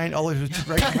spine all the way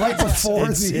to right before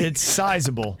it's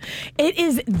sizable. It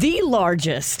is the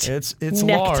largest It's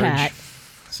neck large. tat.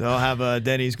 So I'll have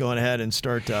Denny's going ahead and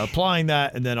start applying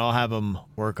that, and then I'll have them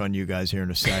work on you guys here in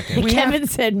a second. Kevin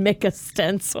said make a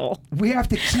stencil. We have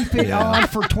to keep it on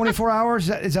for 24 hours.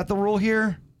 Is that the rule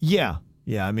here? Yeah.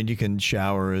 Yeah, I mean, you can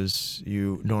shower as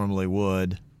you normally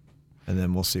would, and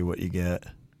then we'll see what you get.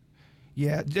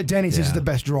 Yeah, Denny's is Yeah. the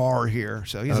best drawer here,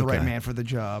 so he's the right Okay. man for the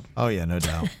job. Oh, yeah, no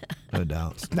doubt. No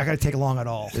doubt. It's not going to take long at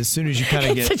all. As soon as you kind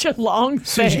of It's get... such a long As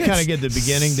soon as you face. kind of get the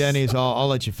beginning, Denny's, I'll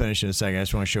let you finish in a second. I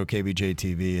just want to show KBJ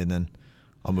TV, and then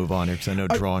I'll move on here because I know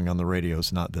drawing on the radio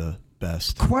is not the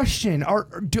best. Question: Are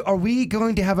we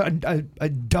going to have a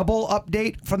double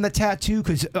update from the tattoo?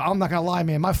 Because I'm not gonna lie,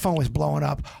 man, my phone was blowing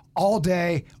up all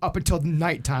day up until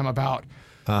nighttime about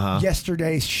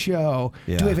yesterday's show.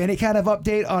 Yeah. Do we have any kind of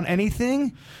update on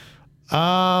anything?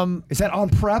 Is that on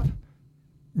prep?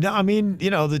 No, I mean, you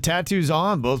know, the tattoo's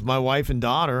on both my wife and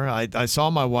daughter. I saw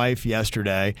my wife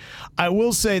yesterday. I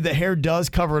will say the hair does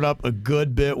cover it up a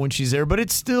good bit when she's there, but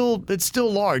it's still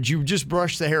large. You just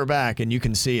brush the hair back and you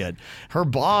can see it. Her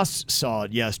boss saw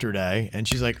it yesterday and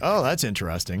she's like, "Oh, that's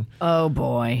interesting." Oh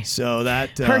boy. So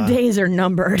that Her days are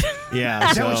numbered.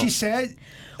 yeah. Is that what she said?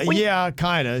 Yeah,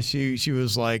 kind of. She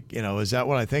was like, you know, is that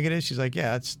what I think it is? She's like,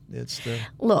 yeah, it's the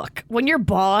Look, when your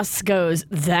boss goes,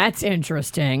 that's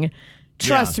interesting.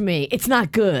 Trust me, it's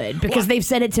not good because they've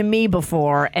said it to me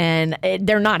before and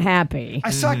they're not happy.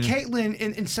 I saw Caitlin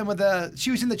in some of the.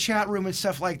 She was in the chat room and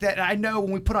stuff like that. And I know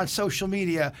when we put on social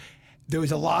media, there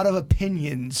was a lot of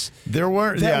opinions there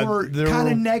were that were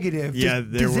kind of negative. Yeah,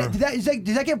 there were. Did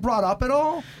that get brought up at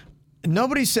all?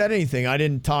 Nobody said anything. I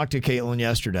didn't talk to Caitlin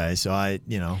yesterday, so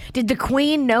Did the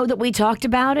queen know that we talked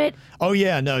about it? Oh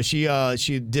yeah, no, she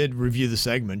did review the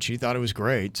segment. She thought it was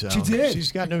great. So She did.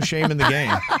 She's got no shame in the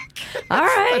game. All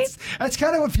right. That's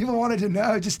kind of what people wanted to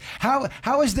know. Just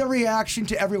how is their reaction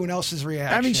to everyone else's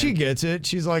reaction? I mean, she gets it.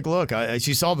 She's like, look,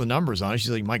 she saw the numbers on it.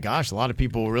 She's like, my gosh, a lot of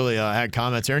people really had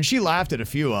comments there. And she laughed at a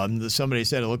few of them. Somebody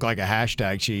said it looked like a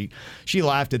hashtag. She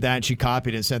laughed at that, and she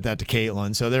copied it and sent that to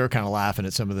Caitlin. So they were kind of laughing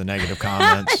at some of the negative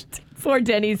comments. Poor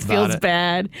Denny's feels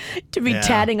bad to be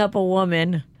tatting up a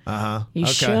woman. Uh-huh. You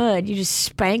should. You just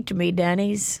spanked me,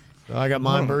 Denny's. So I got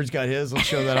mine. Bird's got his. Let's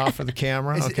show that off for the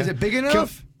camera. Is it big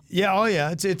enough? Yeah. Oh,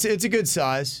 yeah. It's a good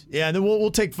size. Yeah, and then we'll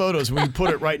take photos. We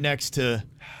put it right next to.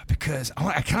 Because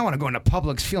I kind of want to go into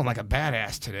Publix feeling like a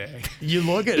badass today. You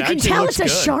look at it. You can tell it's a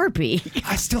Sharpie.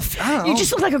 I don't know. You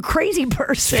just look like a crazy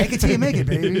person. Take it till you make it,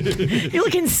 baby. You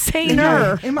look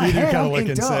insaner. In my You do head, kind I'm of look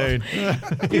insane.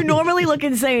 insane. You normally look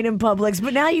insane in Publix,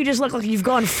 but now you just look like you've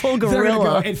gone full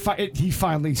gorilla. He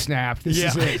finally snapped. This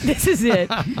is it. This is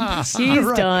it.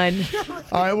 He's done.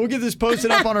 All right, we'll get this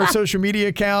posted up on our social media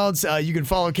accounts. You can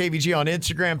follow KVG on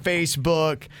Instagram,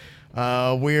 Facebook.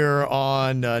 We're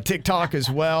on TikTok as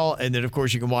well. And then, of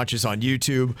course, you can watch us on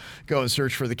YouTube. Go and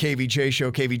search for The KVJ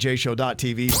Show,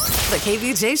 kvjshow.tv. The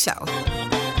KVJ Show.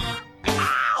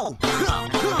 Ow!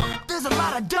 There's a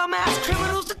lot of dumbass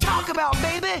criminals to talk about,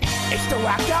 baby. It's the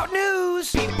whacked out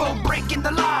news. People breaking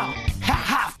the law. Ha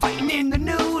ha, fighting in the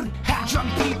nude. Ha,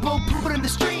 drunk people pooping in the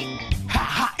street. Ha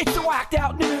ha, it's the whacked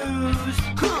out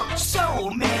news.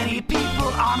 So many people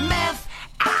on meth.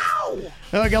 Ow!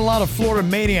 I got a lot of Florida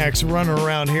maniacs running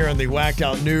around here in the Whacked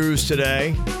Out News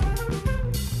today.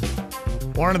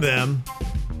 One of them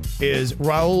is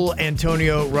Raul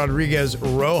Antonio Rodriguez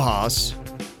Rojas,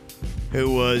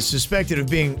 who was suspected of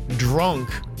being drunk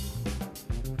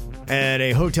at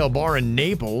a hotel bar in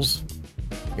Naples.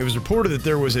 It was reported that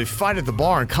there was a fight at the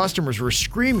bar and customers were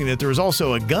screaming that there was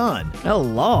also a gun. Oh,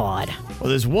 Lord. Well,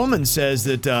 this woman says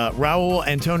that Raul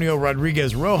Antonio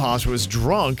Rodriguez Rojas was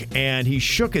drunk and he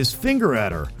shook his finger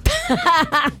at her.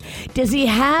 Does he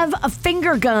have a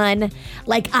finger gun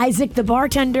like Isaac the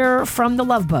bartender from The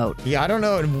Love Boat? Yeah, I don't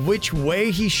know in which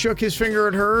way he shook his finger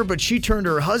at her, but she turned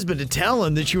to her husband to tell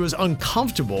him that she was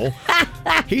uncomfortable.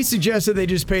 He suggested they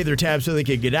just pay their tab so they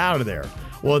could get out of there.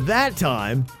 Well, at that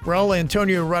time, Raul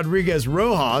Antonio Rodriguez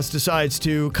Rojas decides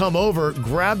to come over,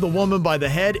 grab the woman by the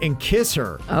head, and kiss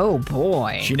her. Oh,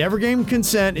 boy. She never gave him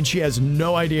consent, and she has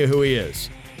no idea who he is.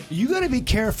 You got to be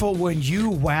careful when you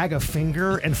wag a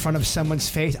finger in front of someone's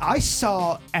face. I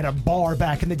saw at a bar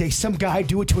back in the day some guy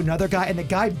do it to another guy, and the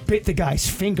guy bit the guy's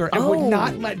finger and would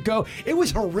not let go. It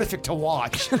was horrific to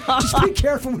watch. Just be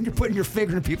careful when you're putting your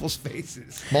finger in people's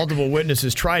faces. Multiple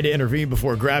witnesses tried to intervene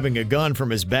before grabbing a gun from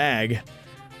his bag.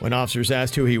 When officers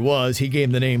asked who he was, he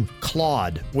gave the name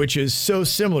Claude, which is so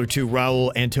similar to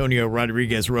Raul Antonio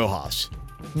Rodriguez Rojas.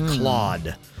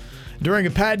 Claude. During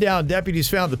a pat-down, deputies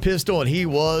found the pistol and he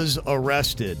was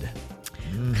arrested.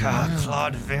 God,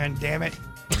 Claude Van Dammit.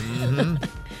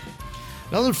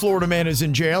 Another Florida man is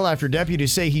in jail after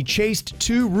deputies say he chased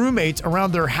two roommates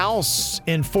around their house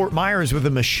in Fort Myers with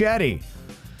a machete.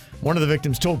 One of the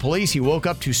victims told police he woke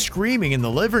up to screaming in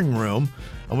the living room,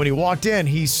 and when he walked in,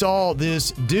 he saw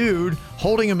this dude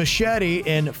holding a machete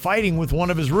and fighting with one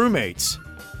of his roommates.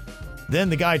 Then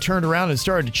the guy turned around and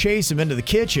started to chase him into the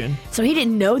kitchen. So he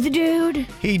didn't know the dude?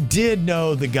 He did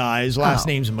know the guy. His last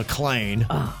name's McClane.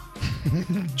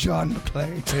 John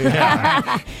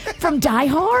McClane. From Die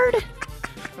Hard?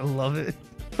 I love it.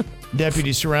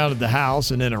 Deputies surrounded the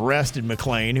house and then arrested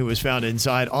McClane, who was found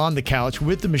inside on the couch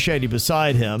with the machete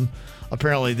beside him.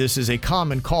 Apparently, this is a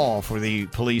common call for the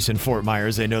police in Fort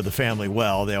Myers. They know the family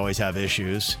well. They always have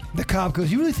issues. The cop goes,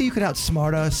 "You really think you could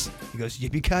outsmart us?" He goes,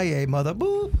 "Yippee-ki-yay, mother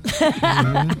boop."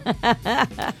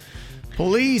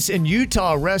 Police in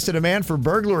Utah arrested a man for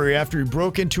burglary after he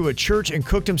broke into a church and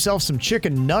cooked himself some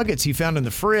chicken nuggets he found in the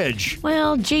fridge.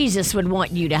 Well, Jesus would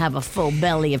want you to have a full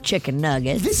belly of chicken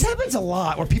nuggets. This happens a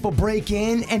lot where people break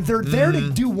in and they're there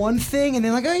to do one thing and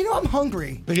they're like, "Oh, I'm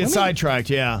hungry." They get sidetracked,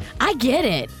 yeah. I get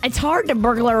it. It's hard to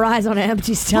burglarize on an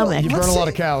empty stomach. You burn a lot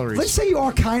of calories. Let's say you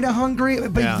are kind of hungry,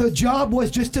 but the job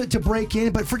was just to break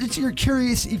in. But you're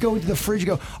curious, you go into the fridge, you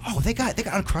go, "Oh, they got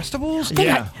Uncrustables." They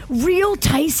got real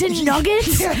Tyson nuggets?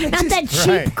 Yeah, not that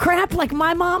cheap crap like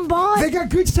my mom bought? They got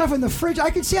good stuff in the fridge. I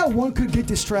can see how one could get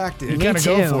distracted. You kind of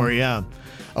go for it, yeah.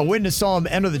 A witness saw him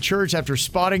enter the church after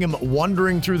spotting him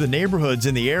wandering through the neighborhoods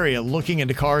in the area, looking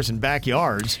into cars and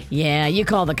backyards. Yeah, you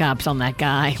call the cops on that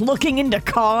guy. Looking into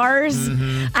cars?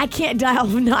 I can't dial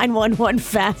 911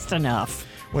 fast enough.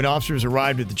 When officers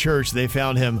arrived at the church, they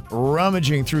found him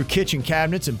rummaging through kitchen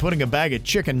cabinets and putting a bag of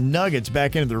chicken nuggets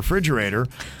back into the refrigerator.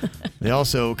 They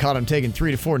also caught him taking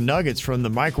 3 to 4 nuggets from the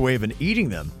microwave and eating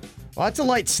them. Well, that's a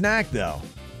light snack, though.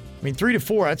 I mean, 3 to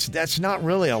 4, that's not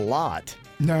really a lot.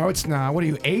 No, it's not. What are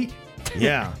you, 8?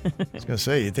 Yeah. I was going to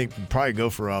say, you think we'd probably go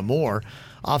for more.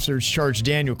 Officers charged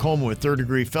Daniel Coleman with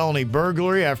third-degree felony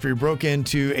burglary after he broke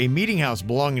into a meeting house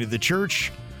belonging to the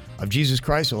Church of Jesus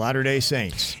Christ of Latter-day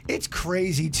Saints. It's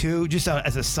crazy, too, just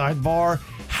as a sidebar,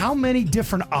 how many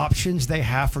different options they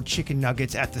have for chicken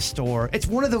nuggets at the store. It's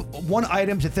one of the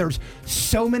items that there's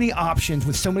so many options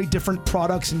with so many different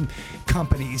products and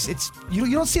companies. It's you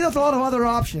don't see a lot of other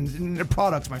options in their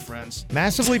products, my friends.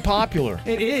 Massively popular.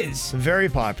 It is. Very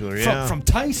popular, yeah. From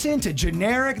Tyson to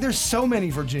generic, there's so many,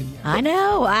 Virginia. I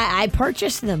know. I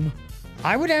purchased them.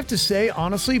 I would have to say,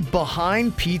 honestly,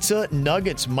 behind pizza,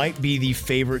 nuggets might be the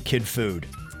favorite kid food.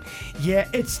 Yeah,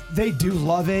 they do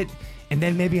love it. And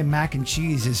then maybe a mac and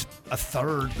cheese is a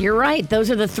third. You're right.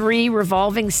 Those are the 3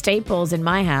 revolving staples in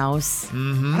my house.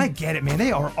 Mm-hmm. And I get it, man.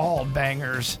 They are all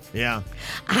bangers. Yeah.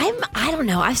 I don't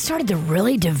know. I've started to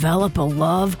really develop a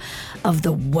love of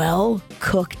the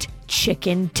well-cooked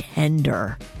chicken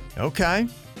tender. Okay.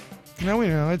 No, we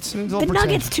know. It's a little The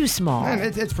nugget's too small. Man,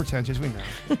 it's pretentious. We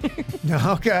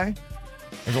know. Okay.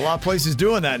 There's a lot of places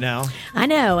doing that now. I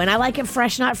know, and I like it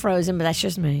fresh, not frozen, but that's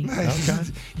just me. Okay.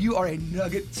 You are a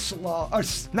nugget slob. Or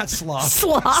not slob.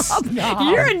 Slob. Snob.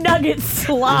 You're a nugget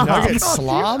slob. Nugget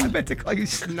slob? I meant to call you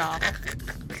snob.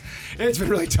 It's been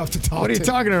really tough to talk What are you to.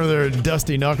 talking over there,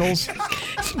 Dusty Knuckles?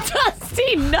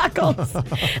 Dusty knuckles.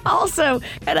 Also,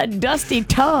 got a dusty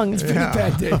tongue. It's been a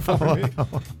bad day for me.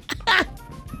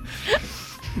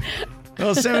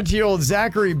 Well, 17-year-old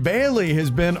Zachary Bailey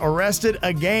has been arrested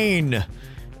again.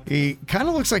 He kind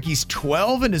of looks like he's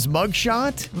 12 in his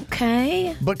mugshot.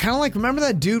 Okay. But kind of like, remember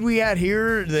that dude we had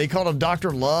here? They called him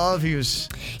Dr. Love. He was...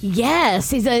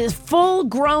 Yes, he's a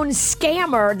full-grown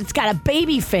scammer that's got a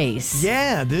baby face.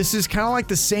 Yeah, this is kind of like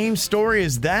the same story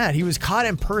as that. He was caught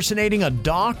impersonating a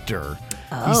doctor.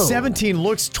 He's 17,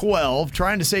 looks 12,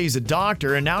 trying to say he's a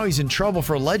doctor, and now he's in trouble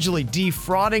for allegedly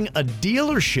defrauding a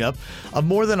dealership of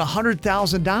more than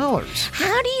 $100,000.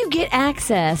 How do you get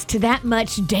access to that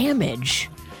much damage?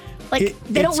 Like,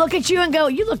 they don't look at you and go,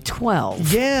 you look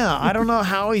 12. Yeah, I don't know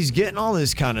how he's getting all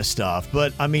this kind of stuff,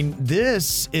 but I mean,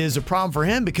 this is a problem for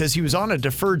him because he was on a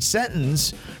deferred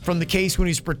sentence from the case when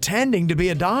he's pretending to be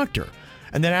a doctor.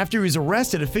 And then after he was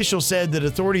arrested, officials said that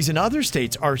authorities in other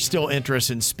states are still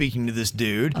interested in speaking to this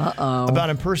dude about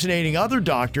impersonating other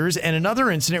doctors, and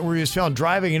another incident where he was found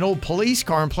driving an old police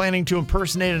car and planning to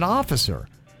impersonate an officer.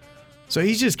 So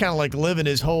he's just kind of like living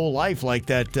his whole life like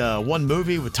that one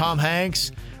movie with Tom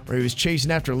Hanks where he was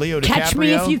chasing after Leo DiCaprio. Catch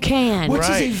Me If You Can. Which is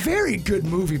a very good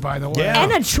movie, by the way. Yeah.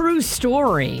 And a true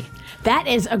story. That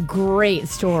is a great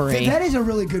story. That is a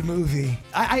really good movie.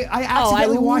 I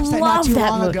accidentally watched that not love too that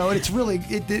long movie. ago, and it's really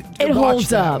It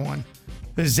holds up. One.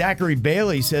 Zachary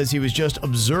Bailey says he was just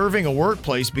observing a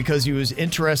workplace because he was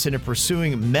interested in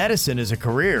pursuing medicine as a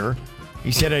career.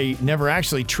 He said he never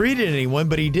actually treated anyone,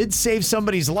 but he did save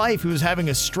somebody's life who was having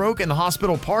a stroke in the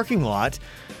hospital parking lot.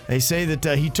 They say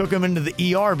that he took him into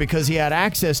the ER because he had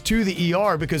access to the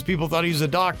ER because people thought he was a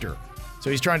doctor. So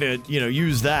he's trying to,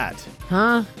 use that.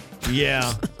 Huh?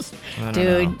 Yeah. I don't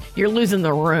Dude, know. you're losing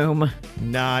the room.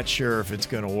 Not sure if it's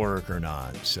going to work or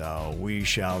not, so we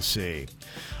shall see.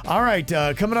 All right,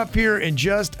 coming up here in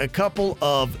just a couple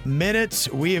of minutes,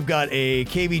 we have got a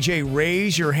KVJ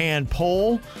Raise Your Hand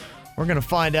poll. We're going to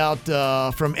find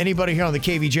out from anybody here on the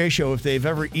KVJ show if they've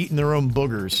ever eaten their own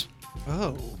boogers.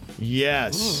 Oh.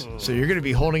 Yes. So you're going to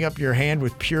be holding up your hand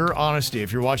with pure honesty.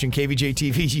 If you're watching KVJ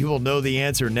TV, you will know the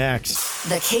answer next.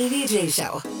 The KVJ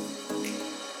Show.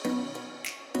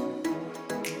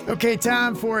 Okay,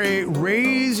 time for a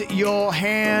Raise Your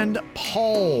Hand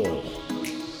poll.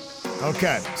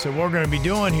 Okay, so what we're going to be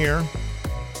doing here,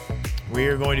 we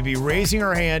are going to be raising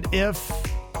our hand if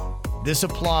this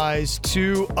applies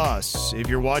to us. If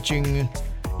you're watching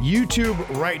YouTube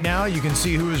right now, you can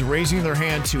see who is raising their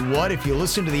hand to what. If you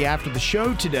listen to the After the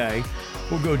Show today,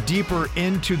 we'll go deeper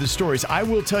into the stories. I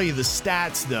will tell you the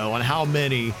stats, though, on how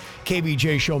many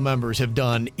KBJ Show members have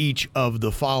done each of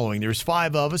the following. There's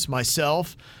 5 of us,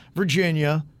 myself,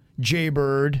 Virginia,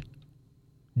 Jaybird,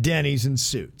 Denny's, and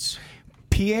Suits.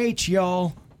 PH,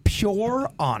 y'all. Pure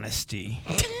honesty.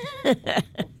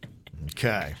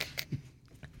 Okay.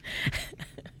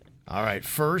 All right,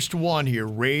 first one here.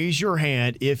 Raise your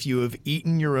hand if you have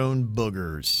eaten your own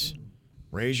boogers.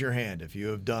 Raise your hand if you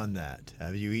have done that.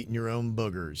 Have you eaten your own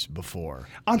boogers before?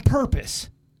 On purpose.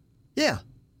 Yeah.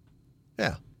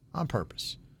 Yeah, on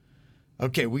purpose.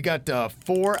 Okay, we got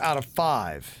 4 out of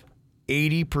 5.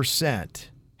 80%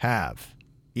 have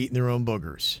eaten their own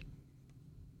boogers.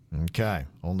 Okay,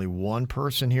 only one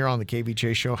person here on the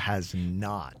KVJ show has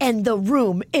not. And the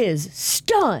room is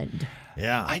stunned.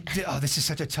 Yeah. This is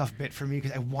such a tough bit for me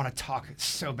because I want to talk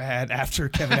so bad after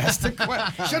Kevin has the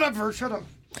question. Shut up, Vert. Shut up.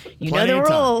 You Plenty know of the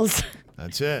time. rules.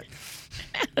 That's it.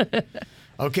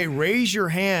 Okay, raise your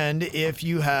hand if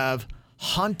you have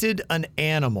hunted an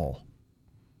animal.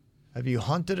 Have you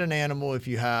hunted an animal? If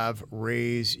you have,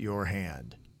 raise your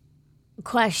hand.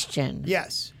 Question.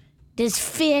 Yes. Does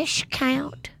fish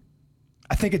count?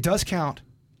 I think it does count.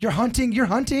 You're hunting. You're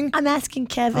hunting. I'm asking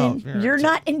Kevin. You're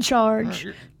not in charge.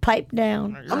 Pipe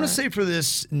down. I'm going to say for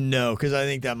this, no, because I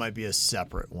think that might be a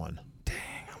separate one. Dang,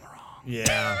 I'm wrong.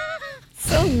 Yeah.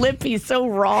 So lippy, so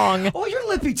wrong. Oh, you're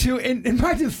lippy too. In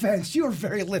my defense, you are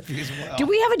very lippy as well. Do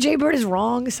we have a Jay Bird is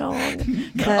wrong song?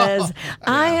 Because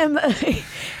I am.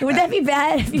 Would that be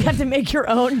bad if you have to make your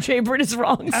own Jay Bird is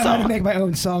wrong I'm going to song? make my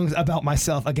own songs about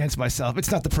myself, against myself.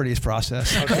 It's not the prettiest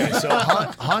process. Okay, so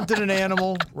hunted an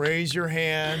animal, raise your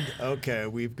hand. Okay,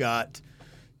 we've got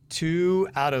 2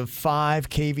 out of 5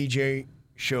 KVJ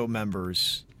show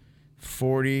members,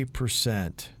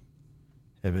 40%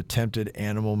 have attempted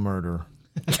animal murder.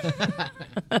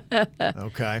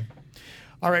 Okay.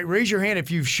 All right, raise your hand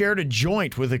if you've shared a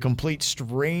joint with a complete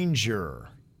stranger.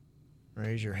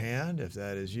 Raise your hand if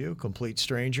that is you, complete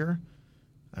stranger.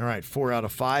 All right, 4 out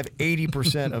of 5,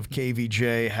 80% of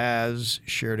KVJ has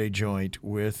shared a joint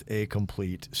with a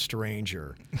complete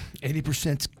stranger.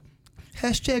 80%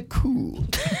 hashtag cool.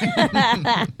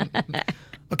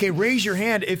 Okay, raise your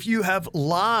hand if you have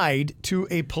lied to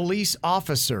a police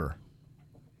officer.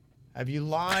 Have you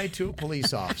lied to a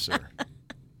police officer?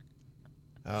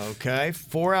 Okay,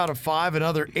 4 out of 5,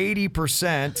 another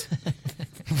 80%.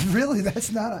 Really?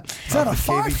 That's not a. It's not a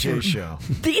KVJ five. show.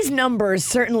 These numbers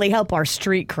certainly help our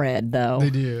street cred, though. They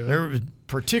do. They're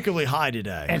particularly high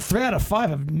today. And 3 out of 5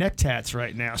 have neck tats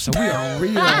right now, so we are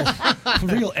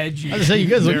real edgy. I was say you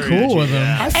guys look Very cool edgy, with them.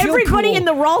 yeah. I feel Everybody cool. in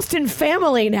the Ralston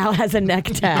family now has a neck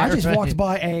I tat. just walked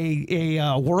by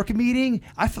a work meeting.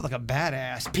 I felt like a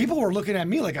badass. People were looking at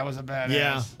me like I was a badass.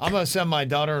 Yeah, I'm going to send my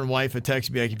daughter and wife a text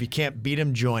and be like, if you can't beat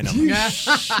them, join them. You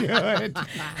should.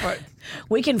 But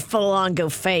We can full on go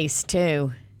face,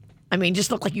 too. I mean,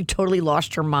 just look like you totally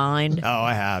lost your mind. Oh,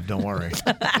 I have. Don't worry.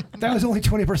 that was only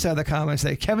 20% of the comments.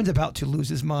 Say Kevin's about to lose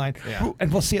his mind. Yeah. And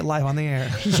we'll see it live on the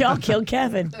air. Y'all killed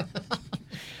Kevin.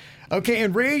 Okay,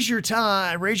 and raise your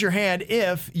hand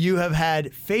if you have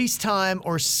had FaceTime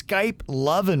or Skype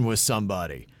loving with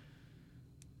somebody.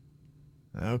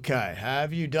 Okay,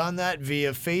 have you done that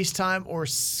via FaceTime or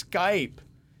Skype?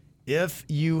 If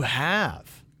you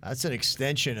have, that's an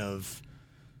extension of,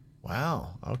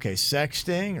 wow, okay,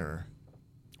 sexting or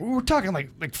We're talking like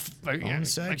phone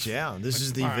sex. Yeah, this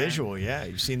is the fine. visual. Yeah,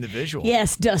 you've seen the visual.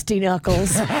 Yes, Dusty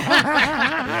Knuckles. Yeah,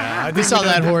 I We think saw we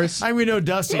know that horse. we know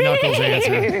Dusty Knuckles'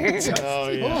 answer. Oh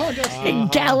yeah.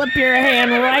 Gallop your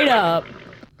hand right up.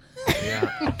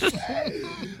 Yeah.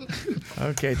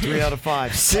 Okay, 3 out of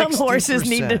 5. Some horses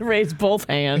need to 60%. raise both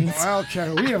hands. Well,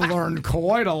 Kevin, we have learned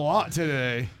quite a lot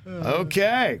today.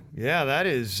 Okay, yeah, that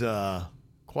is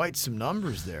quite some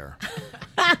numbers there.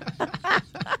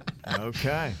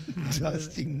 Okay.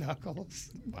 Dusty Knuckles.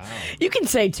 You can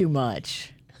say too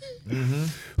much.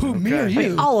 Who, me or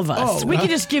you? All of us. Oh, We can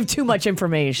just give too much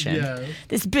information. Yeah.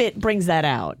 This bit brings that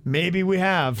out. Maybe we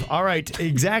have. All right,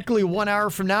 exactly 1 hour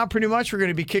from now, pretty much, we're going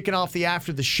to be kicking off the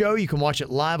After the Show. You can watch it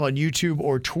live on YouTube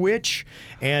or Twitch.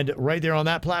 And right there on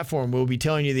that platform, we'll be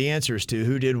telling you the answers to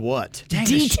who did what. Dang,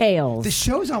 Details. The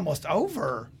show's almost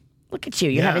over. Look at you.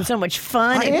 You're Yeah. having so much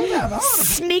fun. I It am.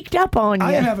 sneaked up on you.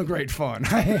 I am having great fun.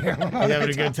 I am. You're having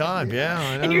a good time, yeah,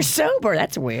 I know. And you're sober.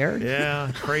 That's weird.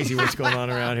 Yeah, crazy what's going on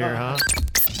around here, huh?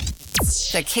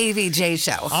 The KVJ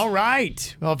Show. All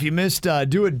right. Well, if you missed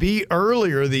Do It Be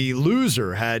earlier, the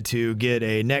loser had to get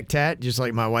a neck tat, just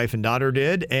like my wife and daughter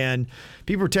did. And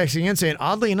people were texting in saying,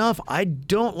 oddly enough, I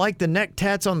don't like the neck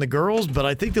tats on the girls, but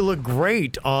I think they look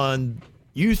great on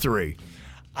you three.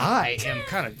 I am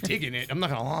kind of digging it. I'm not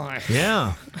gonna lie.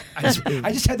 Yeah.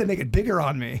 I just had to make it bigger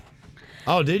on me.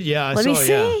 Oh, did yeah? I Let saw. me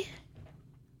see.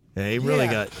 Yeah, he really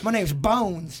Yeah. got. My name's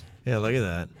Bones. Yeah, look at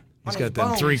that. He's My got name's them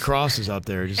Bones. 3 crosses up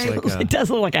there, just like. It does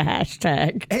look like a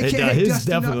hashtag. AKA His Dusty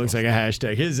definitely Knuckles. looks like a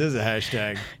hashtag. His is a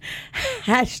hashtag.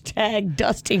 Hashtag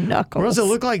Dusty Knuckles. Or does it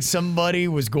look like somebody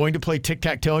was going to play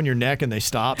tic-tac-toe in your neck and they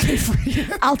stopped?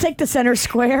 I'll take the center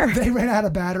square. They ran out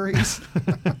of batteries.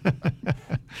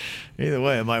 Either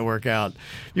way, it might work out.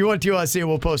 You want to see it,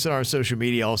 we'll post it on our social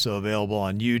media, also available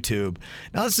on YouTube.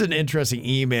 Now, this is an interesting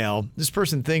email. This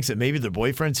person thinks that maybe their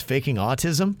boyfriend's faking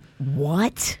autism.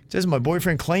 What? It says, my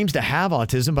boyfriend claims to have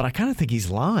autism, but I kind of think he's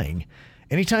lying.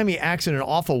 Anytime he acts in an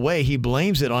awful way, he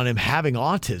blames it on him having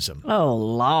autism. Oh,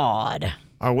 Lord.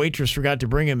 our waitress forgot to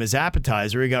bring him his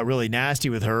appetizer. He got really nasty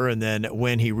with her, and then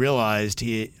when he realized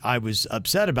I was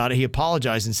upset about it, he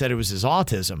apologized and said it was his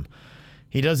autism.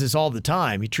 He does this all the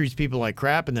time. He treats people like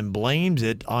crap and then blames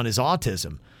it on his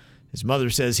autism. His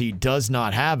mother says he does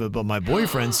not have it, but my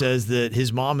boyfriend says that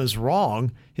his mom is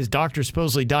wrong. His doctor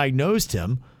supposedly diagnosed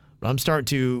him, but I'm starting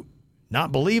to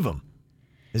not believe him.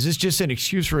 Is this just an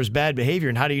excuse for his bad behavior,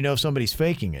 and how do you know if somebody's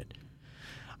faking it?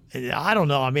 I don't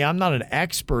know. I mean, I'm not an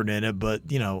expert in it, but,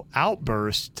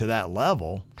 outbursts to that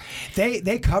level.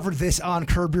 They covered this on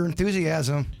Curb Your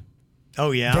Enthusiasm.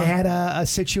 Oh, yeah? They had a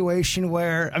situation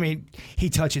where, he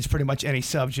touches pretty much any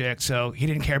subject, so he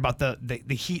didn't care about the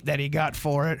heat that he got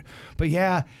for it. But,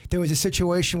 yeah, there was a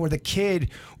situation where the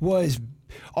kid was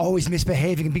always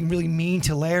misbehaving and being really mean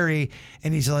to Larry,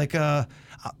 and he's like,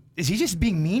 is he just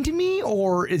being mean to me,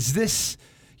 or is this...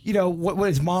 what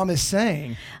his mom is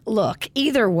saying. Look,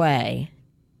 either way,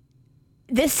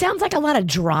 this sounds like a lot of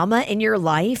drama in your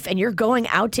life, and you're going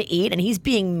out to eat and he's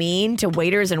being mean to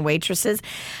waiters and waitresses.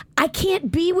 I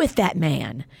can't be with that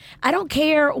man. I don't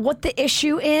care what the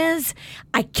issue is.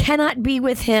 I cannot be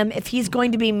with him if he's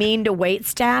going to be mean to wait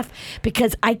staff,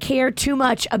 because I care too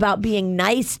much about being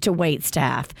nice to wait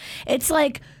staff. It's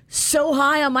like so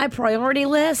high on my priority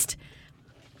list.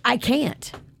 I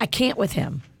can't with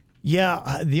him.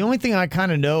 Yeah, the only thing I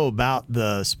kind of know about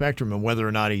the spectrum and whether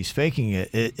or not he's faking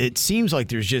it seems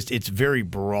like it's very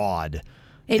broad.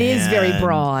 It is very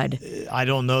broad. I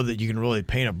don't know that you can really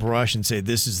paint a brush and say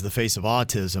this is the face of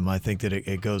autism. I think that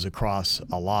it goes across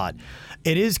a lot.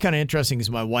 It is kind of interesting because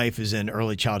my wife is in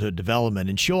early childhood development,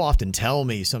 and she'll often tell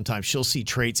me sometimes she'll see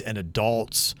traits in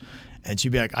adults, and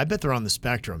she'd be like, I bet they're on the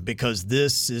spectrum because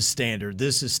this is standard,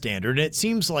 this is standard. And it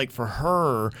seems like for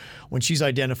her, when she's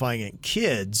identifying in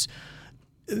kids,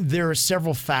 there are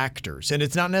several factors. And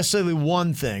it's not necessarily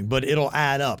one thing, but it'll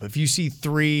add up. If you see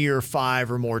 3 or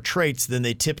 5 or more traits, then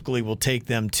they typically will take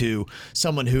them to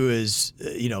someone who is,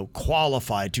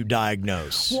 qualified to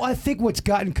diagnose. Well, I think what's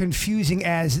gotten confusing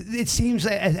as it seems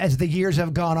as the years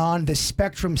have gone on, the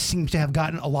spectrum seems to have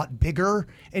gotten a lot bigger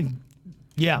and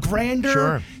grander.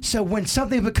 Sure. So when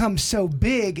something becomes so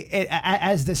big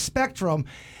as the spectrum,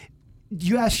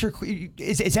 you ask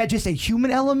is that just a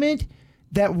human element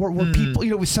that where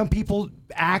people, some people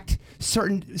act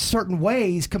certain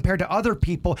ways compared to other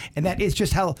people, and that is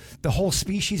just how the whole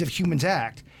species of humans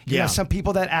act. You have some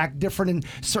people that act different in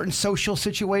certain social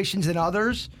situations than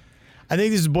others. I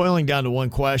think this is boiling down to one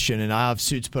question, and I have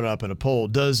Suits put it up in a poll.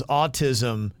 Does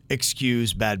autism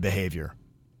excuse bad behavior?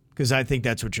 Because I think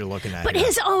that's what you're looking at. But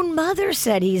his own mother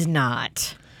said he's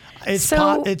not. It's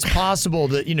possible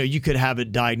that you could have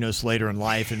it diagnosed later in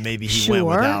life, and maybe he went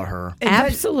without her.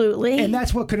 Absolutely. And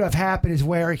that's what could have happened is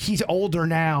where he's older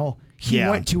now. He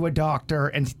went to a doctor,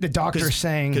 and the doctor's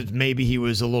saying... Because maybe he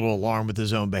was a little alarmed with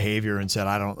his own behavior and said,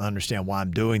 I don't understand why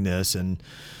I'm doing this. And,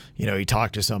 he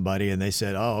talked to somebody, and they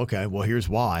said, oh, okay, well, here's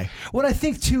why. What I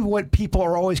think, too, what people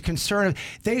are always concerned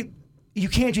of, you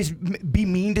can't just be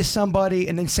mean to somebody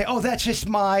and then say, oh, that's just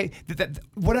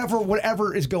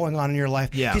whatever is going on in your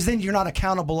life. Yeah. Because then you're not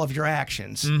accountable of your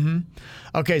actions. Mm-hmm.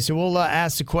 Okay, so we'll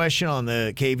ask the question on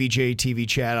the KVJ TV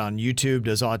chat on YouTube.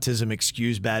 Does autism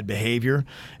excuse bad behavior?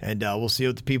 And we'll see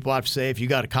what the people have to say. If you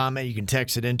got a comment, you can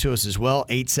text it into us as well.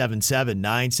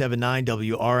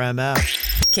 877-979-WRMF.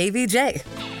 KVJ.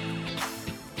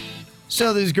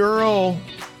 So this girl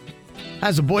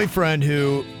has a boyfriend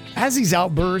who has these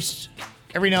outbursts.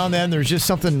 Every now and then there's just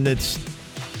something that's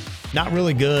not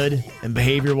really good and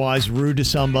behavior-wise rude to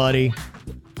somebody.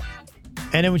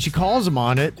 And then when she calls him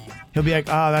on it, he'll be like,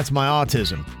 that's my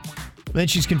autism. And then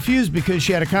she's confused because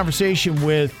she had a conversation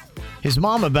with his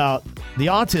mom about the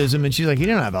autism, and she's like, you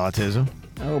don't have autism.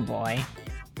 Oh, boy.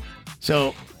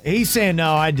 So he's saying,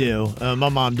 no, I do. My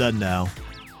mom doesn't know.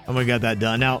 I'm going to get that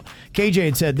done. Now, KJ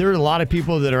had said there are a lot of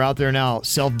people that are out there now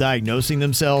self-diagnosing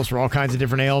themselves for all kinds of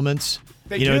different ailments.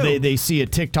 They see a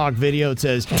TikTok video. It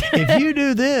says, if you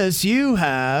do this, you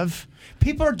have...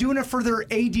 People are doing it for their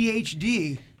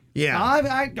ADHD. Yeah. All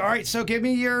right, so give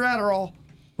me your Adderall.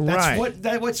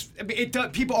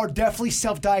 People are definitely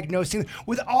self-diagnosing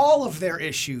with all of their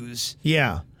issues.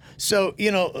 Yeah. So,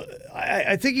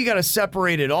 I think you got to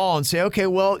separate it all and say, okay,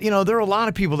 well, there are a lot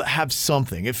of people that have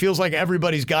something. It feels like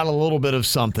everybody's got a little bit of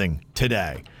something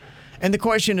today. And the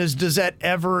question is, does that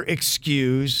ever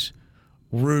excuse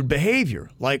rude behavior,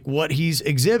 like what he's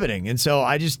exhibiting? And so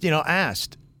I just,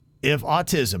 asked if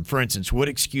autism, for instance, would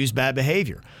excuse bad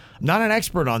behavior. I'm not an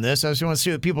expert on this. I just want to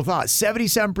see what people thought.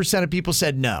 77% of people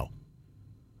said no.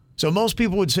 So most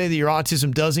people would say that your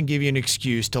autism doesn't give you an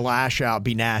excuse to lash out,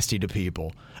 be nasty to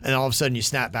people. And all of a sudden you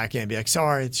snap back in and be like,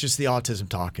 sorry, it's just the autism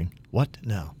talking. What?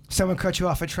 No. Someone cut you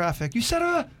off at traffic. You said,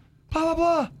 blah, blah,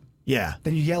 blah. Yeah.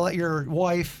 Then you yell at your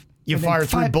wife. You fire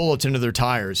 3 bullets into their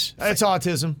tires. It's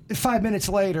autism. 5 minutes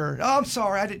later, oh, I'm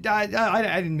sorry, I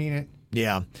didn't mean it.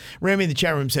 Yeah. Rami in the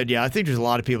chat room said, yeah, I think there's a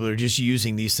lot of people that are just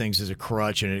using these things as a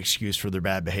crutch and an excuse for their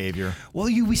bad behavior. Well,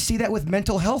 we see that with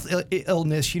mental health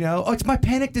illness, Oh, it's my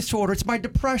panic disorder. It's my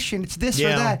depression. It's this or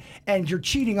that. And you're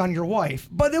cheating on your wife.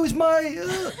 But it was my...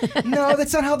 no,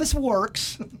 that's not how this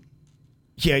works.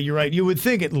 Yeah, you're right. You would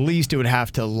think at least it would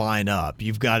have to line up.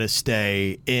 You've got to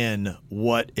stay in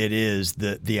what it is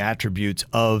that the attributes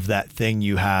of that thing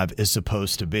you have is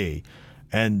supposed to be.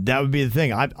 And that would be the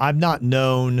thing. I've not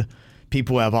known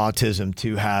people who have autism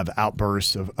to have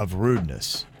outbursts of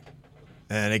rudeness.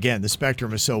 And again, the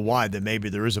spectrum is so wide that maybe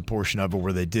there is a portion of it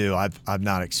where they do. I've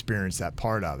not experienced that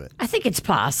part of it. I think it's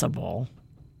possible.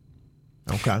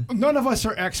 Okay. None of us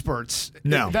are experts.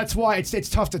 No. That's why it's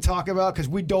tough to talk about because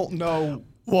we don't know.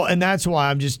 Well, and that's why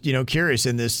I'm just, curious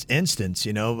in this instance,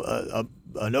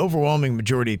 an overwhelming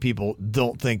majority of people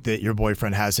don't think that your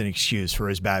boyfriend has an excuse for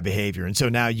his bad behavior. And so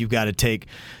now you've got to take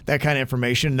that kind of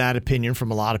information, that opinion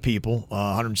from a lot of people,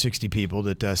 160 people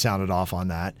that sounded off on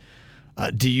that.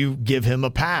 Do you give him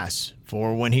a pass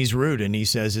for when he's rude and he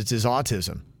says it's his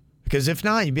autism? Because if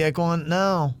not, you'd be like going,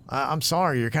 no, I'm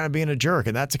sorry, you're kind of being a jerk.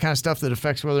 And that's the kind of stuff that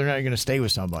affects whether or not you're going to stay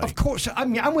with somebody. Of course. I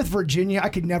mean, I'm with Virginia. I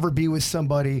could never be with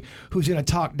somebody who's going to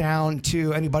talk down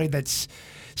to anybody that's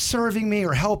serving me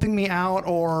or helping me out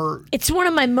or... It's one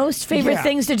of my most favorite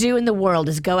things to do in the world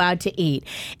is go out to eat.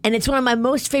 And it's one of my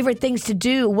most favorite things to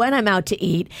do when I'm out to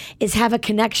eat is have a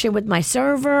connection with my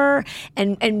server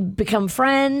and become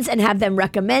friends and have them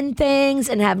recommend things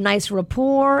and have nice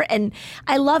rapport. And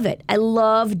I love it. I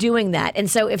love doing that.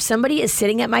 And so if somebody is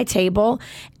sitting at my table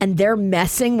and they're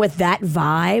messing with that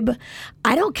vibe,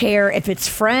 I don't care if it's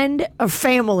friend or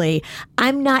family.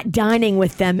 I'm not dining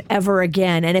with them ever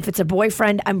again. And if it's a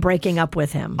boyfriend, I'm breaking up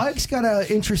with him. Ike's got an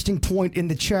interesting point in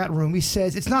the chat room. He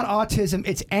says it's not autism,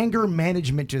 it's anger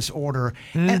management disorder.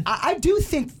 And I do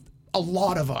think a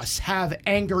lot of us have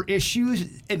anger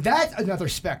issues, and that's another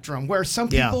spectrum where some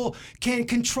people can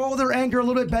control their anger a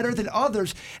little bit better than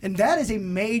others, and that is a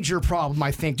major problem,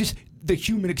 I think. Just the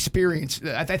human experience.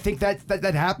 I think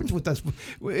that happens with us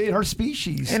in our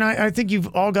species. And I think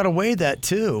you've all got to weigh that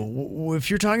too. If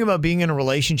you're talking about being in a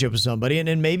relationship with somebody,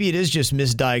 and maybe it is just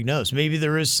misdiagnosed, maybe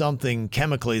there is something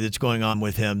chemically that's going on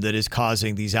with him that is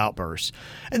causing these outbursts.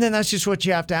 And then that's just what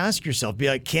you have to ask yourself. Be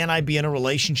like, can I be in a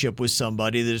relationship with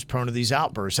somebody that is prone to these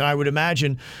outbursts? And I would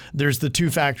imagine there's the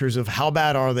two factors of how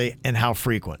bad are they and how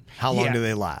frequent. How long do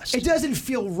they last? It doesn't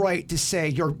feel right to say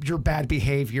your bad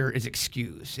behavior is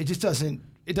excused. It just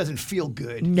doesn't feel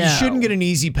good. No. You shouldn't get an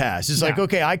easy pass. It's like,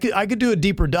 okay, I could do a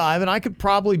deeper dive and I could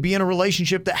probably be in a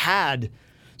relationship that had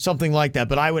something like that,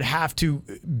 but I would have to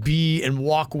be and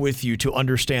walk with you to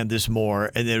understand this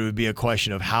more, and then it would be a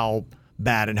question of how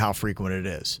bad and how frequent it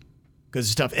is. Because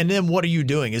it's tough. And then what are you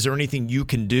doing? Is there anything you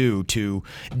can do to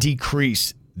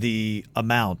decrease the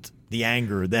amount, the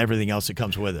anger, everything else that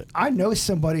comes with it? I know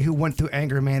somebody who went through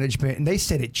anger management, and they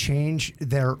said it changed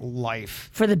their life.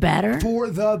 For the better? For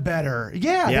the better.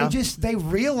 Yeah. They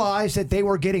realized that they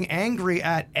were getting angry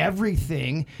at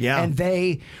everything. Yeah. And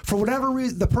they, for whatever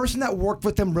reason, the person that worked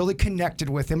with them really connected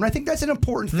with them. And I think that's an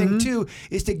important thing, too,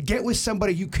 is to get with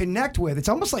somebody you connect with. It's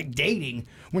almost like dating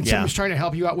when someone's trying to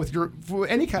help you out with for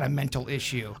any kind of mental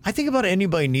issue. I think about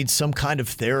anybody needs some kind of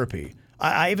therapy.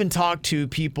 I even talk to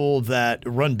people that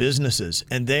run businesses,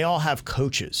 and they all have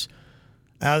coaches.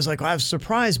 And I was like, well, I was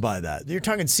surprised by that. You're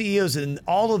talking CEOs, and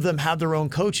all of them have their own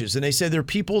coaches. And they say they're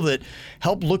people that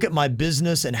help look at my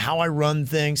business and how I run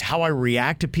things, how I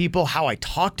react to people, how I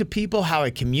talk to people, how I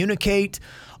communicate,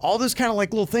 all those kind of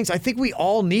like little things. I think we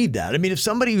all need that. I mean, if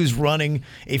somebody who's running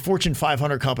a Fortune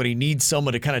 500 company needs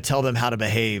someone to kind of tell them how to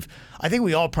behave, I think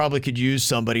we all probably could use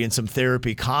somebody in some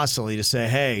therapy constantly to say,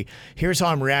 hey, here's how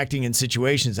I'm reacting in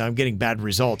situations. I'm getting bad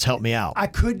results. Help me out. I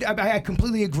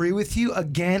completely agree with you.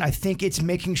 Again, I think it's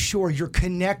making sure you're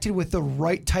connected with the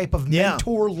right type of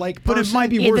mentor-like person. But it might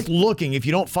be worth looking if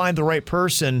you don't find the right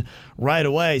person right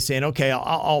away, saying, okay,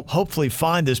 I'll hopefully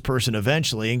find this person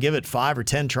eventually and give it 5 or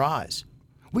 10 tries.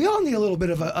 We all need a little bit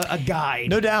of a guide.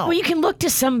 No doubt. Well, you can look to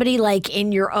somebody like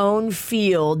in your own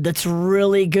field that's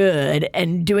really good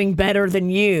and doing better than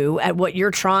you at what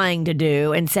you're trying to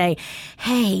do and say,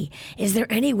 hey, is there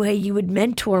any way you would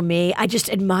mentor me? I just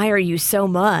admire you so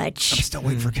much. I'm still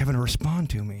waiting for Kevin to respond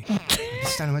to me.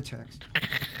 Send him a text.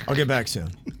 I'll get back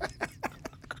soon.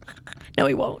 No,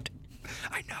 he won't.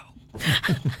 I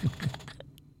know.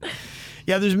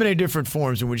 Yeah, there's many different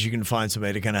forms in which you can find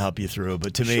somebody to kind of help you through.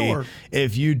 But to me, Sure.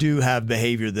 if you do have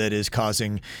behavior that is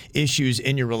causing issues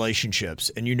in your relationships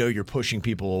and you know you're pushing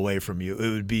people away from you, it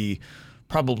would be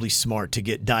probably smart to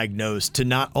get diagnosed to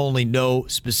not only know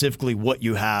specifically what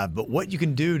you have, but what you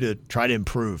can do to try to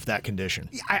improve that condition.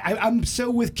 I'm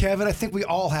so with Kevin. I think we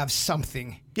all have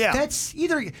something. Yeah. That's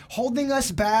either holding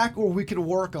us back or we could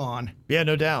work on. Yeah,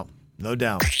 no doubt. No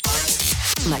doubt.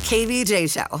 The KVJ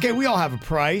Show. Okay, we all have a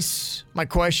price. My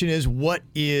question is, what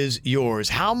is yours?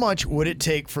 How much would it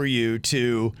take for you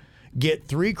to get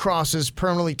 3 crosses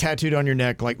permanently tattooed on your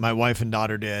neck like my wife and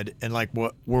daughter did and like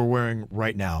what we're wearing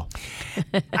right now?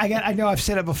 I know I've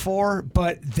said it before,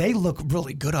 but they look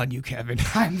really good on you, Kevin.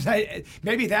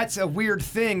 Maybe that's a weird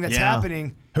thing that's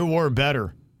happening. Who wore it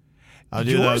better? I'll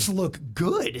do Yours those. look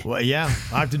good. Well, yeah,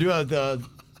 I have to do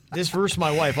this versus my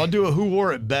wife. I'll do a who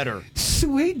wore it better.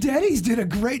 Sweet Daddy's did a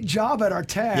great job at our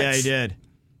tats. Yeah, he did.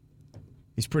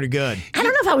 He's pretty good. I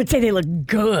don't know if I would say they look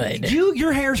good.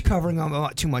 Your hair's covering them a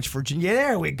lot too much, Virginia.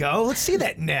 There we go. Let's see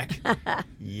that neck.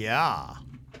 Yeah.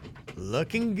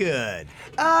 Looking good.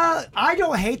 I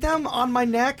don't hate them on my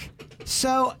neck,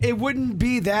 so it wouldn't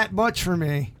be that much for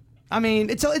me. I mean,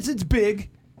 it's big.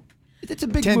 It's a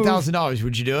big move. $10,000.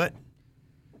 Would you do it?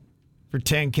 For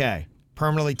 $10K.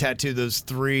 Permanently tattoo those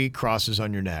 3 crosses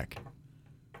on your neck.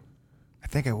 I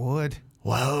think I would.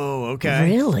 Whoa, okay.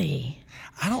 Really?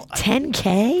 I don't.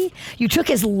 10K? You took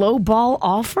his low ball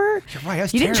offer? You're right,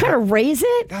 that's You didn't try to terrible. raise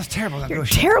it? That was terrible. You're a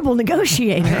terrible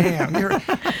negotiator. Damn,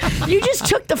 You just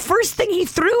took the first thing he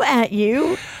threw at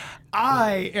you.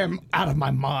 I am out of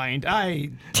my mind.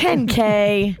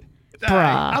 10K.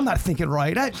 Bruh. I'm not thinking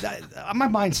right. My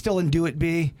mind's still in do it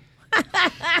be.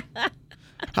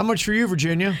 How much for you,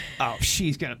 Virginia? Oh,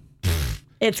 she's gonna.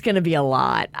 It's going to be a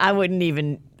lot. I wouldn't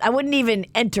even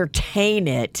entertain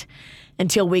it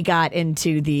until we got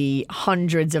into the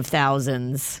hundreds of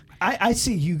thousands. I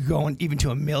see you going even to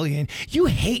 $1 million. You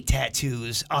hate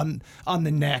tattoos on the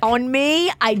neck. On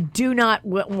me, I do not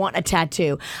want a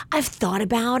tattoo. I've thought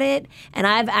about it, and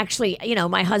I've actually,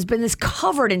 my husband is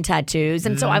covered in tattoos,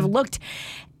 and so I've looked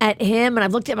at him, and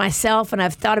I've looked at myself, and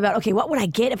I've thought about, okay, what would I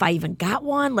get if I even got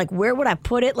one? Like, where would I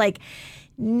put it? Like,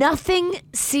 nothing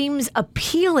seems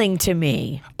appealing to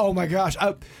me. Oh my gosh,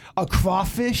 a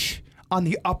crawfish on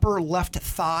the upper left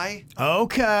thigh.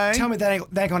 Okay. Tell me that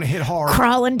ain't gonna hit hard.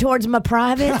 Crawling towards my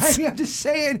privates, I'm just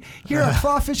saying, you're a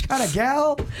crawfish kind of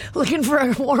gal. looking for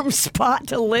a warm spot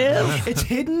to live. It's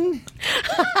hidden.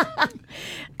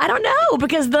 I don't know,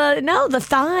 because the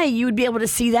thigh, you would be able to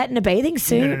see that in a bathing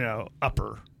suit. No.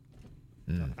 Upper.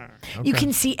 You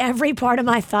can see every part of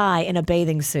my thigh in a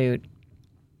bathing suit.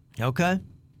 Okay.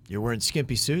 You're wearing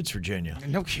skimpy suits, Virginia.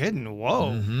 No kidding.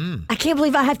 Whoa. I can't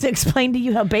believe I have to explain to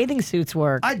you how bathing suits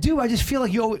work. I do. I just feel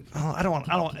like you always. Oh, I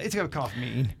don't. It's gonna come off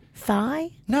mean. Thigh?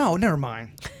 No, never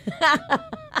mind.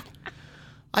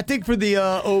 I think for the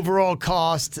overall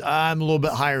cost, I'm a little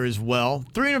bit higher as well.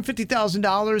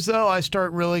 $350,000, though, I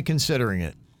start really considering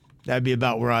it. That'd be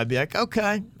about where I'd be like,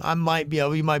 okay, you might be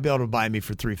able to buy me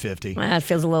for $350. That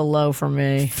feels a little low for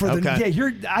me. Okay.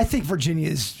 I think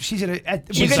Virginia's. She's gonna. When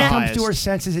She's she the comes highest. to her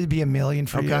senses, it'd be $1 million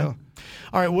for you. All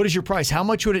right, what is your price? How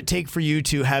much would it take for you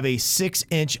to have a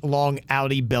 6-inch long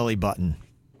Audi belly button?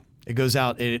 It goes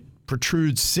out, it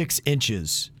protrudes 6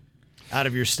 inches out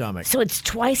of your stomach. So it's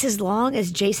twice as long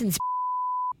as Jason's.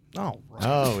 Oh, right.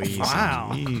 Oh, easy.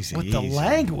 Wow. Easy. With the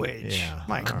language. Yeah.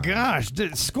 My gosh,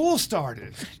 school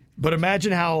started. But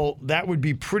imagine how that would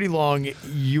be pretty long.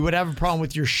 You would have a problem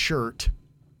with your shirt.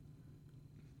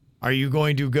 Are you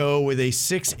going to go with a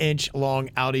 6-inch long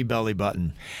Audi belly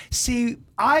button? See,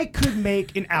 I could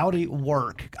make an Audi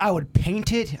work. I would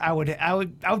paint it. I would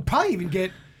probably even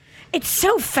get. It's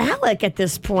so phallic at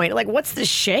this point. Like, what's the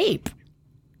shape?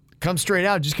 Come straight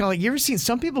out. Just kind of like, you ever seen,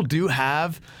 some people do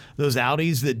have those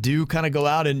Audis that do kind of go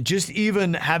out, and just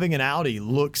even having an Audi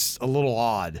looks a little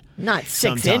odd. Not 6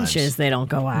 sometimes. inches, they don't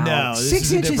go out. No, this 6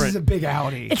 is inches different. is a big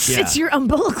Audi. It's your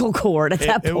umbilical cord at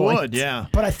that It point. would, yeah.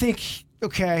 But I think,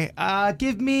 okay,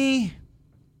 give me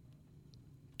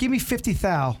 50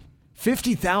 thou.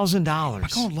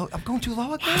 $50,000. I'm going too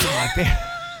low again.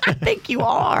 I think you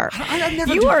are. I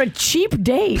never You do- are a cheap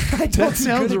date. I don't That do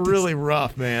sounds good at this. really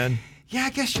rough, man. Yeah, I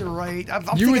guess you're right. I'm You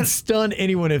thinking, would stun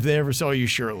anyone if they ever saw you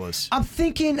shirtless. I'm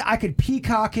thinking I could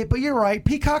peacock it, but you're right.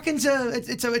 Peacocking's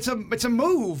it's a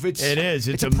move. It's It is.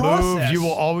 It's a move. process. You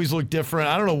will always look different.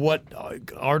 I don't know what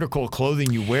article of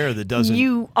clothing you wear that doesn't.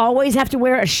 You always have to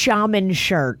wear a shaman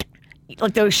shirt.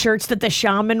 Like those shirts that the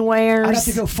shaman wears. I'd have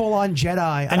to go full on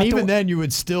Jedi. And even then, you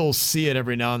would still see it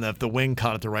every now and then if the wing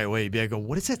caught it the right way. You'd be like,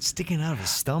 what is that sticking out of his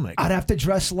stomach? I'd have to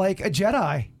dress like a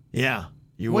Jedi. Yeah.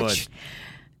 You would.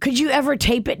 Could you ever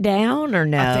tape it down or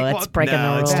no? That's breaking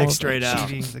the rules. It sticks straight out.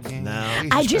 No.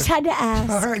 I just had to ask.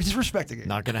 All right, just respect the game.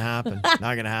 Not going to happen. Not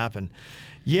going to happen.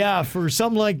 Yeah, for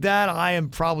something like that, I am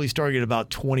probably starting at about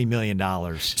 $20 million.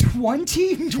 20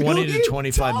 to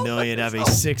 25 million have a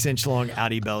 6-inch long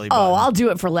outie belly button. Oh, I'll do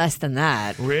it for less than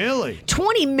that. Really?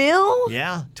 20 mil?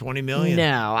 Yeah, 20 million.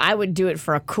 No, I would do it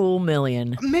for a cool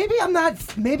million. Maybe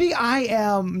I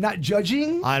am not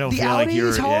judging I don't the feel like outie you're-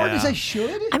 as hard yeah. as I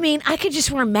should. I mean, I could just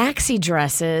wear maxi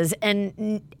dresses,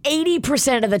 and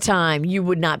 80% of the time, you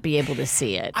would not be able to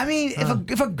see it. I mean,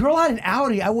 if a girl had an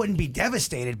outie, I wouldn't be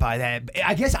devastated by that.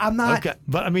 I guess I'm not. Okay,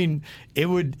 but I mean, it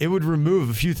would remove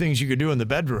a few things you could do in the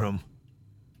bedroom.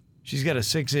 She's got a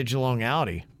 6-inch long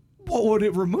outie. What would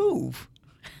it remove?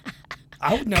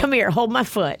 I would know. Come here, hold my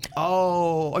foot.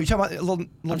 Oh, are you talking about a little?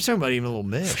 I'm talking about even a little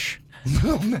mish.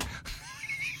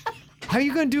 How are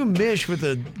you going to do a mish with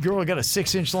a girl who got a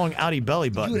 6-inch long outie belly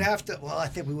button? You would have to. Well, I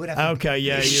think we would have to. Okay,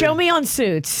 yeah. Show me on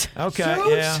Suits. Okay, Suits?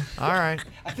 yeah. All right.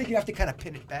 I think you have to kind of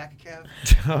pin it back, Kev.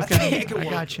 Okay, it could I work.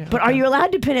 got you. But are you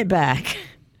allowed to pin it back?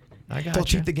 I got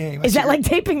Don't you. cheat the game. Is that like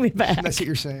taping me back? That's what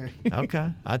you're saying. Okay,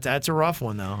 that's a rough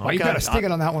one though. Well, Okay. you got to stick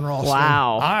it on that one, Ross.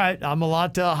 Wow. All right, I'm a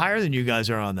lot higher than you guys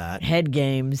are on that. Head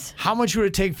games. How much would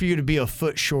it take for you to be a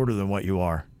foot shorter than what you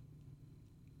are?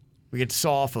 We get to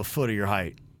saw off a foot of your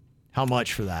height. How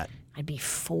much for that? I'd be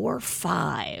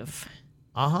 4'5".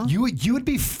 You would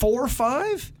be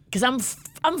 4'5"? Because I'm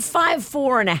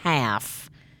 5'4.5".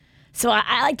 So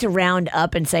I like to round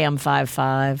up and say I'm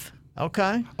 5'5".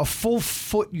 Okay, A full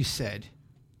foot, you said.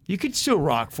 you could still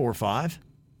rock 4'5".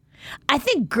 I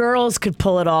think girls could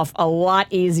pull it off a lot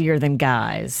easier than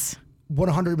guys.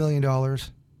 $100 million.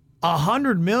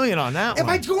 $100 million on that Am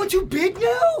one. I going too big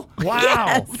now? Wow,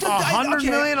 Yes. $100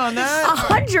 million on that.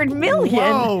 $100 million.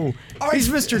 Whoa, he's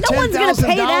Mr. No one's gonna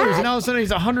pay $10,000, that. and all of a sudden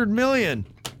he's $100 million.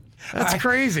 That's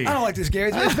crazy. I don't like this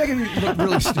game. It's making me look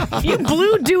really stupid. You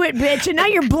blew do it, bitch, and now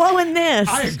you're blowing this.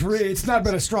 I agree. It's not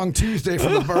been a strong Tuesday for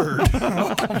the bird.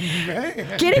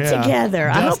 Get it Yeah. together.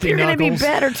 I hope Dusty you're going to be knuckles.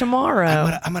 better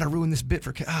tomorrow. I'm gonna ruin this bit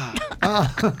for.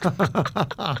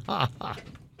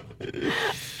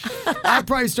 I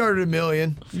probably started $1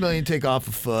 million. $1 million take off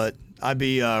a foot. I'd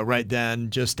be right then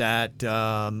just at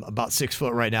about 6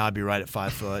 foot right now. I'd be right at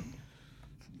 5 foot.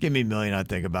 Give me $1 million, I'd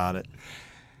think about it.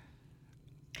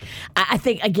 I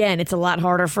think, again, it's a lot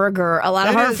harder for a girl, a lot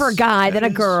It harder is. for a guy It than a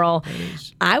is. girl. It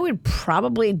is. I would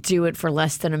probably do it for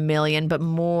less than $1 million, but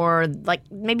more like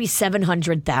maybe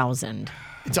 700,000.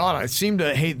 It's odd. I seem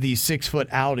to hate the 6 foot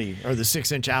outie or the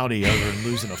 6-inch outie over than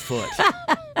losing a foot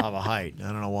of a height.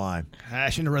 I don't know why. I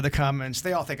shouldn't have read the comments.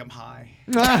 They all think I'm high.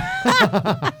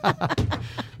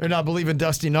 They're not believing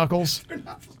Dusty Knuckles.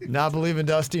 Not believing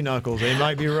Dusty Knuckles. They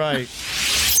might be right.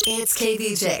 It's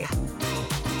KVJ.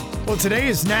 Well, today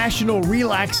is National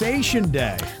Relaxation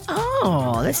Day.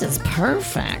 Oh, this is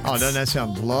perfect. Oh, doesn't that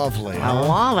sound lovely? I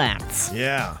love it.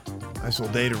 Yeah. Nice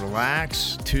little day to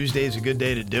relax. Tuesday's a good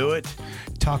day to do it.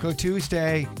 Taco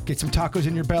Tuesday. Get some tacos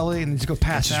in your belly and just go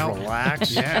pass Just out.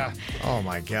 relax. Yeah. Oh,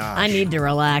 my gosh. I need to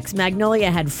relax. Magnolia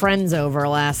had friends over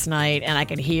last night, and I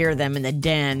could hear them in the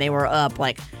den. They were up,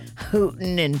 like,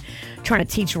 hooting and trying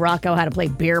to teach Rocco how to play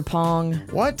beer pong.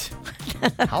 What?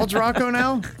 How old's Rocco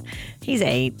now? He's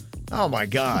 8. Oh, my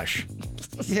gosh.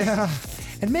 Yeah.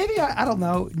 And maybe, I don't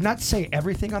know, not to say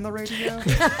everything on the radio.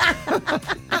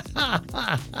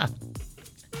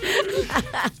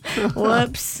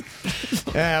 Whoops.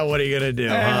 Yeah, what are you going to do,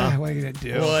 huh? What are you going to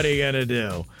do? What are you going to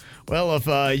do? Well,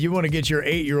 if you want to get your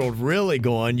 8-year-old really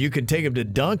going, you can take him to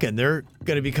Dunkin'. They're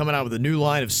going to be coming out with a new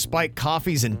line of spiked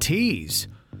coffees and teas.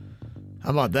 How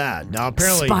about that? Now,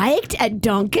 apparently, Spiked at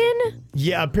Dunkin'?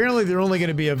 yeah, apparently they're only going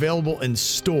to be available in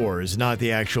stores, not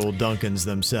the actual Dunkins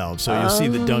themselves. So you'll see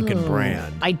the Dunkin'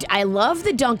 brand. I love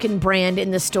the Dunkin' brand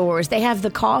in the stores. They have the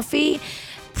coffee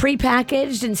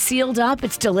prepackaged and sealed up.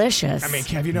 It's delicious. I mean,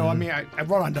 Kev, you know, I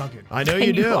run on Dunkin'. I know and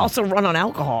you do. also run on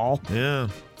alcohol. Yeah.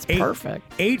 It's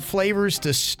perfect. 8 flavors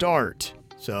to start.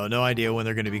 So no idea when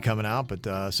they're going to be coming out, but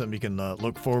something you can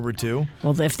look forward to.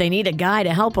 Well, if they need a guy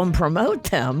to help them promote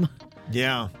them.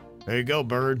 Yeah. There you go,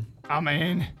 Bird. I'm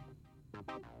in.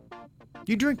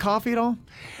 You drink coffee at all?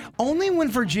 Only when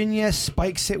Virginia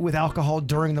spikes it with alcohol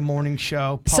during the morning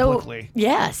show publicly. So,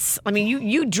 yes. I mean,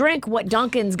 you drink what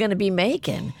Dunkin's going to be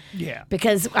making. Yeah.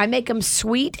 Because I make them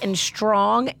sweet and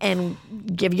strong and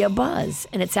give you a buzz.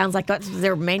 And it sounds like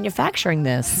they're manufacturing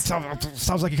this.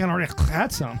 Sounds like you kind of already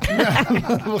had some.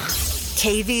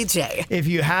 KVJ. If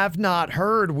you have not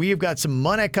heard, we've got some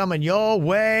money coming your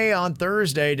way on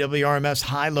Thursday. WRMF's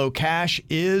High-Low Cash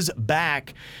is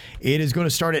back. It is going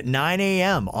to start at 9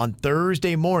 a.m. on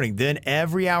Thursday morning. Then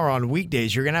every hour on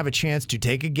weekdays, you're going to have a chance to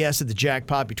take a guess at the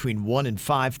jackpot between $1,000 and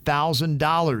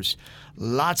 $5,000.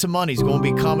 Lots of money is going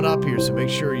to be coming up here, so make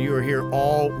sure you are here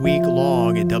all week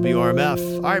long at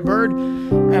WRMF. All right, Bird,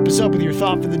 wrap us up with your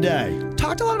thought for the day.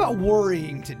 Talked a lot about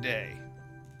worrying today.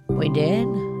 We did?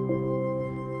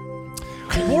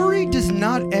 Worry does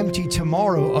not empty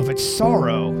tomorrow of its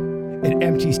sorrow. It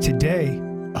empties today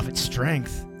of its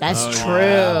strength. That's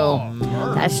true.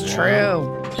 That's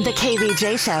true. The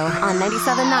KVJ Show on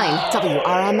 97.9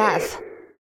 WRMF.